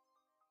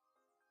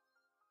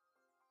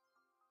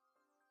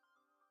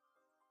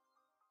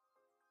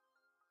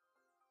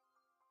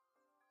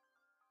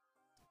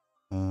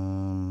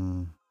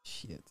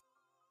 Shit.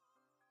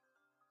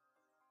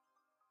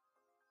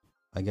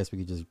 I guess we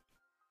could just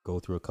go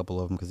through a couple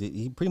of them because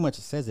he pretty much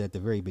says it at the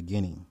very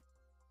beginning.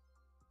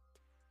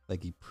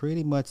 Like he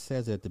pretty much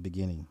says it at the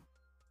beginning.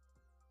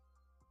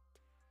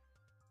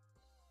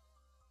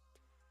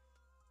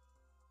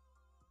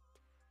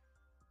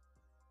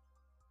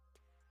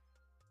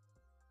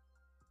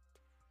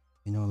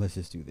 You know, let's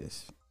just do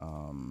this.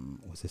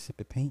 Was it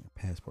Sip It Paint or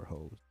Passport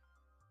Hose?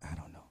 I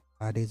don't know.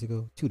 5 days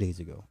ago? 2 days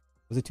ago?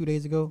 Was it 2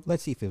 days ago?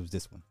 Let's see if it was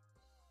this one.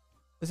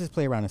 Let's just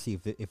play around and see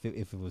if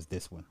it was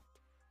this one.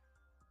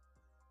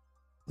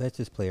 Let's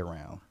just play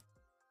around.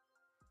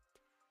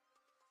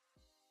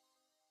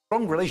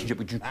 Strong relationship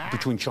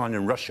between China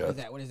and Russia. What is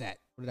that? What is that?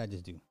 What did I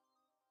just do?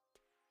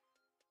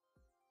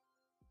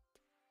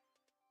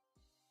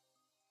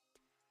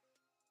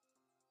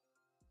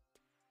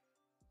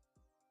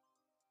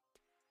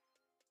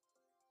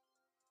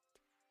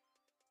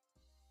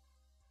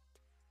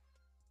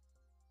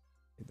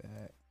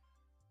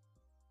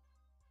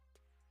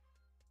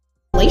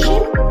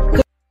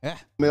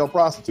 Male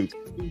prostitutes.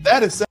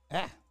 That is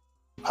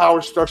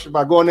power structure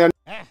by going there.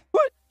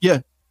 What? Yeah.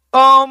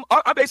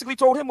 I basically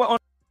told him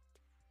what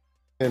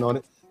on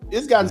it.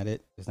 It's got not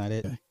it. It's not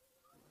it.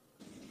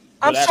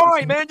 I'm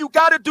sorry, man. You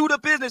got to do the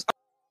business.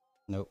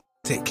 Nope.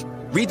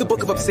 Read the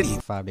Book of Obsidian.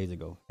 5 days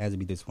ago. Has to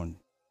be this one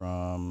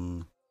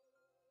from.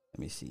 Let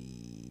me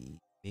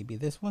see. Maybe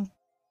this one.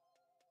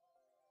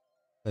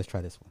 Let's try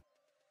this one.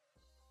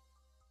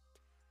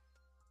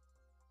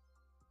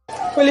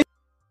 Really?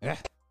 Yeah.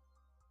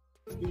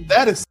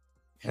 That is.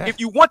 If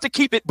you want to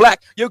keep it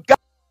black, you got.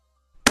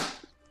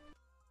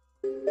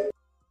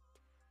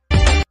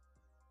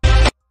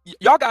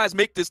 Y'all guys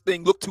make this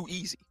thing look too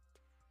easy.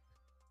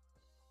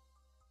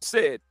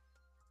 Said,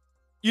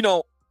 you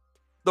know,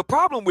 the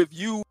problem with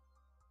you,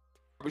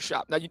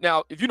 barbershop.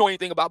 Now, if you know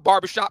anything about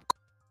barbershop,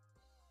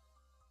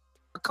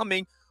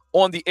 coming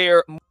on the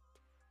air.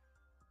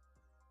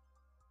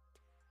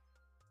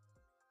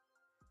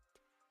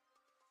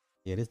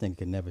 Yeah, this thing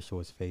can never show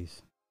his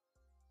face.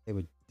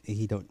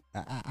 He don't.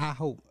 I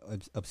hope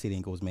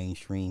Obsidian goes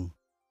mainstream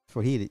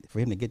for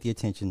him to get the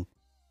attention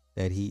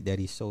that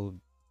he so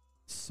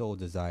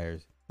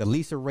desires. The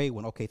Lisa Ray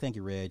one. Okay, thank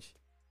you, Reg.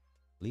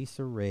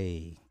 Lisa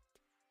Ray.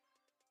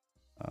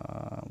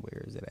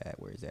 Where is it at?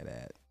 Where is that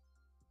at?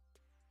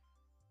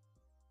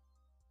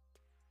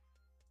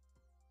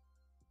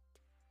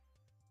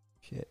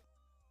 Shit.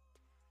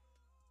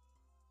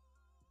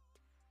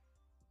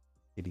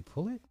 Did he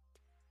pull it?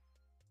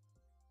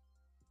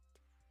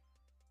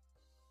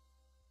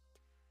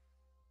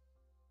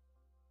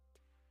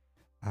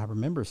 I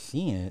remember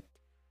seeing it.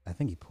 I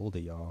think he pulled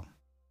it, y'all.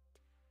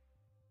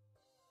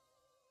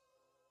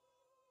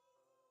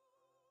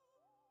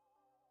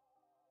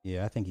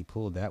 Yeah, I think he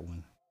pulled that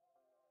one.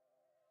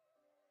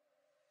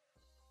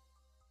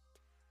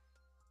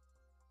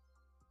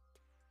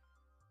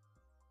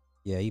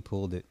 Yeah, he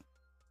pulled it.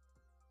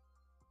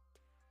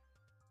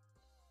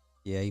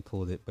 Yeah, he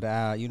pulled it.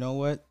 But you know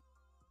what?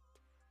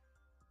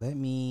 I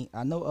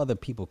know other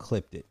people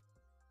clipped it.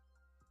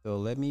 So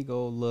let me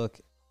go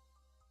look.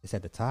 It's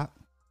at the top.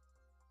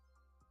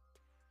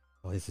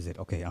 Oh, this is it.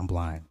 Okay, I'm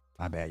blind.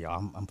 My bad,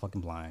 y'all. I'm fucking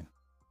blind.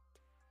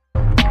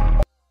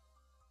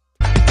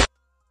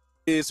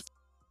 Is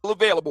still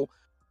available.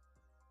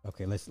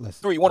 Okay, let's.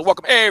 We want to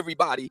welcome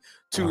everybody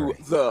to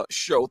the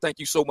show. Thank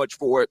you so much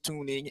for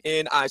tuning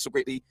in. I so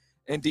greatly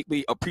and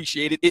deeply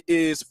appreciate it. It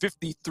is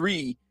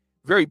 53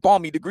 very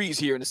balmy degrees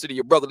here in the city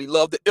of brotherly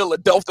love, the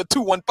Philadelphia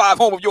 215,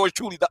 home of yours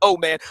truly, the O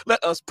Man.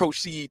 Let us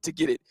proceed to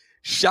get it.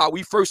 Shall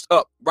we? First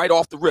up, right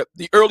off the rip,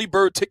 the early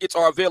bird tickets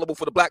are available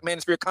for the Black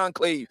Manosphere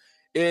Conclave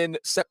in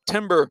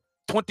September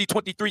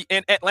 2023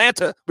 in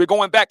Atlanta. We're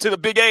going back to the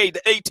Big A,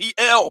 the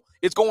ATL.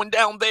 It's going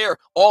down there.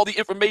 All the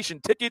information,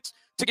 ticket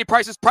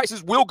prices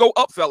will go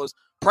up, fellas.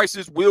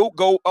 Prices will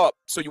go up.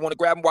 So you want to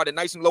grab them while they're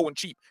nice and low and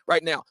cheap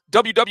right now.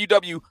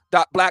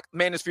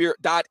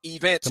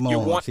 www.blackmanosphere.events. You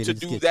want to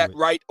do that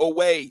right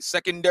away.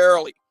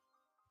 Secondarily,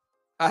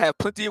 I have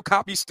plenty of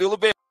copies still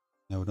available.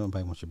 No,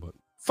 nobody wants your book.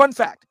 Fun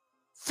fact.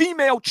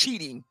 Female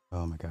cheating.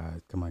 Oh my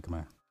God. Come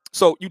on.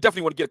 So you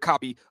definitely want to get a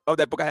copy of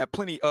that book. I have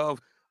plenty of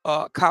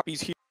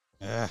copies here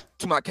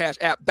to my Cash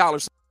App,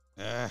 $.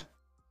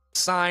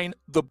 Sign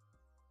the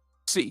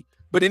C.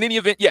 But in any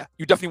event, yeah,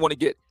 you definitely want to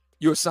get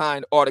your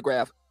signed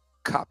autograph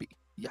copy.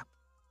 Yeah.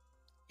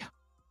 Yeah.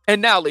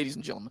 And now, ladies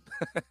and gentlemen,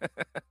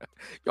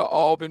 y'all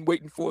all been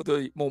waiting for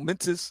the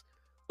momentous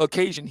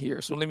occasion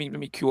here. So let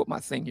me cue up my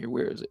thing here.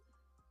 Where is it?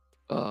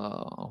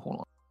 Hold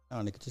on. Oh,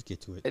 nigga, just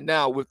get to it. And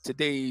now with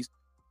today's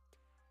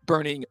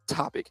burning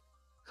topic,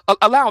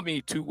 allow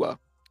me to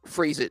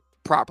phrase it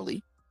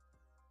properly.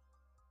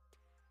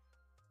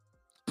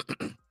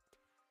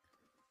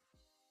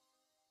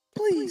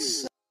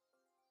 Please,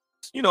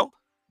 you know,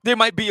 there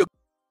might be a.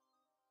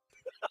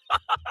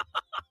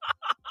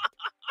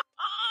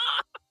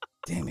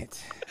 Damn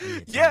it.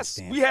 Yes,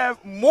 we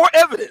have more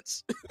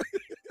evidence.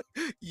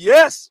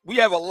 Yes, we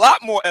have a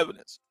lot more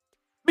evidence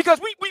because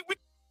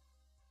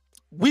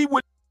we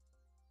would.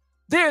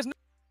 There's no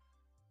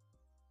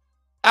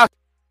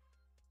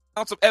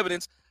ounce of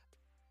evidence.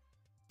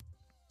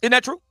 Isn't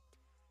that true?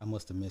 I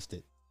must have missed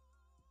it.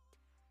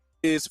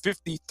 Is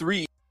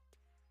 53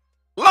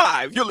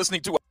 live? You're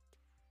listening to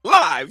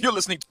live. You're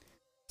listening.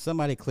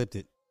 Somebody clipped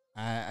it.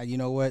 You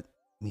know what?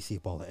 Let me see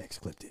if Baller X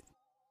clipped it.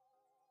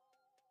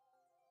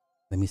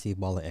 Let me see if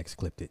Baller X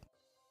clipped it,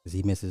 because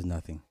he misses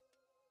nothing.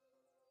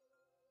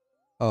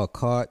 Oh,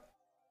 caught.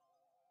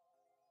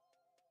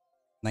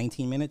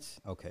 19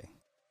 minutes? Okay.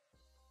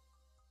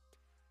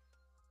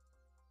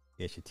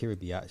 Yeah, Shatira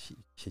be out.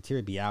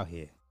 Shatira be out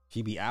here.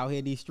 She be out here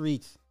in these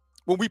streets.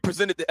 When we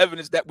presented the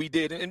evidence that we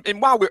did,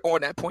 and while we're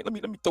on that point, let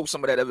me throw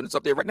some of that evidence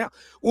up there right now.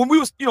 When we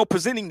was,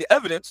 presenting the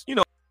evidence,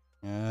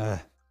 and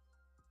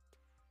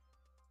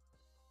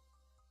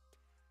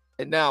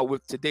now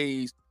with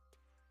today's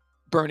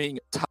burning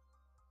topic.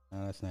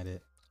 No, that's not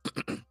it.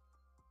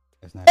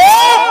 That's not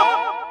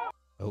it.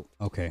 Oh,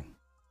 okay.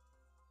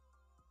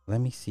 Let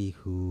me see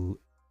who.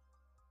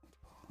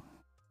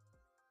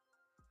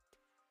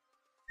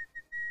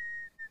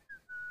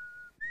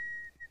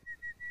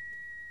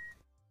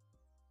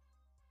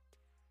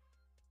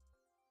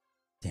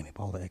 Damn it,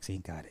 Baller X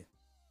ain't got it.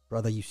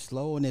 Brother, you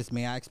slow on this,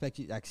 man. I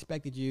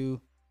expected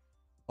you.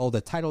 Oh, the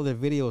title of the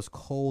video is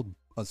Cold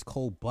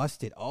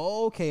Busted.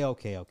 Okay.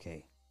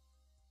 Okay.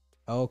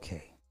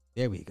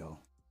 There we go.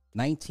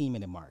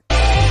 19-minute mark.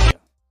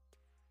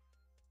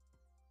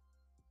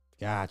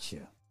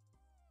 Gotcha.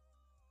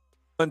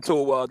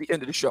 Until the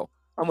end of the show.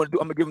 I'm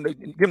gonna give him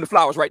the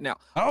flowers right now.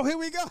 Oh, here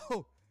we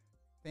go.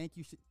 Thank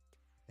you,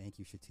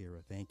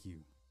 Shatira. Thank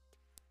you.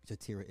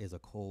 Shatira is a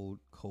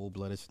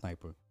cold-blooded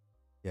sniper.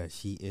 Yeah,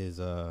 she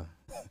is.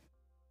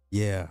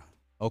 Yeah.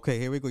 Okay,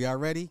 here we go. Y'all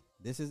ready?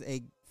 This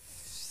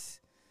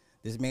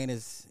man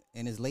is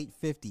in his late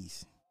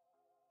 50s,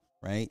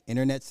 right?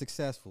 Internet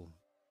successful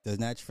does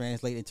not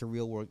translate into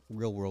real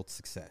world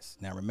success.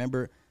 Now,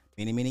 remember,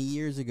 many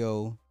years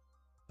ago,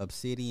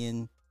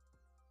 Obsidian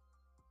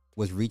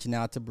was reaching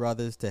out to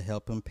brothers to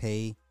help him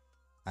pay,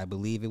 I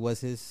believe it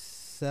was his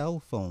cell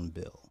phone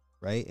bill,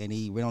 right? And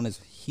he went on this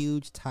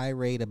huge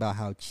tirade about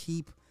how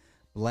cheap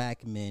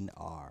black men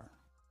are.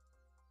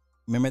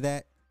 Remember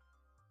that?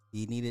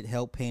 He needed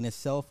help paying his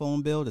cell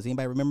phone bill. Does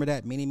anybody remember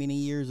that? Many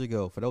years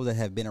ago, for those that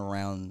have been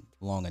around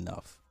long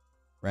enough,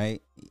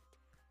 right?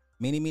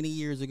 Many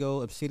years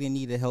ago, Obsidian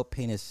needed help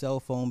paying his cell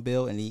phone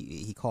bill, and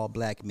he called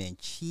black men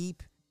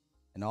cheap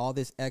and all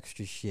this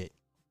extra shit.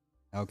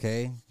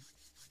 Okay?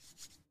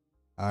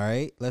 All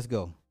right, let's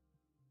go.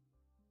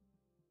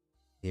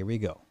 Here we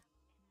go.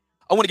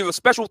 I want to give a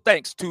special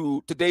thanks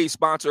to today's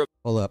sponsor.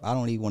 Hold up. I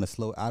don't even want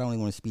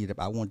to speed it up.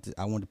 I want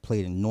to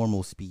play it in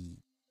normal speed.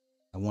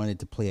 I wanted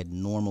to play at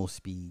normal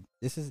speed.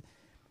 This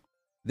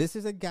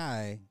is a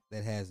guy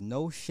that has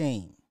no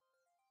shame,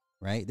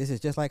 right? This is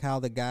just like how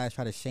the guys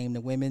try to shame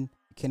the women.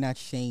 You cannot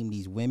shame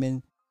these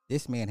women.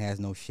 This man has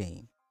no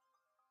shame.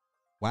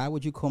 Why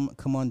would you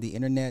come on the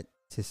internet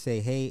to say,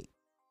 hey,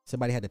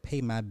 somebody had to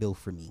pay my bill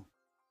for me?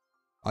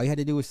 All you had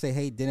to do was say,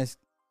 hey, Dennis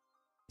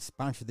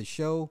sponsored the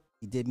show.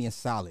 He did me a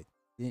solid.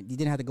 You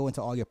didn't have to go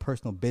into all your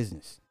personal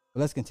business.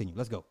 But let's continue.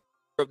 Let's go.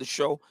 Of the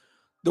show,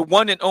 the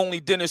one and only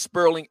Dennis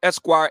Sperling,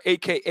 Esquire,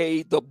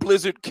 a.k.a. the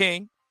Blizzard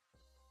King.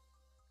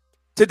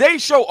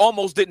 Today's show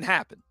almost didn't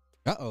happen.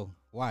 Uh-oh.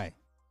 Why?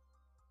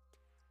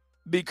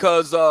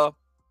 Because the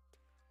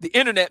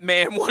internet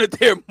man wanted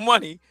their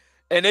money,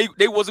 and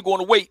they wasn't going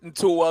to wait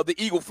until the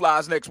Eagle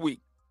flies next week.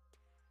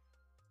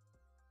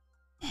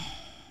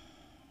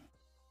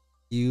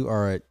 You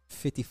are at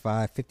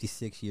 55,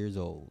 56 years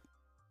old.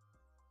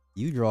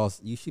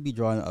 You should be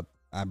drawing up.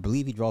 I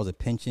believe he draws a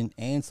pension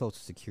and Social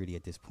Security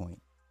at this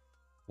point.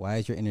 Why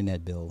is your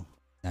internet bill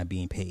not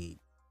being paid?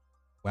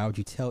 Why would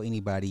you tell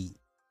anybody?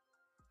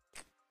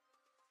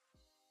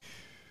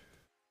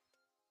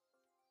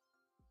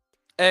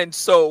 And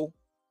so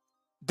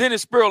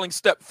Dennis Sperling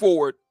stepped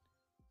forward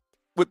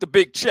with the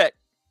big check,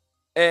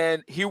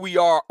 and here we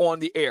are on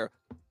the air.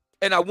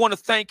 And I want to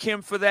thank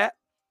him for that.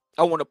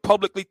 I want to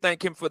publicly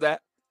thank him for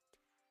that.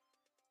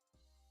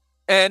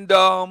 And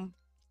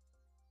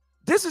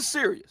this is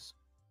serious.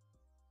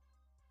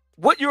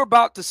 What you're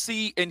about to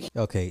see and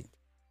okay,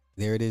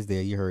 there it is.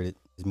 There, you heard it.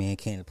 This man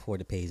can't afford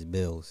to pay his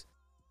bills,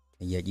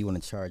 and yet you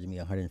want to charge me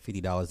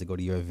 $150 to go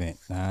to your event.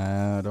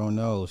 I don't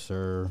know,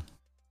 sir.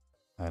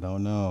 I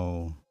don't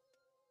know.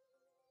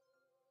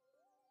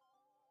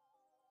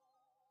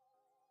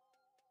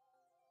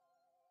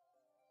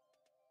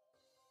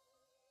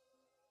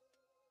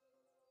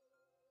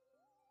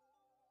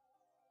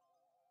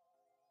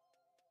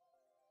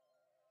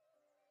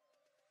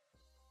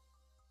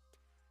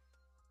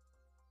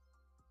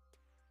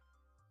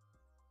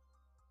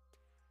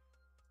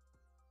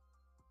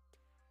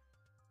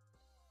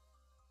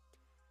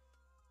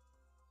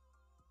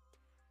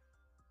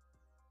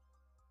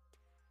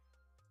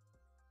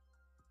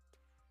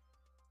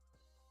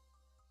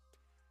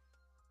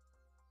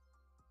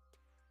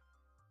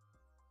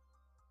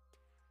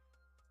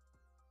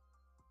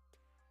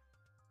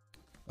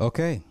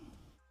 Okay.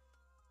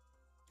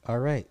 All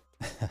right.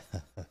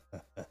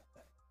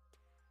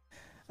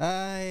 All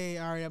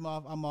right. I'm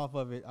off. I'm off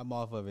of it. I'm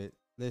off of it.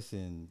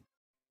 Listen,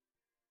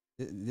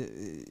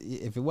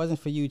 if it wasn't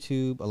for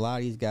YouTube, a lot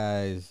of these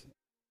guys,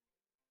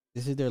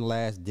 this is their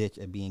last ditch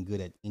at being good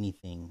at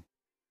anything.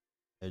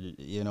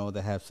 You know,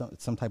 that have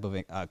some type of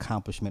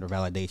accomplishment or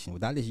validation.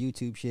 Without this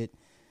YouTube shit,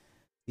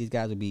 these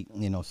guys would be,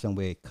 you know, some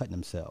way cutting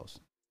themselves.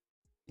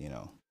 You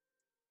know.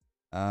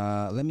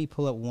 Let me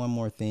pull up one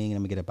more thing and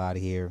I'm gonna get up out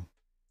of here.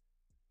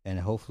 And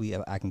hopefully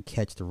I can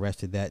catch the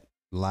rest of that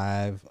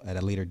live at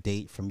a later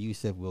date from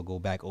Yusuf. We'll go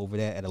back over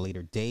that at a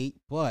later date.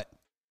 But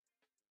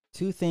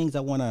two things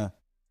I want to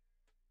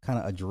kind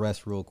of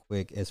address real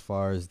quick as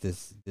far as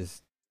this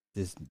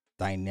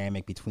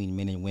dynamic between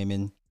men and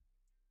women.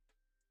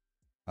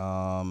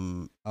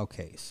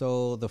 Okay,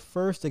 so the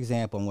first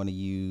example I want to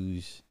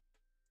use,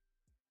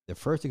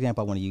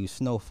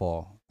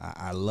 Snowfall.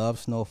 I love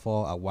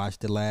Snowfall. I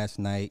watched it last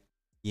night.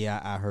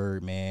 Yeah, I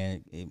heard,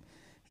 man,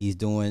 he's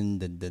doing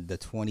the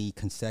 20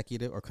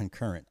 consecutive or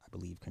concurrent, I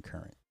believe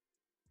concurrent.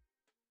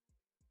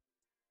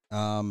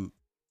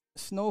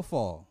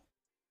 Snowfall,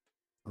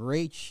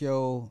 great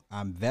show.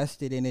 I'm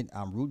vested in it.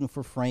 I'm rooting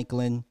for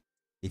Franklin.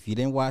 If you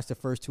didn't watch the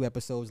first 2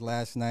 episodes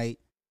last night,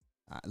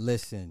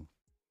 listen,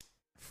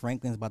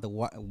 Franklin's about to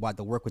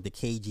work with the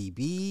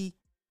KGB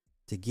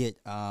to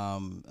get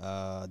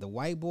the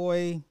white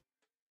boy,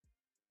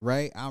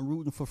 right? I'm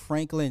rooting for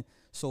Franklin.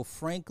 So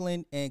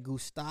Franklin and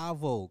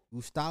Gustavo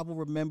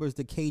remembers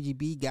the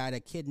KGB guy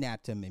that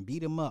kidnapped him and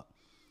beat him up.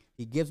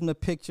 He gives him a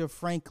picture of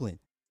Franklin.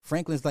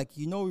 Franklin's like,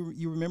 you know,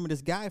 you remember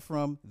this guy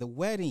from the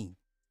wedding.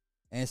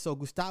 And so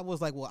Gustavo's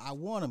like, well, I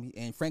want him.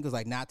 And Franklin's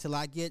like, not till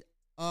I get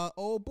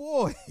old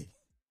boy.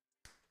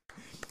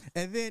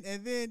 and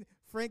then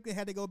Franklin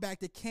had to go back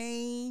to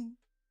Kane.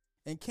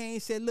 And Kane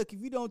said, look, if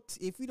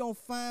you don't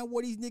find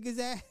where these niggas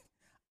at,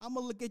 I'm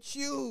gonna look at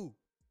you.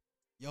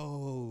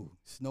 Yo,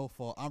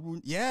 Snowfall. I'm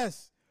rooting.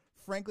 Yes,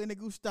 Franklin and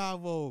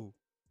Gustavo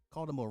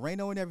called him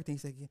Moreno and everything. He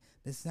said, yeah,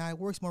 this is how it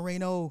works,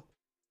 Moreno.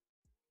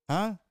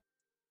 Huh?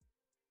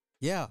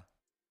 Yeah.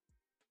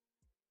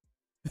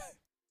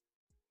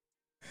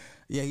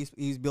 Yeah,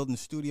 he's building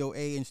Studio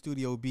A and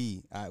Studio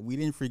B. We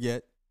didn't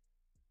forget.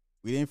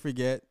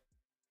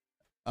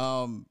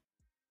 But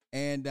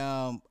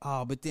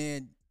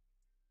then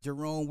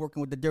Jerome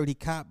working with the dirty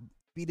cop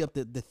beat up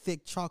the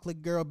thick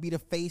chocolate girl, beat her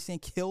face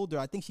and killed her.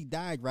 I think she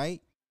died, right?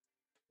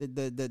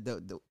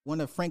 The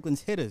one of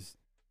Franklin's hitters,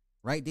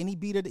 right? Then he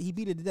beat her.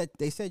 That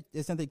they said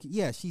something.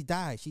 Yeah, she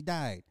died.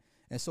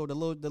 And so the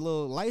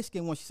little light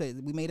skinned one, she said,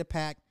 we made a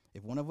pact.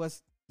 If one of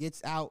us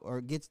gets out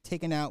or gets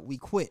taken out, we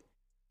quit.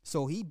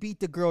 So he beat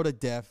the girl to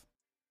death,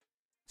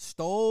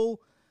 stole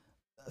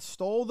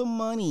the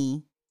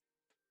money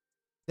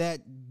that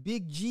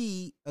Big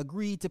G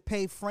agreed to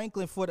pay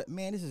Franklin for.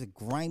 Man, this is a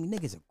grimy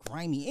niggas. A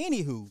grimy.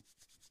 Anywho,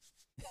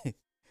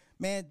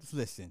 man,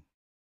 listen.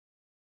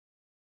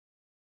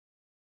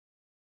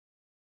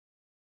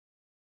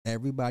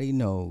 Everybody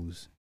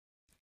knows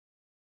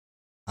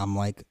I'm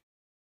like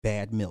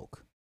bad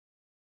milk.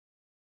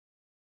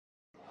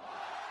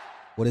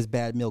 What does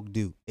bad milk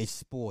do? It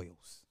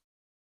spoils.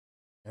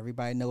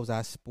 Everybody knows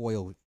I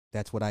spoil.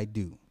 That's what I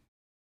do.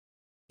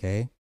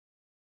 Okay?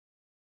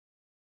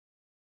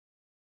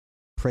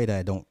 Pray that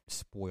I don't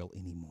spoil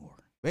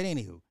anymore. But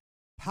anywho,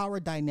 power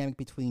dynamic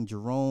between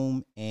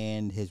Jerome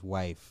and his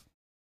wife.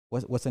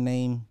 What's her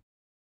name?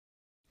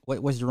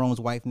 What's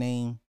Jerome's wife's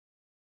name?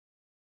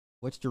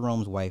 What's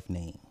Jerome's wife's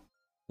name?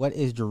 What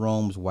is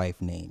Jerome's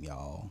wife's name,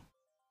 y'all?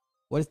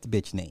 What is the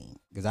bitch name?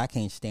 Because I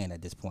can't stand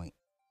at this point.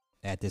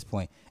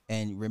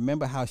 And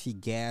remember how she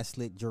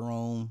gaslit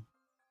Jerome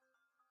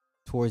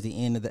towards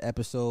the end of the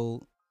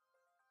episode?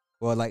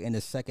 Or like in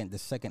the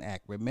second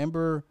act.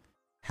 Remember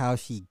how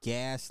she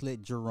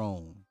gaslit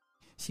Jerome?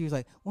 She was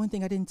like, one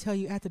thing I didn't tell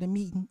you after the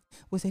meeting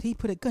was that he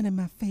put a gun in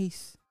my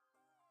face.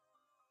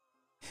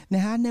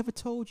 Now, I never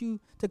told you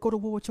to go to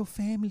war with your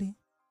family.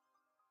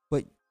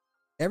 But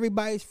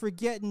everybody's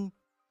forgetting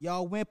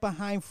y'all went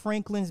behind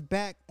Franklin's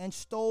back and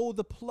stole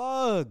the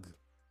plug.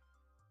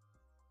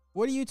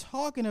 What are you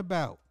talking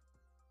about?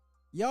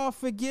 Y'all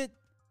forget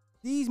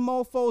these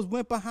mofos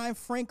went behind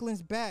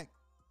Franklin's back.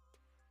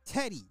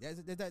 Teddy,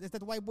 is that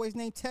the white boy's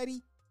name,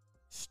 Teddy?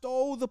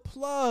 Stole the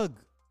plug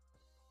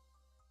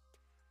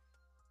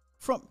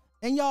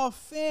and y'all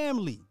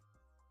family,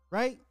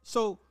 right?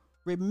 So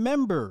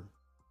remember,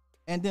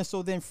 and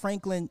then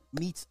Franklin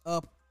meets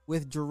up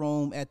with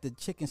Jerome at the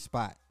chicken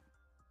spot,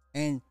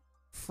 and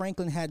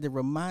Franklin had to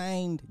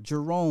remind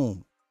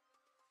Jerome,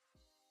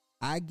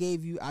 I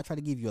tried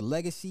to give you a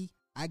legacy.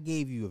 I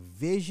gave you a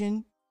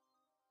vision.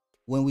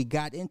 When we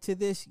got into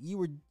this, you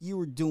were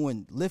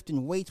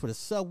lifting weights with a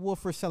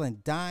subwoofer,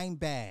 selling dime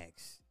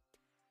bags.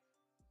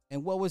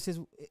 And what was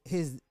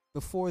his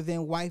before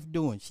then wife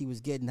doing? She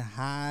was getting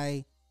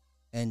high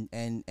and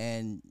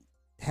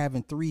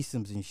having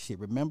threesomes and shit.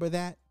 Remember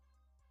that?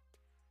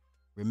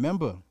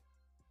 Remember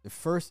the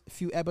first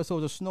few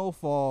episodes of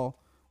Snowfall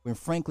when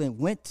Franklin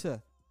went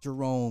to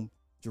Jerome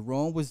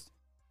was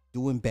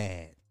doing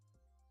bad.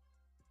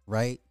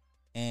 right?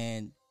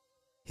 And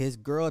his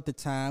girl at the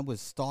time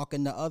was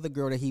stalking the other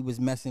girl that he was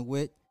messing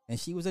with, and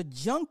she was a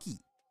junkie.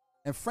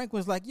 And Frank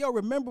was like, yo,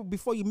 remember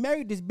before you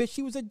married this bitch,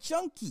 she was a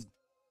junkie.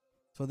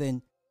 So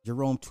then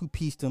Jerome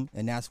two-pieced him,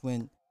 and that's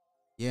when,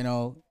 you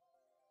know,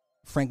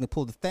 Franklin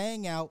pulled the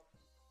thing out.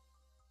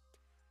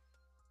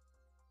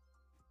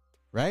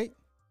 Right?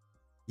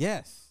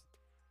 Yes.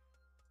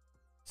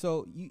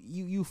 So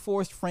you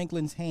forced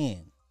Franklin's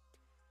hand.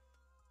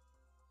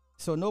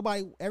 So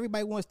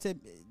everybody wants to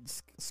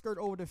skirt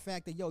over the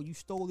fact that, yo, you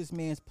stole this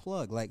man's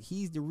plug. Like,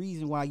 he's the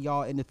reason why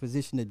y'all in the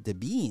position to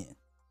be in.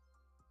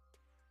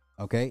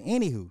 Okay?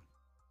 Anywho,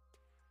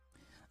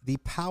 the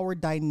power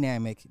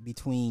dynamic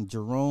between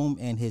Jerome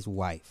and his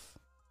wife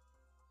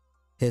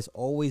has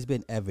always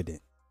been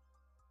evident.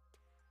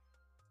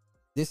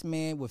 This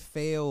man would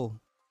fail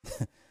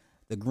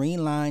the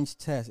Green Lines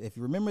test. If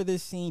you remember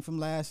this scene from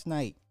last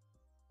night,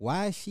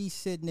 why is she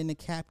sitting in the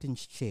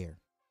captain's chair?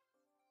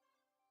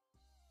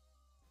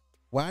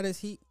 Why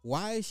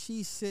is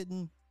she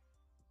sitting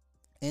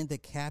in the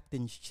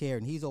captain's chair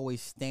and he's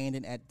always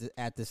standing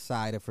at the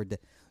side of her?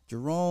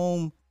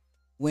 Jerome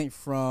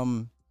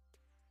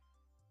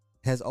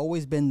has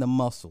always been the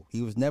muscle.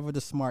 He was never the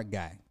smart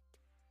guy.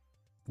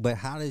 But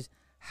how does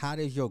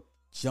your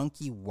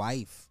junkie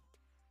wife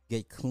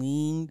get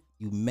cleaned?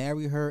 You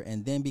marry her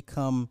and then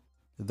become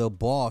the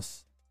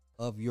boss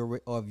of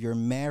your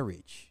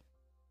marriage.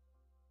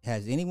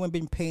 Has anyone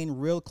been paying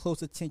real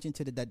close attention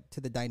to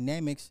the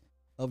dynamics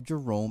of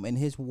Jerome and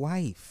his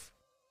wife?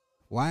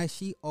 Why is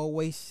she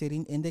always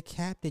sitting in the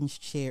captain's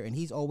chair and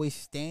he's always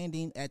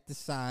standing at the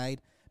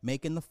side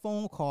making the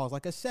phone calls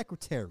like a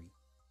secretary?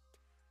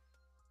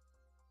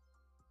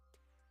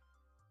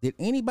 Did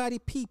anybody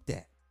peep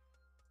that?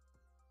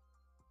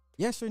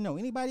 Yes or no?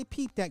 Anybody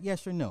peep that?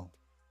 Yes or no?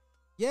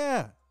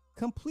 Yeah,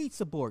 complete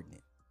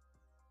subordinate.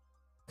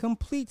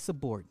 Complete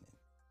subordinate.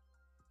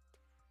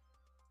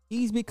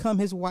 He's become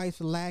his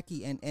wife's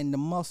lackey and the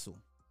muscle.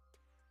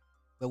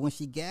 But when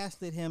she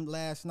gaslit him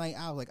last night,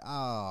 I was like,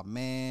 oh,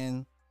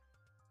 man.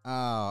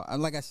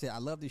 And like I said, I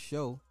love the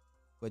show.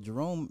 But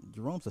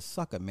Jerome's a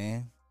sucker,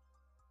 man.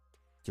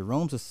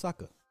 Jerome's a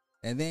sucker.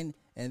 And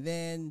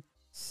then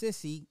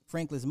Sissy,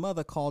 Franklin's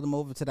mother, called him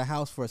over to the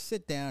house for a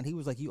sit down. He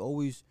was like, you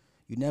always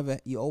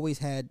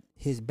had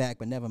his back,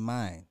 but never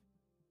mine.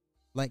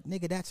 Like,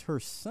 nigga, that's her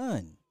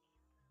son.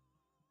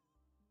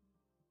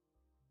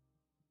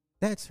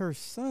 That's her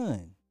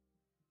son.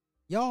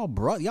 Y'all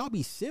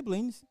be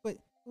siblings, but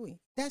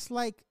that's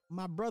like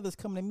my brothers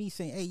coming to me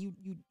saying, hey, you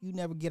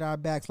never get our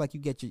backs like you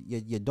get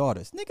your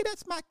daughters. Nigga,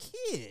 that's my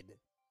kid.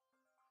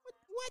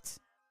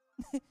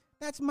 What?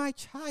 That's my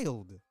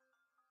child.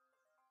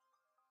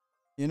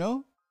 You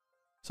know?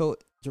 So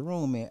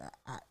Jerome, man,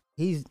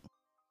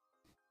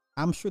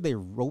 I'm sure they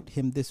wrote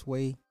him this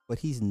way, but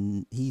he's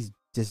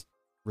just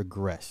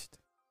regressed.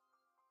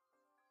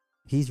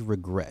 He's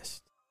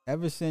regressed.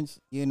 Ever since,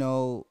 you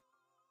know,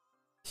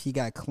 she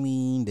got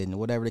cleaned and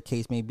whatever the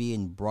case may be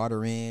and brought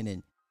her in,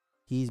 and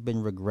he's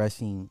been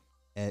regressing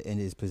in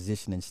his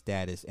position and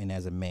status and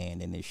as a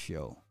man in this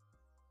show.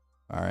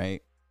 All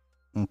right.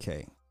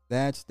 Okay.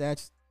 That's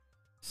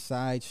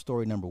side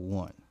story number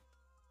one.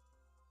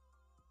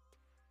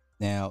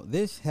 Now,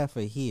 this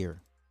heifer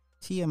here,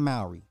 Tia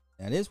Mowry.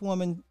 Now, this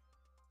woman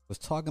was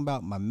talking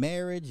about my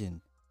marriage,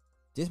 and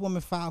this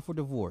woman filed for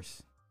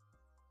divorce.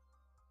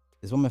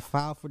 This woman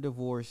filed for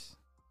divorce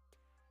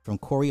from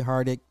Corey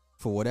Hardick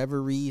for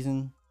whatever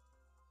reason.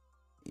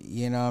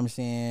 You know what I'm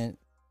saying?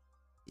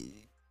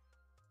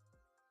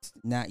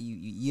 Now,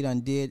 you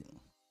done did.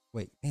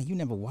 Wait, man, you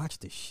never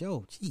watched the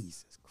show.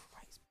 Jesus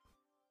Christ.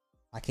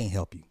 I can't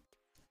help you.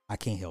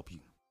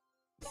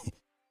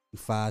 You're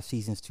 5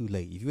 seasons too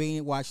late. If you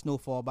ain't watched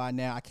Snowfall by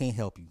now, I can't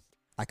help you.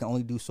 I can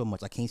only do so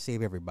much. I can't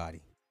save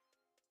everybody.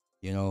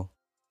 You know?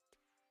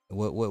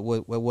 What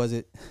was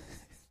it?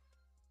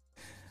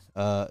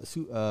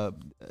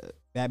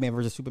 Batman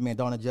versus Superman,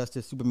 Dawn of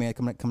Justice. Superman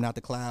coming out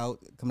the cloud,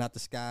 coming out the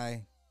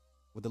sky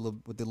with the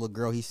little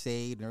girl he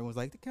saved, and everyone's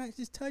like, "Can I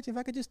just touch? If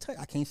I could just touch,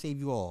 I can't save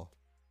you all.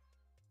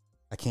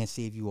 I can't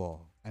save you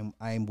all.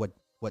 I am what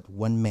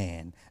one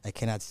man. I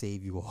cannot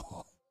save you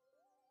all."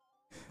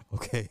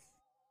 Okay.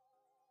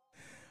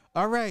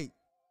 All right.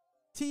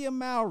 Tia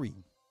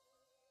Mowry.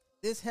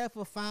 This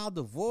heifer filed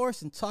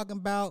divorce and talking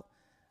about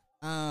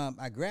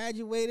I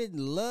graduated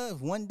and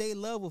love. One day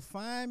love will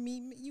find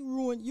me. You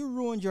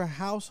ruined your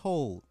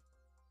household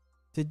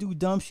to do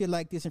dumb shit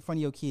like this in front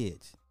of your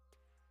kids.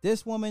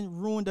 This woman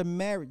ruined a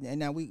marriage. And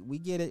now we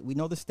get it. We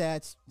know the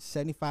stats.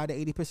 75 to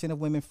 80% of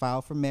women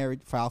file for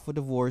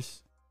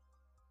divorce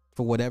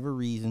for whatever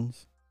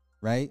reasons,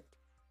 right?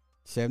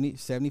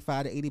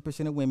 75 to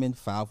 80% of women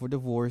file for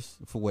divorce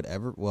for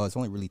whatever. Well, it's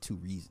only really 2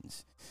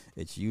 reasons.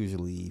 It's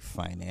usually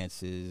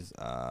finances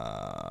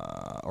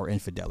or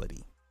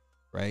infidelity,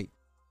 right?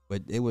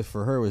 But it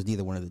was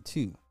neither one of the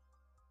 2,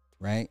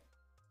 right?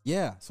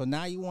 Yeah. So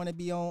now you want to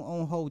be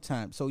on hold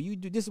time. So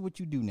this is what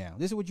you do now.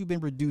 This is what you've been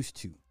reduced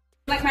to.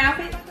 Like my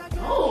outfit?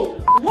 Oh,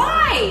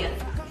 why?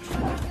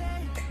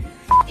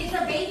 It's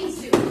a bathing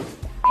suit.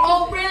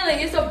 Oh, really?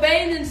 really? It's a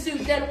bathing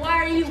suit. Then why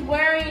are you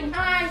wearing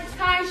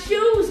high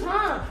shoes,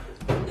 huh?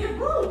 They're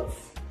boots.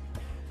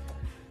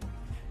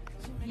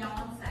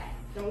 Beyonce.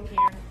 Don't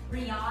care.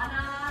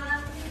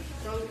 Rihanna.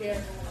 Don't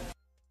care.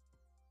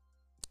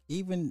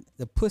 Even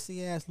the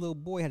pussy ass little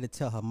boy had to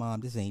tell her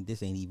mom, this ain't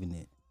even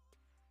it.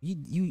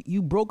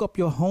 You broke up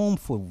your home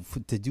for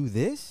to do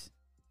this?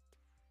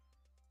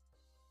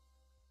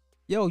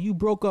 Yo, you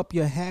broke up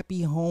your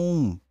happy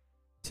home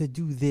to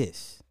do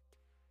this.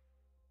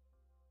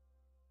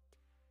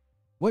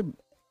 What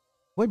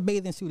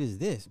bathing suit is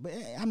this? But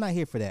I'm not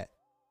here for that.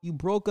 You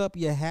broke up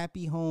your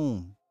happy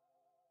home.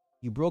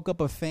 You broke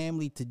up a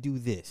family to do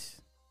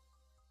this.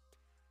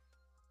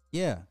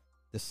 Yeah,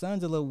 the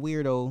son's a little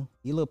weirdo.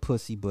 He a little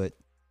pussy, but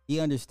he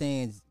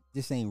understands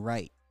this ain't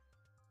right.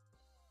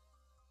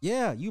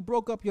 Yeah, you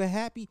broke up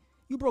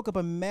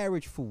a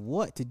marriage for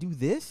what? To do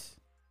this?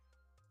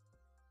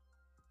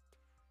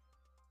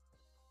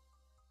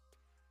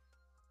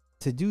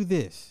 To do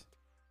this.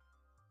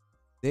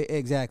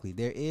 Exactly.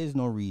 There is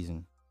no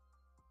reason.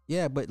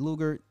 Yeah, but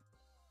Luger,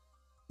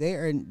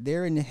 they're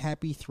in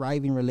happy,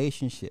 thriving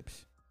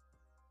relationships.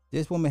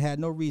 This woman had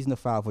no reason to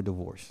file for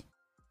divorce.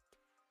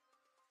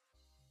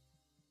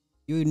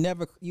 You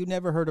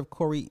never heard of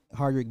Corey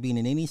Hardrick being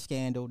in any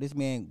scandal. This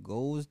man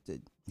goes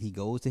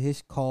to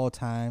his call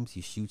times.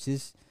 He shoots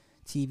his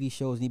TV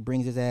shows and he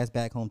brings his ass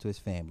back home to his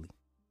family.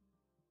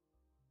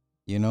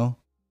 You know,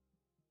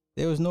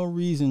 there was no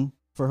reason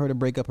for her to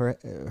break up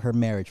her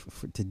marriage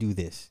to do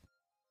this.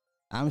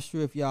 I'm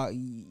sure if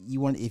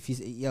if you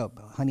say, yo,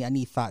 honey, I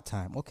need thought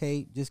time.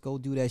 Okay, just go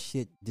do that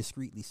shit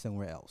discreetly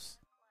somewhere else.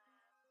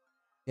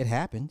 It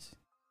happens,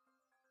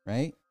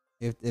 right?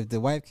 If the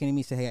wife came to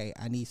me and said, hey,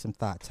 I need some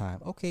thought time.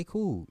 Okay,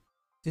 cool.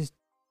 Just,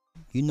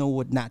 you know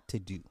what not to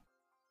do.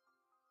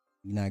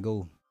 You not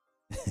go,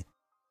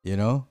 you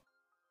know?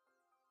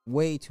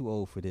 Way too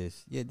old for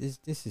this. Yeah,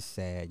 this is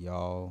sad,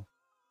 y'all.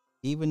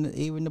 Even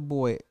the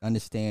boy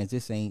understands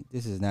this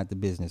is not the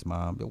business,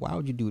 mom. But why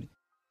would you do it?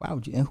 Why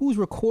would you? And who's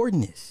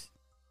recording this?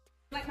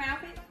 Like my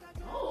outfit?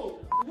 Oh,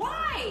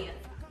 why?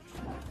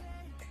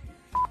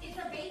 It's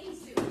a bathing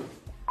suit.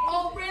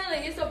 Oh,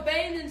 really? It's a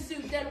bathing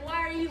suit. Then why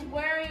are you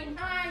wearing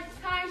high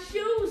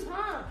shoes,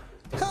 huh?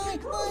 High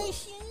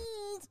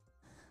shoes.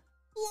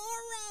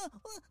 Laura,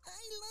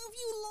 I love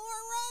you,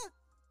 Laura.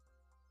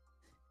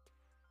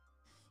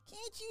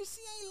 Can't you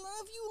see I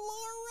love you,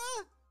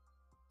 Laura?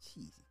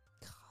 Jesus,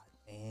 God,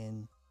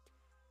 man.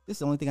 This is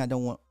the only thing I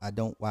don't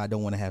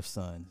want to have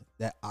sons.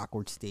 That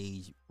awkward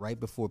stage right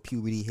before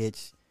puberty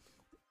hits.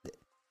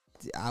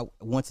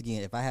 Once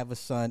again, if I have a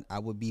son, I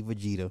would be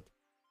Vegeta,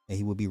 and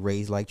he would be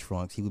raised like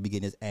Trunks. He would be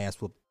getting his ass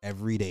whooped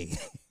every day,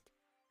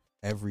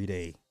 every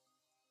day.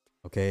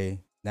 Okay,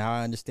 now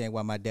I understand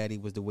why my daddy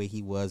was the way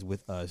he was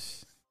with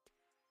us.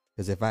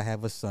 Because if I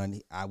have a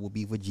son, I will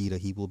be Vegeta.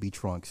 He will be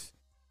Trunks.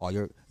 All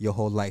your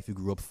whole life, you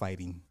grew up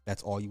fighting.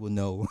 That's all you will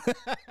know.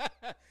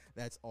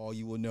 That's all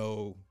you will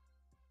know.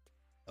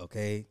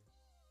 Okay,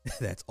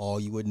 that's all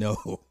you would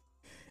know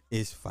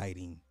is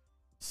fighting,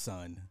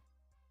 son.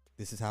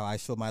 This is how I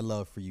show my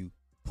love for you.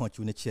 Punch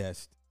you in the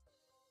chest.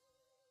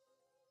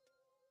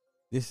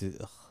 This is,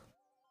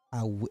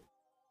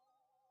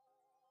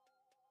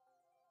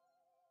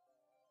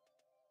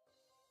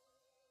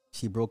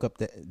 she broke up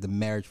the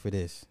marriage for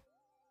this.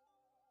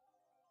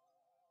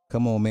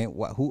 Come on, man.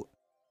 Who?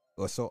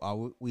 So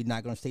are we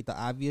not gonna state the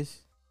obvious?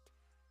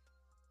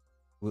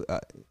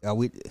 Are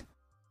we?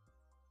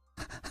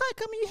 How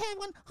come you have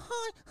on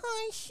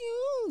high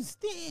shoes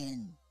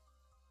then?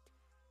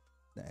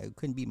 Nah, it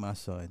couldn't be my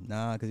son.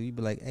 Nah, because you'd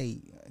be like,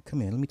 hey,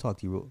 come here, let me talk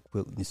to you real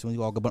quick. And as soon as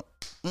you all go,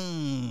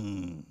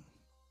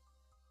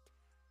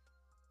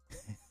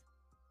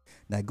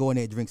 now go in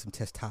there and drink some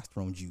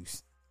testosterone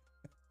juice.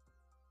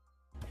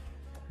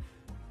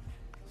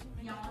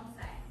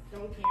 Beyonce.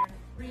 Don't care.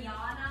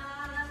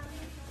 Rihanna.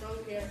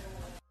 Don't care.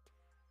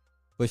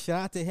 But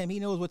shout out to him. He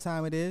knows what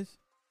time it is.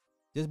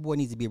 This boy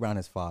needs to be around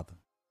his father.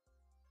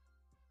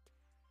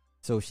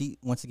 So she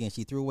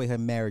threw away her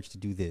marriage to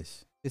do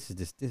this.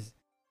 This.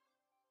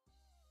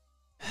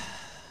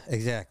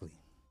 Exactly.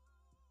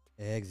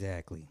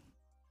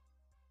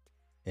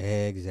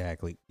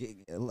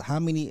 How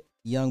many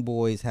young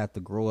boys have to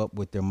grow up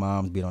with their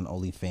moms being on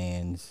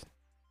OnlyFans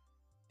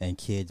and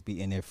kids be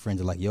and their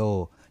friends are like,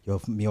 yo,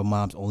 your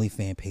mom's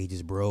OnlyFans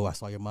pages, bro. I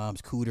saw your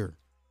mom's cooter.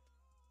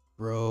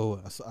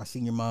 Bro, I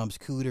seen your mom's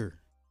cooter.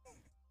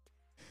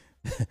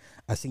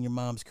 I seen your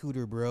mom's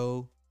cooter,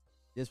 bro.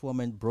 This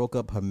woman broke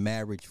up her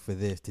marriage for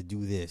this, to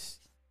do this.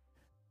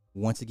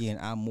 Once again,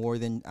 I'm more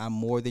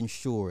than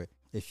sure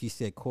if she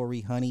said,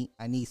 Corey, honey,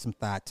 I need some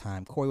thought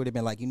time, Corey would have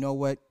been like, you know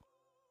what?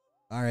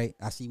 All right,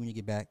 I'll see you when you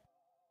get back.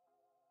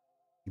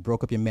 You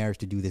broke up your marriage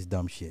to do this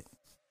dumb shit.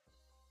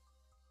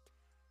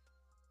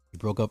 You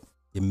broke up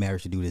your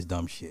marriage to do this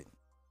dumb shit.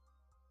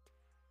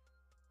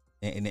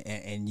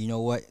 And you know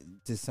what?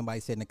 Just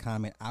somebody said in the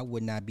comment, I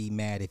would not be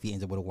mad if he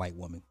ends up with a white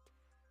woman.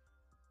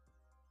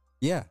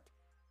 Yeah.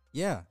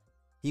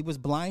 He was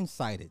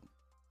blindsided.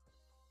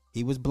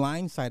 He was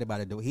blindsided by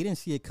it. He didn't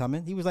see it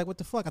coming. He was like, what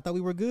the fuck? I thought we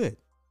were good.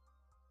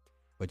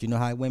 But you know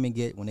how women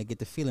get when they get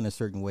to feeling a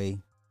certain way,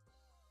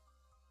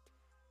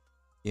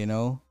 you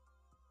know.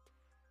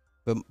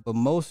 But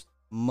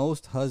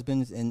most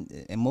husbands and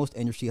most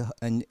industry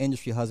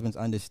husbands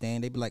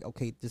understand. They be like,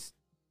 okay,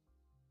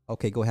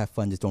 go have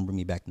fun. Just don't bring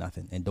me back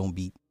nothing, and don't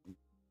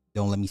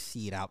let me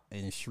see it out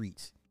in the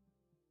streets,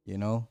 you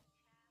know.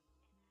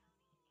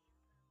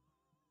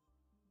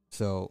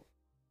 So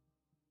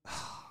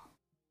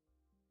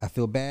I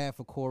feel bad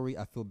for Corey.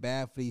 I feel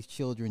bad for these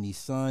children, these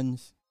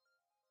sons.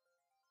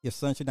 Your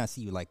son should not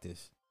see you like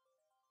this,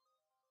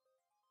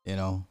 you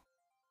know.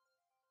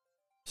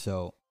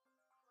 So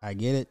I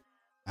get it.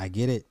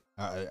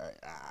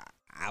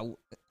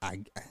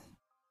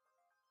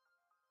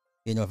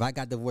 You know, if I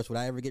got divorced, would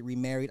I ever get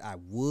remarried? I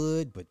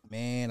would, but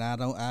man, I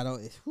don't. I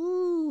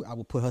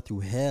will put her through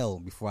hell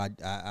before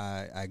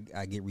I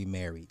get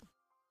remarried.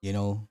 You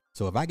know,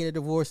 so if I get a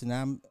divorce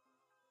and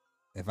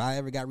if I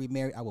ever got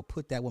remarried, I will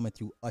put that woman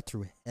through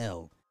utter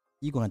hell.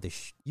 You're gonna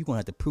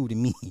have to prove to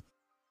me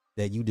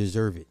that you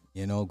deserve it.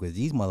 You know, because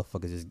these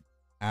motherfuckers is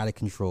out of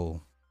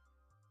control.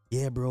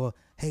 Yeah, bro.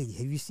 Hey,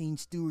 have you seen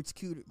Stuart's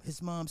cooter?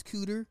 His mom's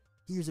cooter.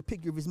 Here's a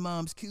picture of his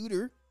mom's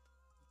cooter.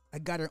 I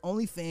got her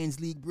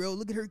OnlyFans league, bro.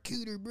 Look at her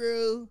cooter,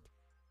 bro.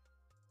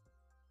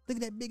 Look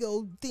at that big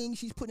old thing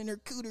she's putting in her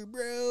cooter,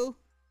 bro.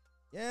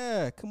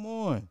 Yeah, come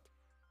on.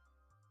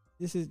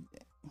 This is...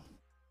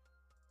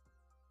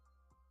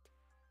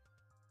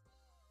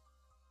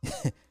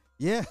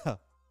 yeah,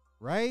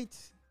 right?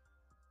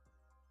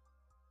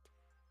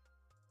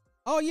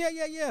 Oh,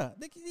 yeah.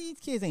 These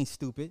kids ain't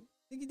stupid.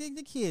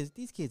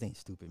 These kids ain't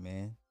stupid,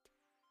 man.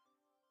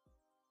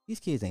 These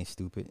kids ain't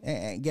stupid.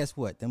 And guess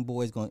what? Them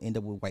boys gonna end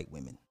up with white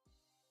women.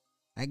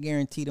 I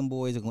guarantee them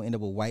boys are gonna end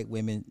up with white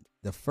women,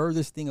 the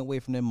furthest thing away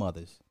from their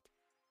mothers.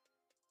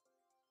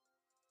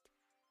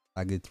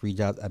 I get 3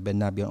 jobs. I better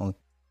not be on.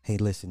 Hey,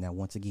 listen, now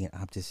once again,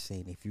 I'm just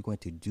saying, if you're going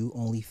to do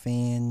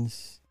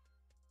OnlyFans,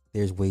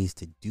 there's ways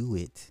to do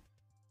it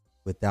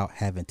without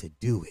having to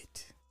do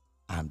it.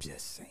 I'm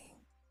just saying.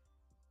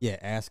 Yeah,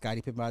 ask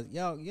Scottie Pippen.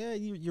 Yo, yeah,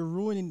 you're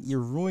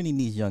ruining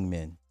these young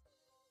men.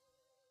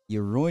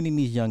 You're ruining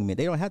these young men.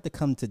 They don't have to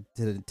come to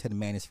the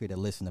manosphere to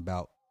listen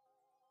about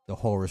the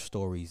horror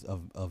stories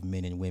of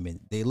men and women.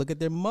 They look at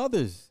their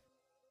mothers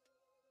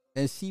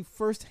and see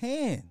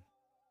firsthand.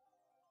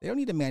 They don't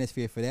need a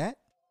manosphere for that.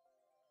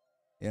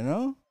 You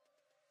know?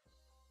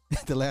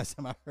 The last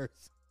time I heard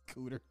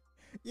Cooter.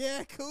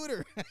 Yeah,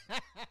 Cooter.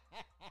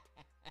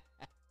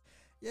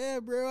 Yeah,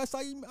 bro. I saw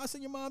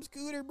your mom's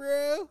Cooter,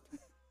 bro.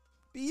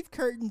 Beef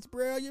curtains,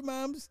 bro. Your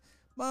mom's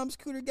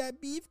Cooter got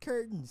beef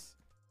curtains.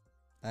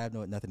 I have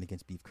nothing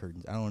against beef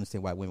curtains. I don't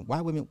understand why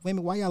women,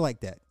 why y'all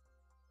like that?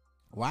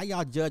 Why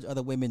y'all judge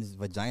other women's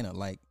vagina?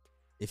 Like,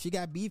 if she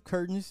got beef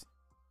curtains,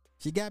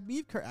 she got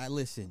beef curtains.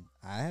 Listen,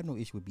 I have no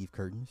issue with beef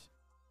curtains.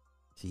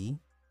 See?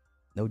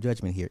 No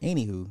judgment here.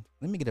 Anywho,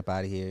 let me get up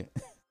out of here.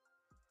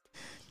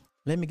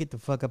 Let me get the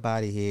fuck up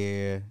out of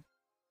here.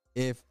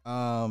 If,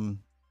 I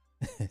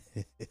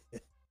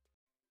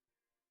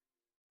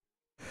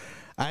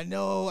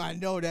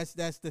know that's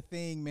the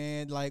thing,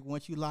 man. Like,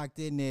 once you locked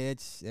in there,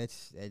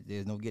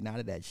 there's no getting out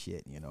of that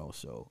shit, you know.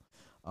 So,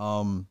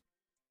 let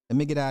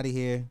me get out of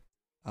here.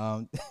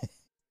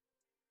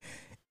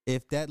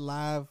 If that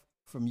live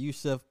from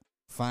Yusuf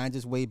finds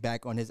its way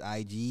back on his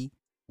IG,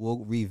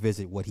 we'll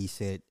revisit what he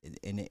said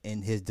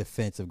in his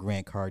defense of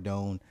Grant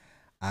Cardone.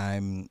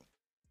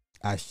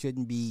 I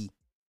shouldn't be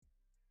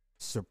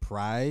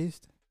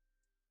surprised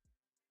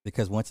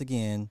because once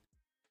again,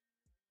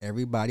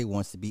 everybody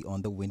wants to be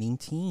on the winning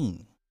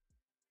team.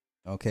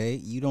 Okay?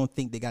 You don't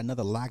think they got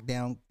another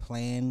lockdown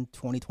plan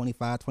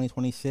 2025,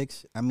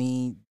 2026? I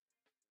mean,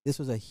 this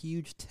was a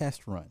huge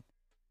test run.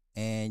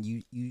 And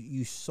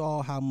you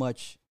saw how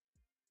much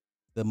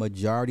the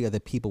majority of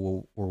the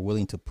people were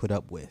willing to put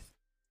up with.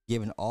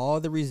 Given all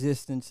the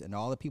resistance and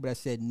all the people that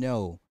said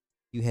no,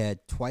 you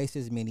had twice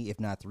as many, if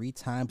not 3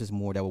 times as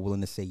more, that were willing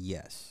to say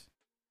yes.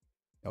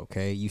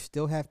 Okay? You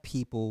still have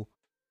people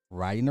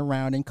riding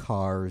around in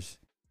cars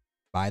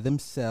by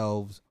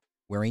themselves,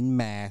 wearing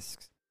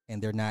masks,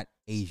 and they're not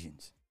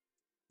Asians.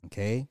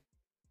 Okay?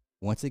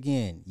 Once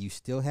again, you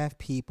still have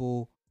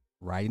people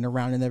riding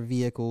around in their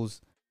vehicles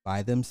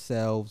by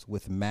themselves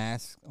with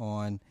masks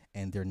on,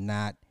 and they're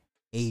not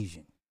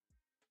Asian.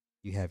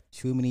 You have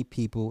too many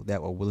people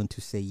that were willing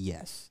to say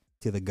yes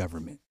to the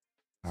government.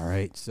 All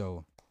right?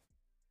 So,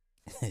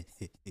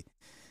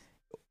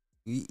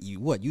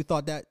 you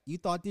thought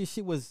this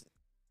shit was,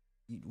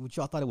 what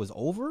y'all thought it was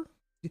over?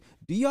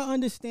 Do y'all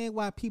understand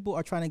why people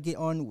are trying to get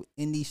on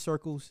in these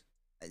circles?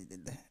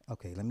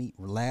 Okay,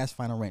 last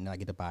final rant and I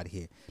get up out of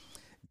here.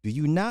 Do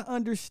you not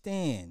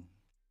understand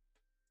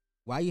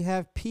why you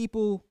have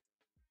people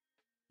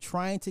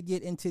trying to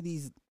get into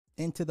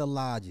the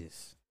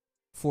lodges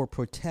for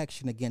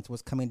protection against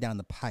what's coming down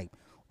the pipe?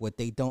 What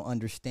they don't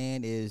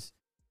understand is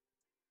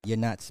you're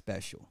not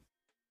special.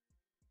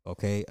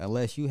 Okay,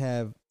 unless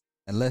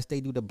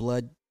they do the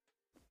blood,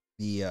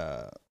 they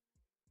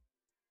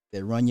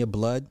run your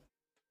blood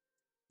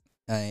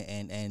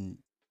and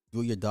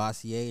do your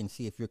dossier and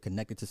see if you're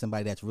connected to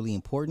somebody that's really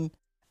important.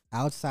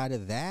 outside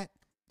of that,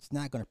 it's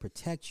not going to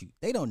protect you.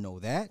 They don't know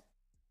that,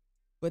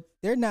 but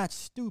they're not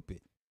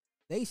stupid.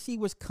 They see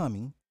what's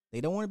coming.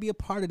 They don't want to be a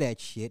part of that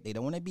shit. They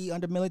don't want to be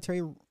under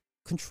military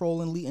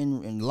control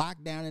and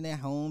locked down in their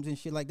homes and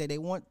shit like that. They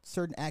want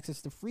certain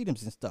access to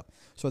freedoms and stuff.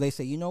 So they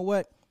say, you know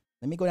what?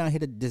 Let me go down here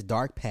to this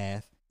dark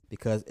path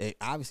because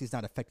obviously it's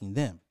not affecting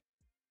them.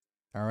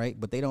 All right.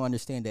 But they don't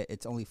understand that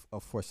it's only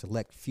for a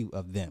select few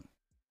of them.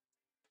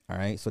 All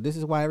right. So this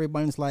is why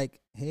everybody's like,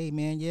 hey,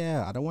 man,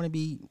 yeah, I don't want to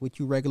be with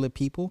you regular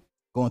people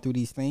going through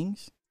these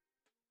things.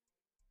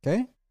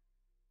 Okay.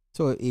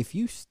 So if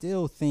you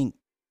still think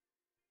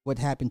what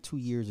happened 2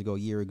 years ago, a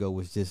year ago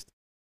was just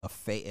a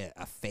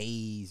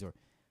phase or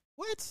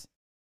what?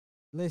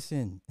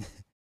 Listen,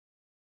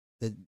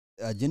 the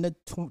Agenda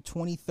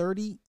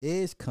 2030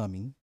 is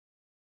coming.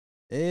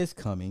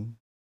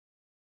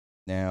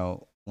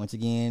 Now, once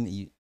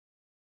again,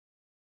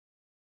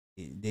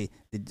 the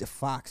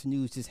Fox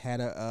News just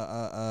had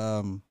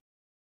a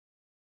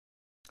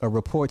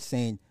report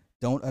saying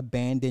don't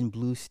abandon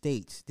blue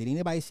states. Did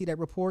anybody see that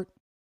report?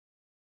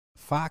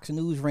 Fox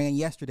News ran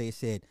yesterday. It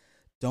said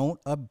don't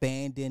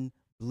abandon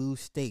blue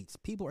states.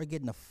 People are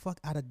getting the fuck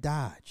out of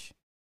Dodge.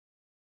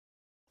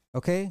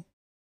 Okay?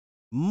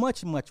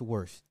 Much, much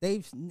worse.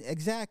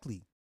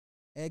 Exactly.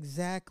 And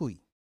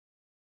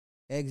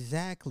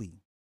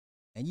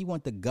you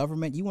want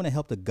to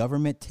help the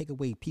government take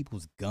away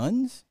people's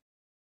guns?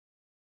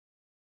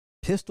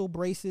 Pistol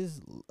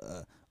braces,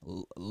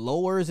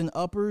 lowers and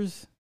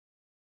uppers,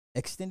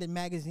 extended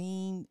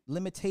magazine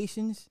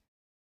limitations.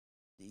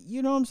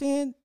 You know what I'm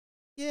saying?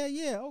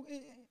 Yeah.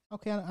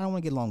 Okay, I don't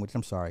want to get long with it.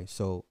 I'm sorry.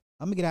 So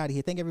I'm gonna get out of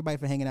here. Thank everybody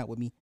for hanging out with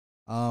me.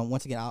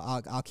 Once again,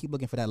 I'll keep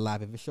looking for that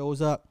live if it shows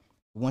up.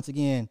 Once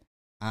again,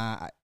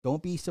 I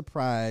don't be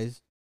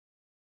surprised.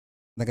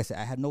 Like I said,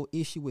 I have no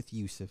issue with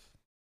Yusuf,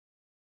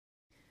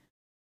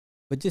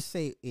 but just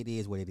say it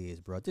is what it is,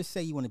 bro. Just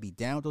say you want to be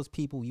down with those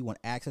people. You want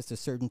access to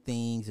certain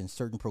things and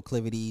certain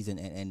proclivities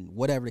and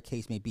whatever the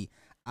case may be.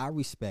 I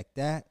respect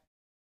that.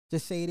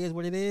 Just say it is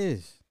what it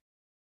is.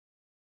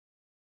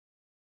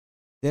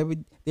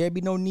 There'd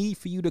be no need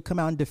for you to come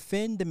out and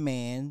defend the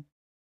man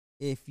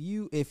if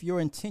your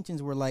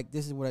intentions were like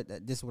this is what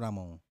I'm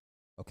on.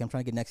 Okay, I'm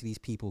trying to get next to these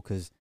people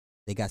because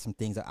they got some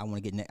things I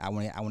want to get. I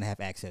want to have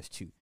access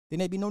to. Then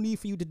there'd be no need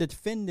for you to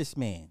defend this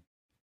man.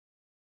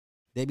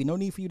 There'd be no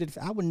need for you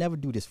to. I would never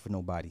do this for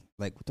nobody.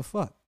 Like what the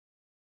fuck?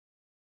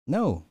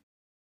 No,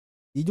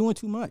 you're doing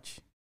too much.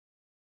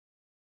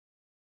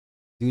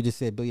 Dude just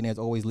said billionaires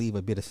always leave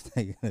a bit of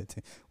steak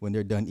when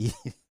they're done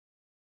eating.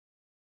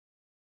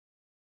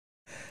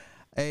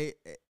 Hey,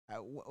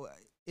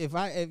 if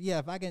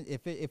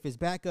it's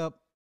back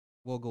up,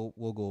 we'll go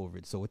over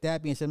it. So with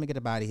that being said, let me get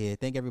up out of here.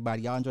 Thank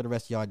everybody. Y'all enjoy the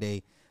rest of y'all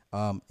day.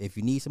 If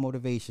you need some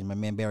motivation, my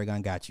man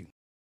Baragon got you.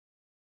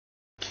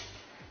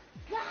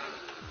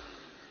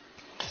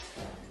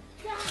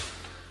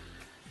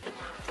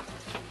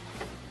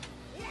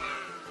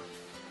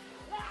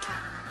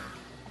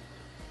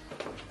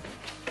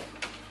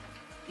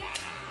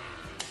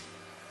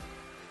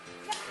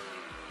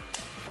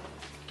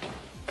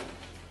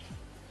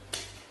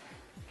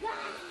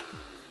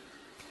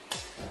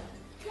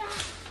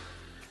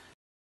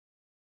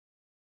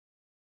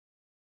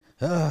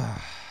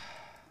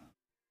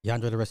 Y'all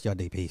enjoy the rest of y'all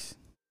day. Peace.